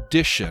 in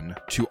addition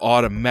to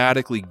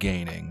automatically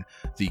gaining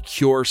the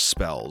cure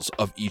spells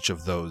of each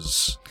of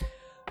those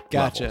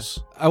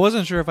levels. I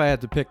wasn't sure if I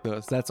had to pick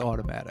those. That's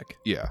automatic.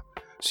 Yeah.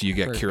 So you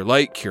get Cure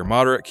Light, Cure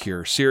Moderate,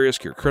 Cure Serious,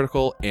 Cure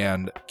Critical,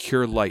 and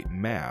Cure Light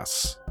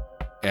Mass.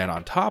 And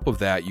on top of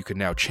that, you can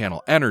now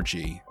channel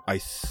energy. I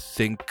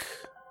think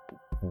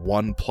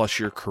 1 plus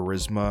your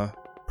charisma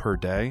per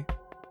day.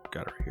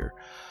 Got it right here.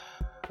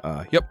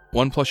 Yep,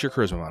 1 plus your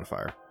charisma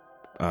modifier.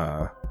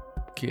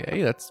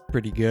 Okay, that's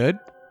pretty good.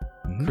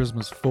 Mhm.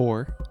 Charisma's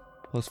 4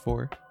 plus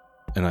 4.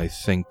 And I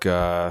think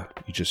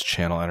you just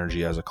channel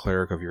energy as a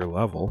cleric of your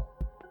level.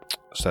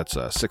 So that's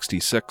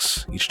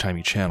 66 each time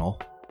you channel.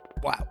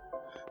 Wow.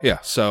 Yeah,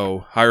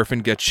 so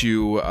Hierophant gets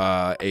you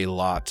a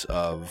lot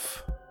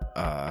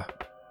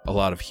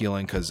of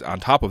healing, because on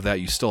top of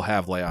that, you still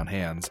have Lay on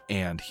Hands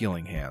and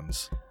Healing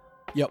Hands.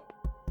 Yep.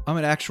 I'm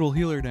an actual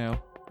healer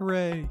now.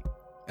 Hooray.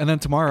 And then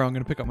tomorrow I'm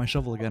going to pick up my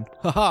shovel again.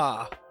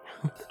 Haha.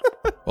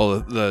 Well,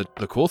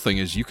 the cool thing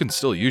is you can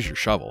still use your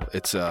shovel.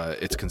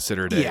 It's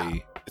considered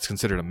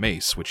a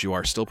mace, which you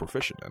are still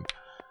proficient in.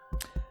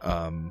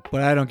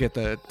 But I don't get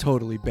the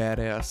totally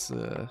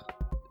badass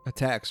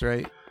attacks,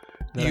 right?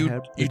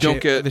 You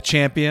don't get the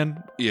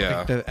champion. Yeah,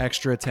 like the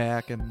extra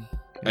attack and.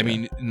 Yeah. I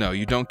mean, no,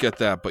 you don't get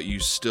that, but you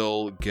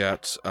still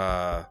get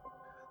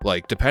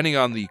like depending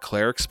on the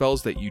cleric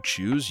spells that you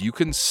choose, you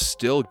can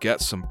still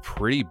get some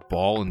pretty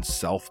ball and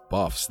self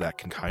buffs that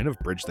can kind of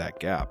bridge that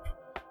gap.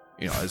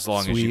 You know, as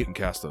long as you can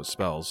cast those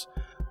spells.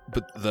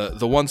 But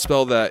the one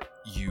spell that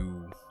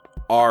you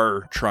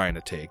are trying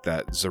to take,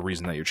 that's the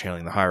reason that you're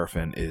channeling the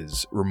Hierophant,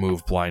 is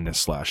remove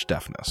blindness /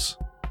 deafness.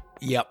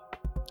 Yep.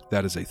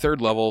 That is a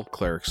 3rd level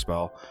cleric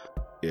spell.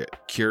 It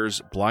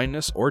cures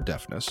blindness or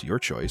deafness, your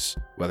choice,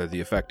 whether the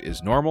effect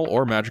is normal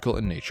or magical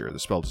in nature. The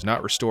spell does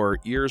not restore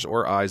ears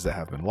or eyes that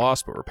have been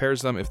lost, but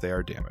repairs them if they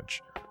are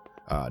damaged.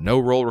 No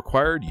roll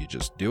required, you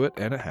just do it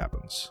and it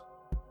happens.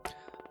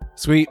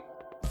 Sweet.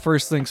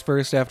 First things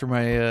first, after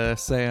my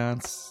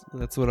seance,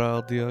 that's what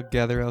I'll do. I'll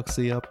gather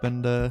Elxie up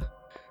and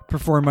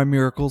perform my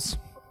miracles.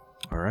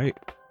 All right.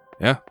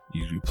 Yeah,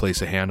 you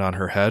place a hand on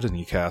her head and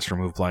you cast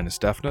Remove Blindness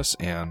Deafness,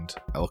 and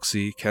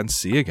Elxie can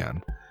see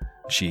again.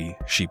 She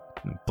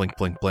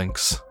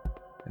blinks,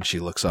 and she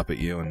looks up at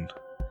you and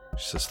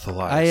she says,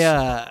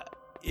 "Thalias,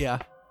 yeah.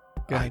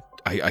 Go ahead.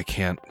 I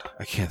can't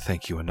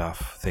thank you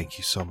enough. Thank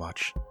you so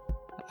much."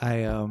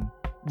 I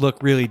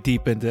look really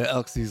deep into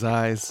Elxie's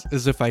eyes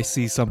as if I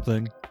see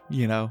something,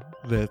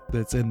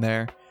 that's in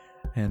there,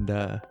 and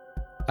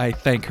I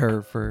thank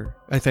her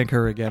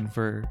again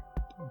for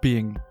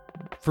being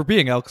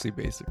Elxie,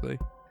 basically.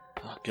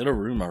 Oh, get a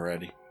room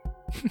already.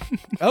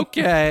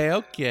 Okay.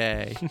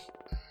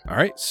 All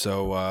right,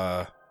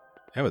 so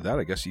with that,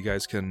 I guess you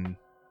guys can.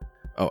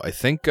 Oh, I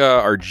think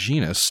our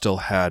Genus still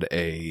had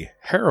a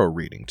Harrow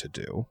reading to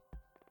do,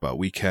 but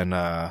we can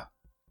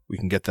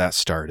get that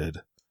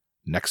started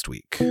next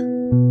week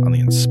on the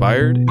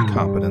Inspired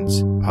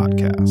Incompetence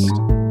podcast.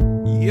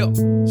 Yep.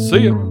 See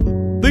ya.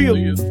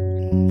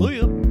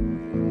 See ya.